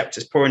concept,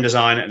 it's poor in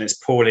design, and it's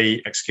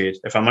poorly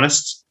executed, if I'm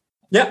honest.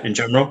 Yeah. In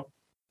general.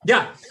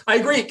 Yeah, I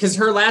agree. Because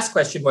her last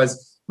question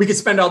was, we could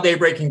spend all day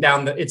breaking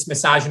down its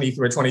misogyny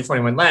through a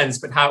 2021 lens,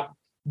 but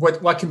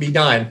what can be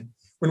done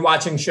when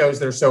watching shows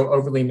that are so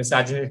overly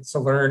misogynistic to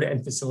learn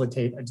and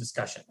facilitate a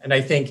discussion? And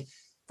I think,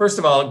 first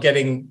of all,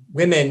 getting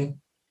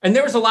women, and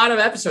there was a lot of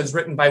episodes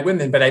written by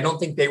women, but I don't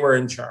think they were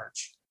in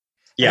charge.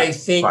 Yeah, and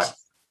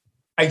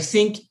I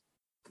think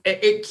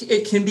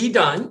it can be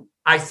done.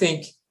 I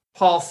think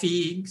Paul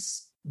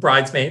Feig's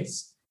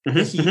Bridesmaids,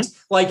 the Heat,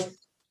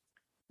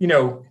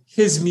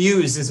 his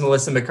muse is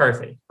Melissa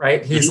McCarthy,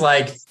 right? He's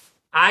like,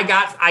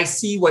 I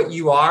see what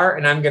you are,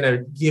 and I'm going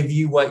to give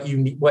you what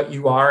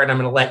you are, and I'm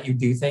going to let you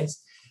do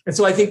things. And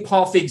so I think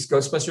Paul Feig's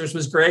Ghostbusters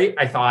was great.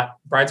 I thought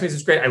Bridesmaids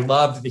was great. I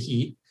loved The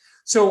Heat.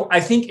 So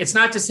I think it's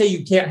not to say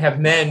you can't have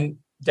men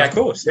that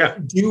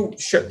do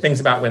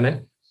things about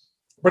women,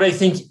 but I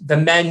think the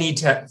men need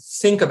to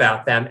think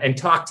about them and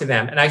talk to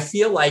them. And I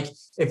feel like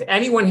if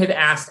anyone had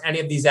asked any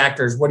of these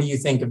actors, what do you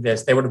think of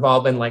this? They would have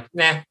all been like,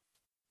 nah.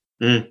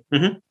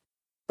 Mm-hmm.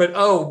 But,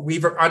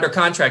 we're under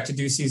contract to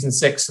do season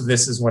 6, so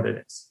this is what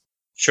it is.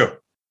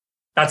 Sure.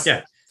 I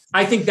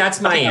think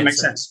that's my answer. That makes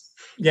sense.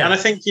 Yeah. And I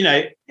think,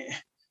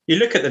 you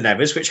look at The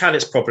Nevers, which had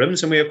its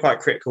problems, and we were quite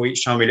critical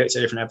each time we looked at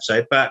a different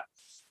episode, but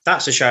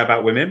that's a show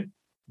about women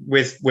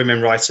with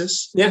women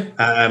writers.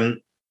 Yeah.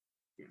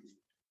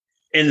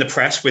 In the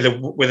press with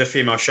a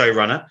female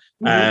showrunner,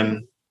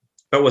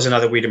 but was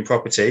another Whedon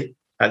property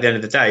at the end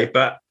of the day,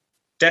 but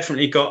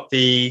definitely got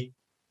the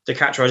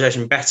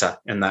characterization better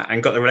in that,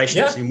 and got the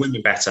relationships in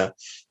women better.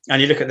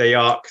 And you look at the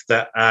arc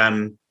that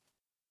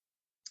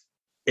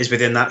is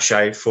within that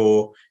show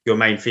for your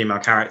main female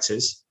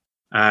characters,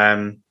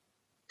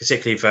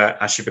 particularly for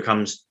as she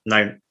becomes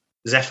known,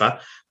 Zephyr.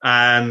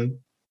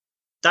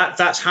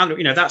 That's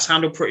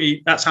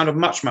handled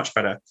much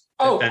better.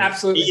 Oh,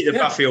 absolutely. Either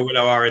Buffy or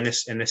Willow are in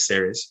this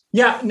series.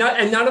 Yeah,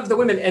 none of the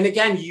women. And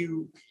again,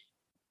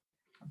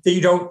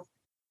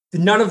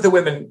 none of the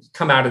women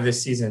come out of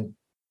this season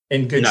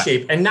in good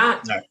shape, and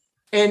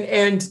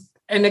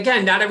and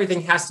again, not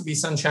everything has to be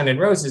sunshine and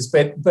roses.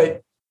 But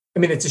I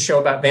mean, it's a show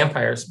about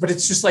vampires. But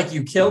it's just like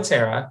you kill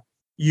Tara,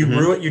 You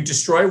ruin, you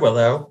destroy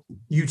Willow.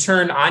 You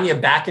turn Anya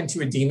back into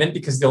a demon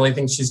because the only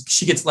thing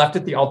she gets left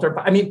at the altar.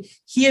 I mean,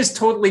 he is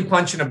totally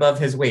punching above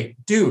his weight,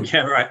 dude.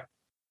 Yeah, right.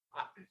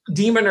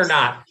 Demon or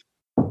not,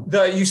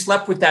 you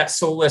slept with that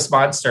soulless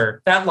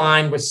monster. That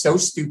line was so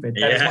stupid.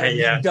 That is one of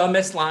the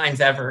dumbest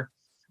lines ever.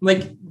 I'm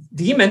like,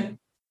 demon.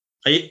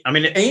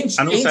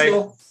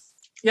 Angel.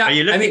 Yeah.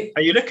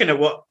 Are you looking at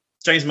what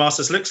James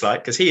Masters looks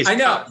like? Because he is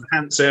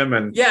handsome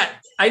and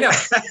I know.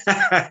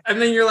 And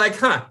then you're like,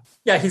 huh.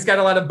 Yeah, he's got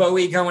a lot of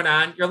Bowie going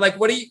on. You're like,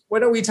 what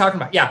are we talking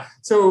about? Yeah.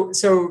 So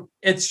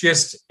it's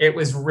just, it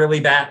was really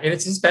bad. And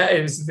it's just bad.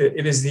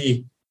 It is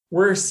the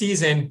worst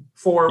season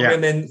for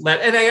women.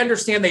 And I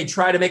understand they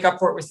try to make up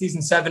for it with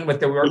season 7 with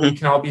the We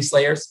Can All Be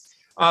Slayers.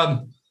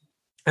 And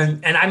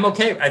I'm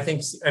okay. I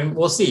think, and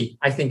we'll see.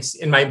 I think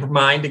in my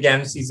mind,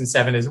 again, season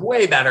 7 is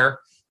way better.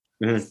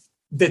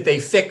 That they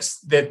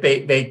fix, that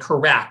they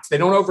correct. They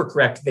don't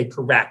overcorrect, they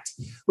correct,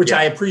 which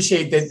I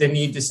appreciate the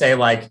need to say,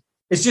 like,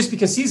 it's just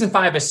because season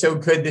 5 is so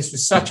good. This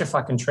was such a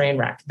fucking train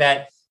wreck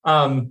that,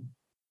 and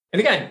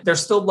again,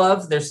 there's still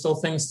love. There's still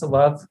things to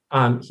love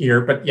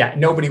here, but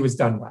nobody was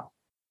done well.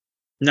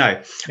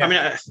 No, I mean,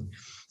 I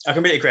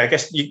completely agree. I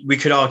guess we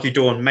could argue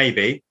Dawn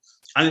maybe,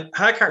 and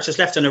her character's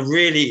left in a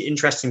really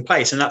interesting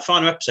place. In that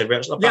final episode where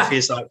it's like Buffy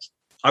is like,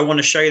 I want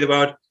to show you the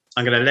world.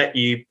 I'm going to let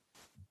you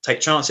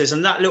take chances.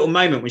 And that little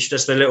moment when she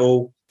does the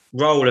little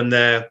roll and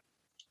the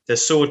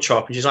sword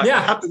chop, and she's like,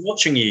 I've been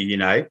watching you, you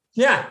know?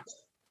 Yeah.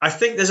 I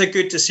think there's a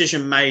good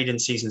decision made in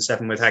season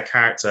 7 with her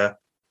character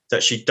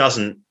that she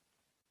doesn't,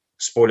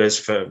 spoilers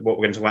for what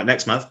we're going to talk about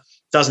next month,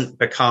 doesn't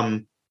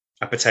become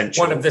a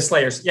potential. One of the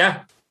Slayers.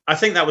 Yeah. I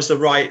think that was the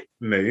right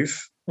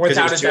move.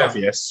 Without it was too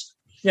obvious.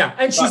 Yeah.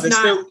 And she's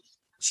not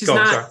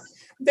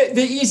the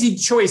easy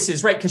choice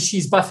is right. Cause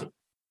she's Buffy.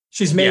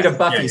 She's made of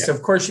Buffy. So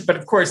of course,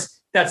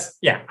 that's,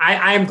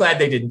 I am glad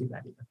they didn't do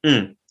that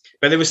either.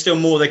 But there was still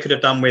more they could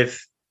have done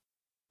with,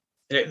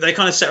 they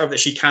kind of set her up that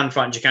she can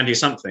fight and she can do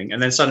something.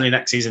 And then suddenly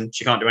next season,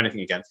 she can't do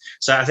anything again.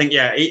 So I think,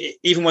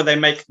 even when they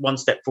make one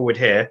step forward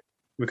here,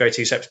 we go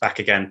 2 steps back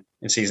again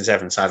in season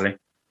 7, sadly.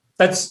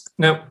 That's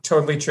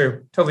totally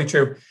true. Totally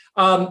true.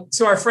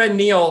 So our friend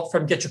Neil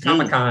from Get Your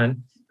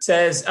Comic-Con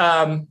says,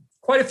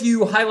 quite a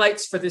few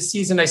highlights for this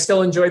season. I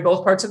still enjoy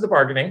both parts of the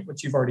bargaining,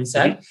 which you've already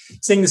said.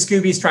 Seeing the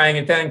Scoobies trying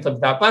and failing clip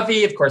without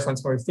Buffy, of course,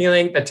 once more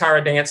feeling the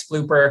Tara dance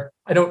blooper.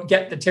 I don't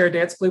get the Tara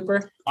dance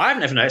blooper. I've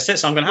never noticed it,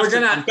 so I'm going to have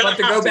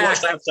to go back.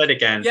 Watch that episode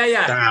again.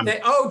 Yeah.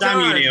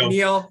 Damn you,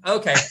 Neil.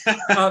 Okay.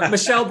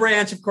 Michelle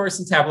Branch, of course,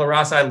 in Tabula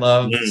Rasa. I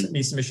love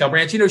me some Michelle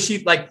Branch. You know,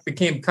 she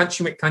became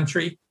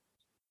country.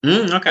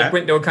 Okay.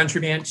 Went into a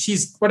country band.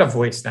 What a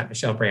voice, that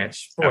Michelle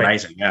Branch. Boy.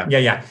 Amazing.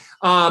 Yeah.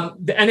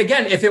 And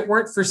again, if it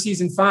weren't for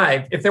season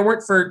 5, if there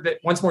weren't for the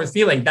Once More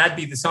Feeling, that'd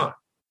be the song.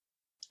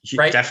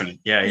 Right? Definitely.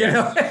 Yeah. You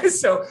know?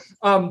 So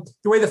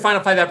the way the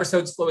final 5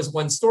 episodes flow is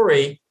one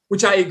story,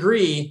 which I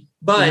agree,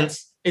 but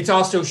it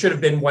also should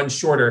have been one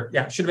shorter.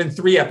 Yeah. Should have been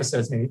 3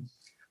 episodes maybe.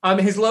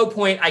 His low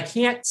point, I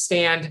can't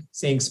stand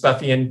seeing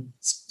Buffy and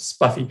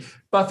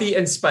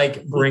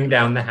Spike bring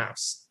down the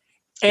house.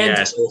 And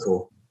it's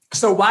awful.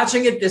 So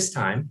watching it this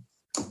time,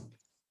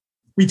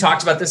 we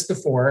talked about this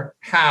before,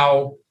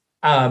 how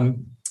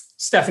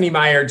Stephanie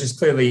Meyer just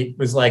clearly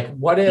was like,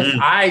 what if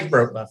I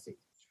wrote Buffy?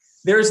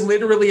 There's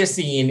literally a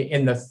scene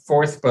in the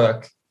 4th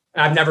book,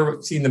 and I've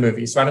never seen the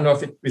movie, so I don't know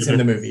if it was in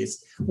the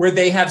movies, where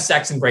they have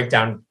sex and break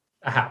down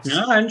a house.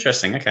 Oh,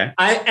 interesting. Okay.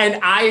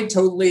 I had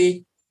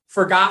totally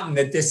forgotten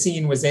that this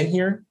scene was in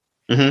here.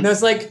 And I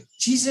was like,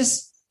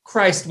 Jesus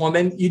Christ,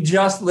 woman, you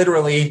just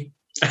literally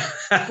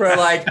were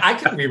like, I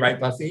can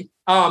rewrite Buffy.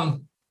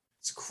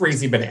 It's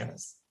crazy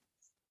bananas.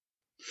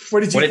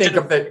 What did you think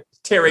of the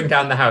tearing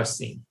down the house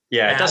scene?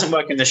 Yeah, it doesn't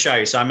work in the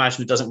show, so I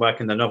imagine it doesn't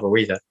work in the novel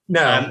either.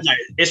 No,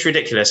 it's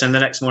ridiculous. And the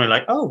next morning,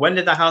 like, oh, when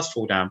did the house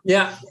fall down?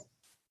 Yeah.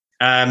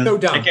 So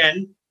dumb.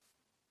 Again,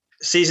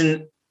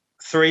 season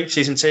 3,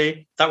 season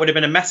 2, that would have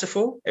been a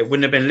metaphor. It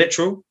wouldn't have been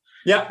literal.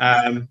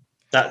 Yeah.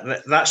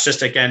 That's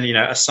just, again,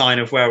 a sign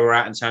of where we're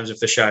at in terms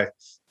of the show.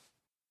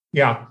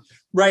 Yeah.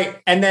 Right.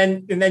 And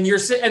then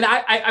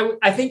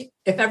I think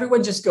if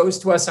everyone just goes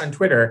to us on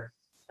Twitter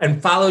and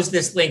follows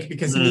this link,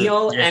 because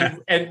Neil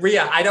and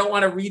Rhea, I don't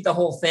want to read the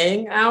whole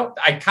thing out.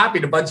 I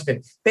copied a bunch of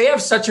it. They have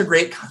such a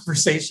great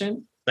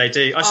conversation. They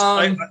do.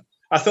 I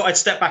thought I'd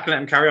step back and let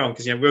them carry on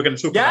because we were going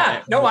to talk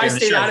about it. No, I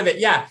stayed out of it.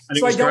 Yeah.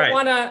 So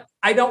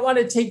I don't want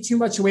to take too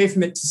much away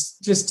from it,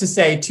 just to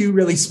say 2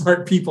 really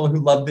smart people who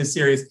love this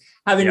series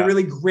having a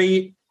really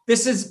great.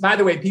 This is, by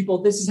the way,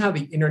 people, this is how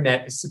the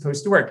internet is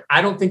supposed to work.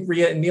 I don't think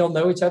Rhea and Neil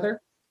know each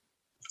other.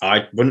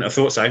 I wouldn't have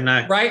thought so,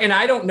 no. Right? And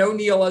I don't know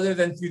Neil other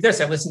than through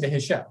this. I listened to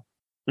his show.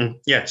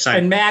 Yeah, same.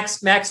 And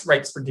Max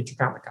writes for Get Your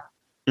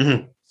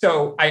Comic-Con.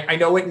 So I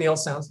know what Neil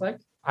sounds like.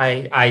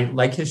 I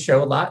like his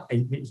show a lot.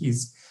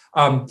 He's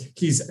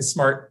a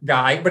smart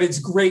guy, but it's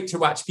great to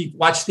watch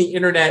the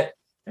internet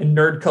and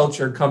nerd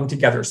culture come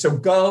together. So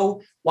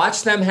go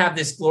watch them have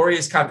this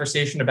glorious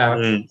conversation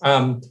about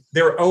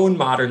their own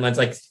modern lens,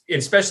 like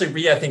especially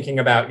Rhea thinking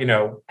about,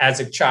 as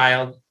a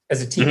child,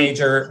 as a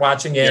teenager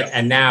watching it,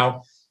 and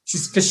now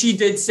because she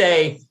did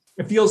say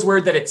it feels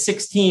weird that at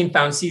 16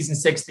 found season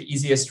 6 the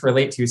easiest to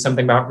relate to,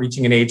 something about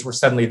reaching an age where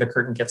suddenly the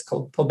curtain gets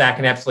pulled back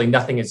and absolutely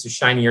nothing is as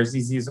shiny or as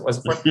easy as it was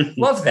before.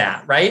 Love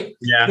that, right?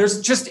 Yeah.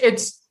 There's just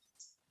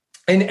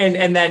and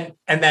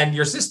then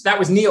your sister, that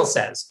was Neil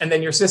says, and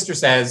then your sister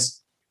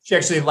says she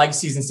actually likes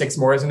season 6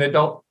 more as an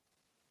adult,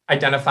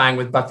 identifying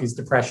with Buffy's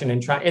depression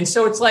and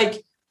so it's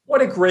like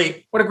what a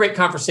great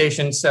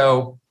conversation.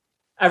 So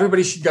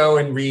everybody should go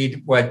and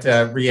read what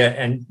Rhea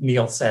and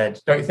Neil said,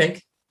 don't you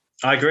think?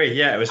 I agree.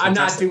 Yeah, it was fantastic.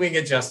 I'm not doing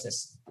it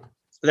justice.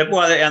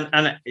 Well,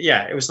 and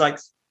yeah, it was like,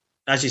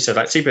 as you said,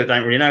 like two people that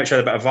don't really know each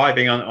other, but are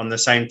vibing on the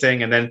same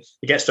thing. And then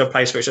it gets to a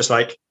place where it's just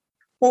like,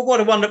 well, what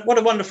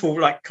a wonderful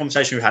like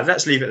conversation we had.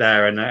 Let's leave it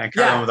there and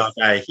carry on with our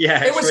day.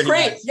 Yeah, it was really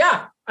great. nice.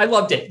 Yeah, I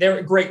loved it. They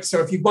were great. So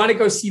if you want to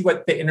go see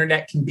what the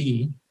internet can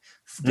be,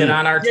 get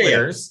on our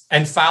Twitters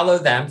and follow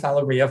them.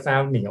 Follow Rhea,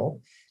 follow Neil,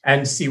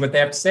 and see what they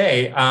have to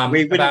say.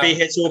 We wouldn't be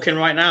here talking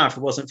right now if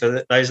it wasn't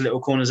for those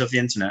little corners of the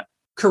internet.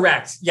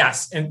 Correct.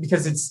 Yes, and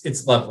because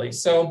it's lovely.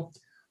 So,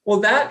 well,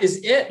 that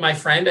is it, my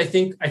friend. I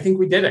think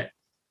we did it.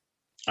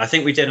 I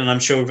think we did, and I'm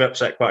sure we've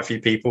upset quite a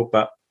few people.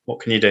 But what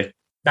can you do?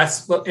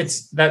 That's but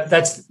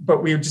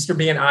we just are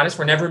being honest.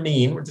 We're never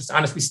mean. We're just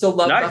honest. We still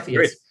love Buffy.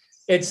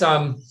 It's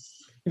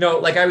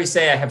like I always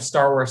say, I have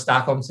Star Wars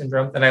Stockholm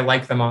syndrome, that I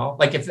like them all.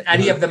 Like if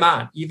any of them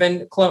on,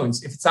 even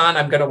clones, if it's on,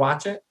 I'm going to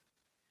watch it.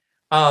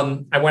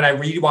 And when I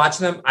rewatch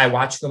them, I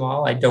watch them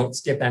all. I don't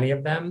skip any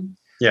of them.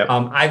 Yeah.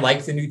 I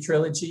like the new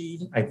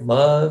trilogy. I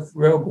love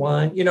Rogue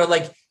One.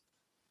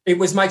 It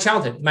was my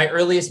childhood. My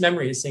earliest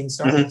memory is seeing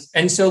Star Wars.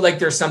 And so like,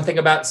 there's something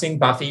about seeing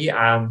Buffy.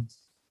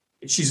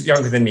 She's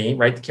younger than me,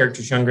 right? The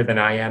character's younger than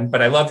I am,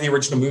 but I love the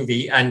original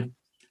movie.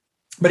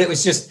 But it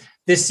was just,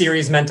 this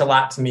series meant a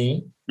lot to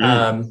me.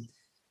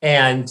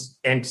 And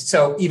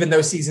so even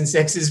though season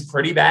 6 is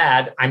pretty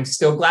bad, I'm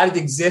still glad it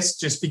exists,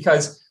 just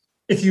because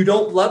if you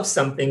don't love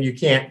something, you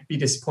can't be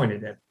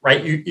disappointed in,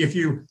 right? If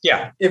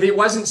it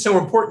wasn't so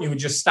important, you would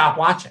just stop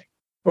watching.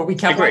 But we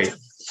kept watching.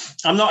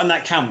 I'm not in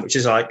that camp, which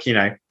is like,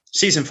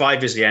 season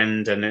 5 is the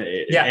end, and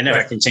it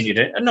never continued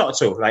it. And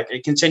not at all. Like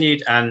it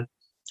continued, and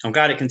I'm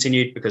glad it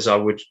continued, because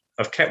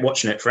I've kept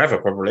watching it forever,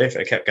 probably, if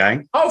it kept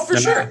going. Oh, for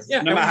sure.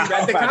 No matter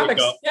how the bad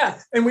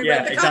comics. And we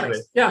read the comics.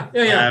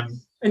 Yeah.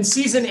 And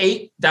season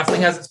 8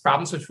 definitely has its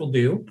problems, which we'll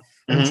do.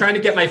 I'm trying to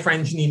get my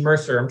friend Janine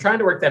Mercer. I'm trying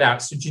to work that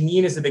out. So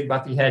Janine is a big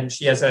Buffy head, and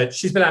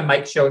she's been on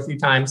Mike's show a few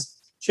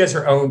times. She has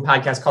her own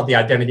podcast called The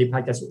Identity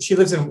Podcast. She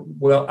lives in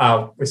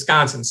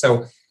Wisconsin.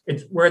 So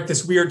we're at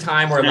this weird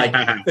time where like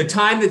the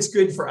time that's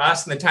good for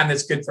us and the time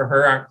that's good for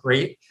her aren't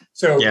great.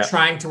 So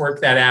trying to work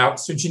that out.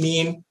 So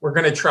Janine, we're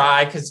going to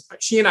try, because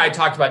she and I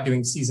talked about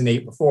doing season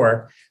 8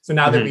 before. So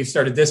now that we've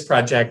started this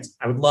project,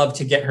 I would love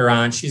to get her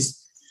on.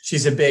 She's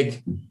a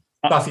big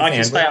Buffy fan. I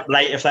can stay up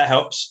late if that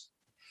helps.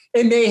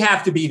 It may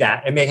have to be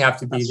that. It may have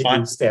to be that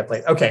you stay up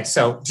late. Okay,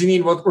 so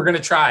Janine, we're going to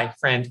try,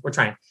 friend. We're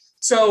trying.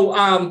 So,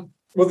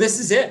 well, this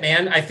is it,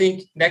 man. I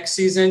think next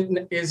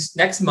season is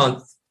next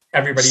month.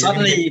 Everybody.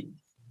 Suddenly,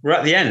 we're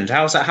at the end.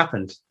 How's that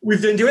happened?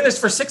 We've been doing this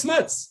for 6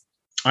 months.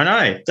 I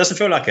know. It doesn't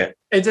feel like it.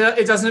 It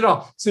doesn't at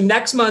all. So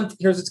next month,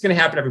 here's what's going to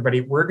happen,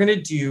 everybody. We're going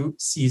to do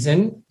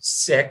season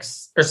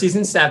 6 or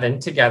season 7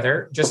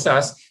 together, just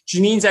us.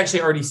 Janine's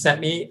actually already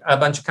sent me a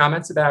bunch of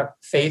comments about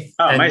Faith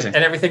and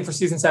everything for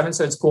season 7.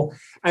 So it's cool.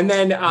 And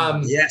then...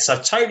 yes,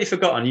 I've totally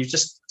forgotten. You've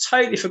just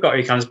totally forgot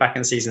he comes back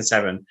in season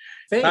 7.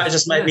 Faith, that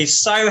just made me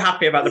so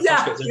happy about the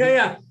prospects of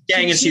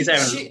getting in season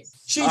 7.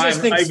 She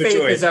just thinks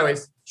overjoyed. Faith is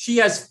always... She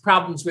has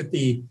problems with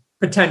the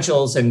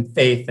potentials and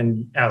Faith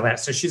and all that.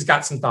 So she's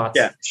got some thoughts.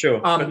 Yeah,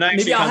 sure.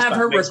 Maybe I'll have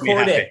her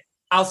record it.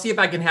 I'll see if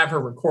I can have her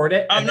record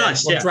it. Oh, and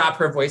nice. We'll drop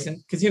her voice in,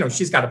 because,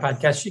 she's got a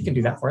podcast. She can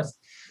do that for us.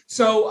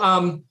 So,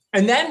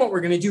 and then what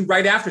we're going to do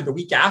right after, the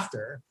week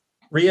after,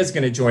 Rhea's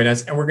going to join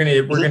us, and we're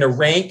going to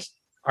rank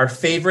our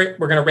favorite.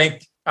 We're going to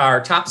rank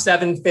our top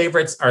 7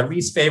 favorites, our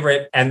least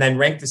favorite, and then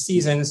rank the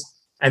seasons.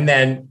 And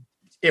then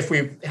if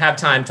we have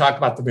time, talk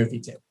about the movie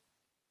too.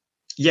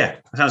 Yeah,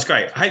 that sounds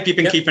great. I hope you've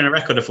been keeping a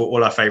record of what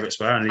all our favorites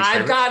were.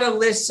 I've got a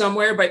list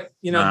somewhere, but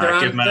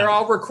they're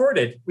all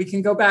recorded. We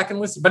can go back and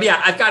listen. But yeah,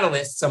 I've got a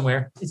list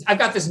somewhere. I've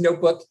got this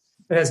notebook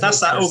that has. That's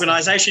that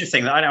organization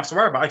thing that I don't have to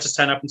worry about. I just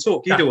turn up and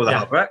talk. You do all the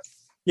hard work.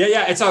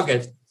 Yeah, it's all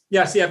good.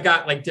 Yeah, see, I've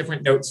got like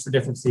different notes for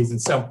different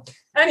seasons. So,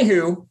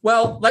 anywho,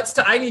 well,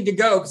 I need to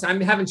go because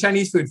I'm having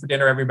Chinese food for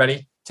dinner,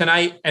 everybody,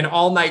 tonight, and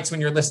all nights when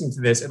you're listening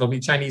to this. It'll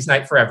be Chinese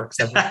night forever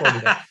because I've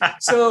recorded it.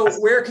 So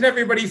where can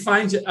everybody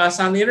find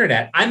us on the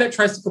internet? I'm at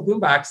Tricycle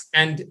Boombox,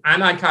 and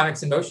I'm on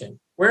Comics in Motion.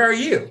 Where are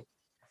you?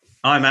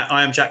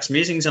 I am Jack's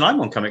Musings, and I'm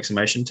on Comics in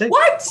Motion too.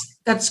 What?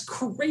 That's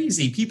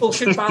crazy. People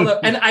should follow.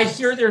 And I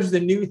hear there's the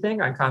new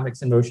thing on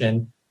Comics in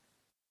Motion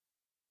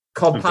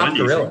called Pop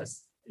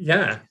Gorillas.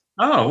 Yeah.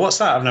 Oh, what's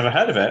that? I've never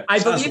heard of it. I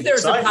believe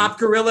there's a Pop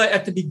Gorilla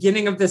at the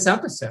beginning of this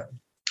episode.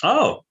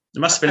 Oh,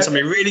 there must have been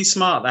somebody really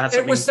smart that had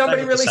something. It was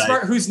somebody really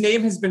smart whose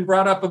name has been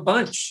brought up a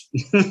bunch.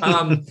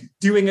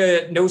 Doing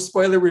a no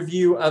spoiler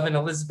review of an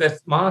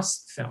Elizabeth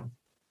Moss film.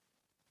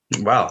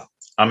 Well,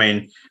 I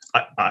mean,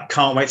 I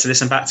can't wait to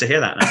listen back to hear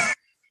that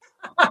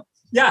now.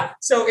 Yeah.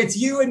 So it's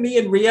you and me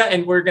and Rhea,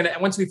 and we're going to,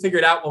 once we figure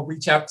it out, we'll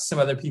reach out to some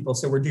other people.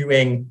 So we're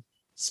doing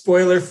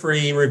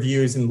spoiler-free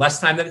reviews in less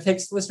time than it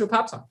takes to listen to a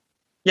pop song.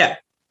 Yeah.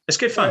 It's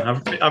good fun.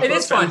 I've It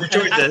is fun.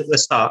 enjoyed the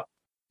start.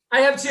 I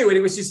have too. And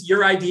it was just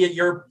your idea,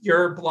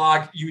 your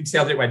blog. You would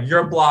say it went,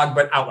 your blog,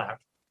 but out loud.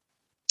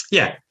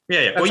 Yeah.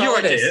 That's Well, your all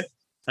it idea. is.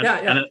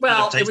 Yeah.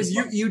 Well, it was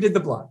you did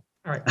the blog.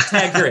 All right.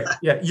 Tag, you're it.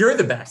 Yeah. You're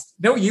the best.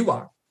 No, you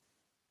are.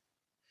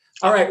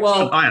 All right.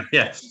 Well, I am.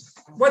 Yeah.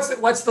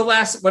 What's the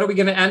last? What are we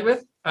going to end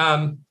with?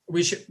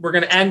 We're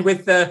going to end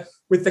with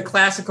the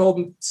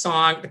classical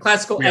song, the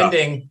classical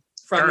ending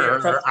from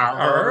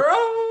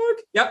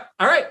Yep.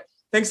 All right.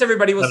 Thanks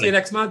everybody. We'll see you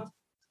next month.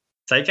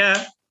 Take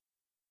care.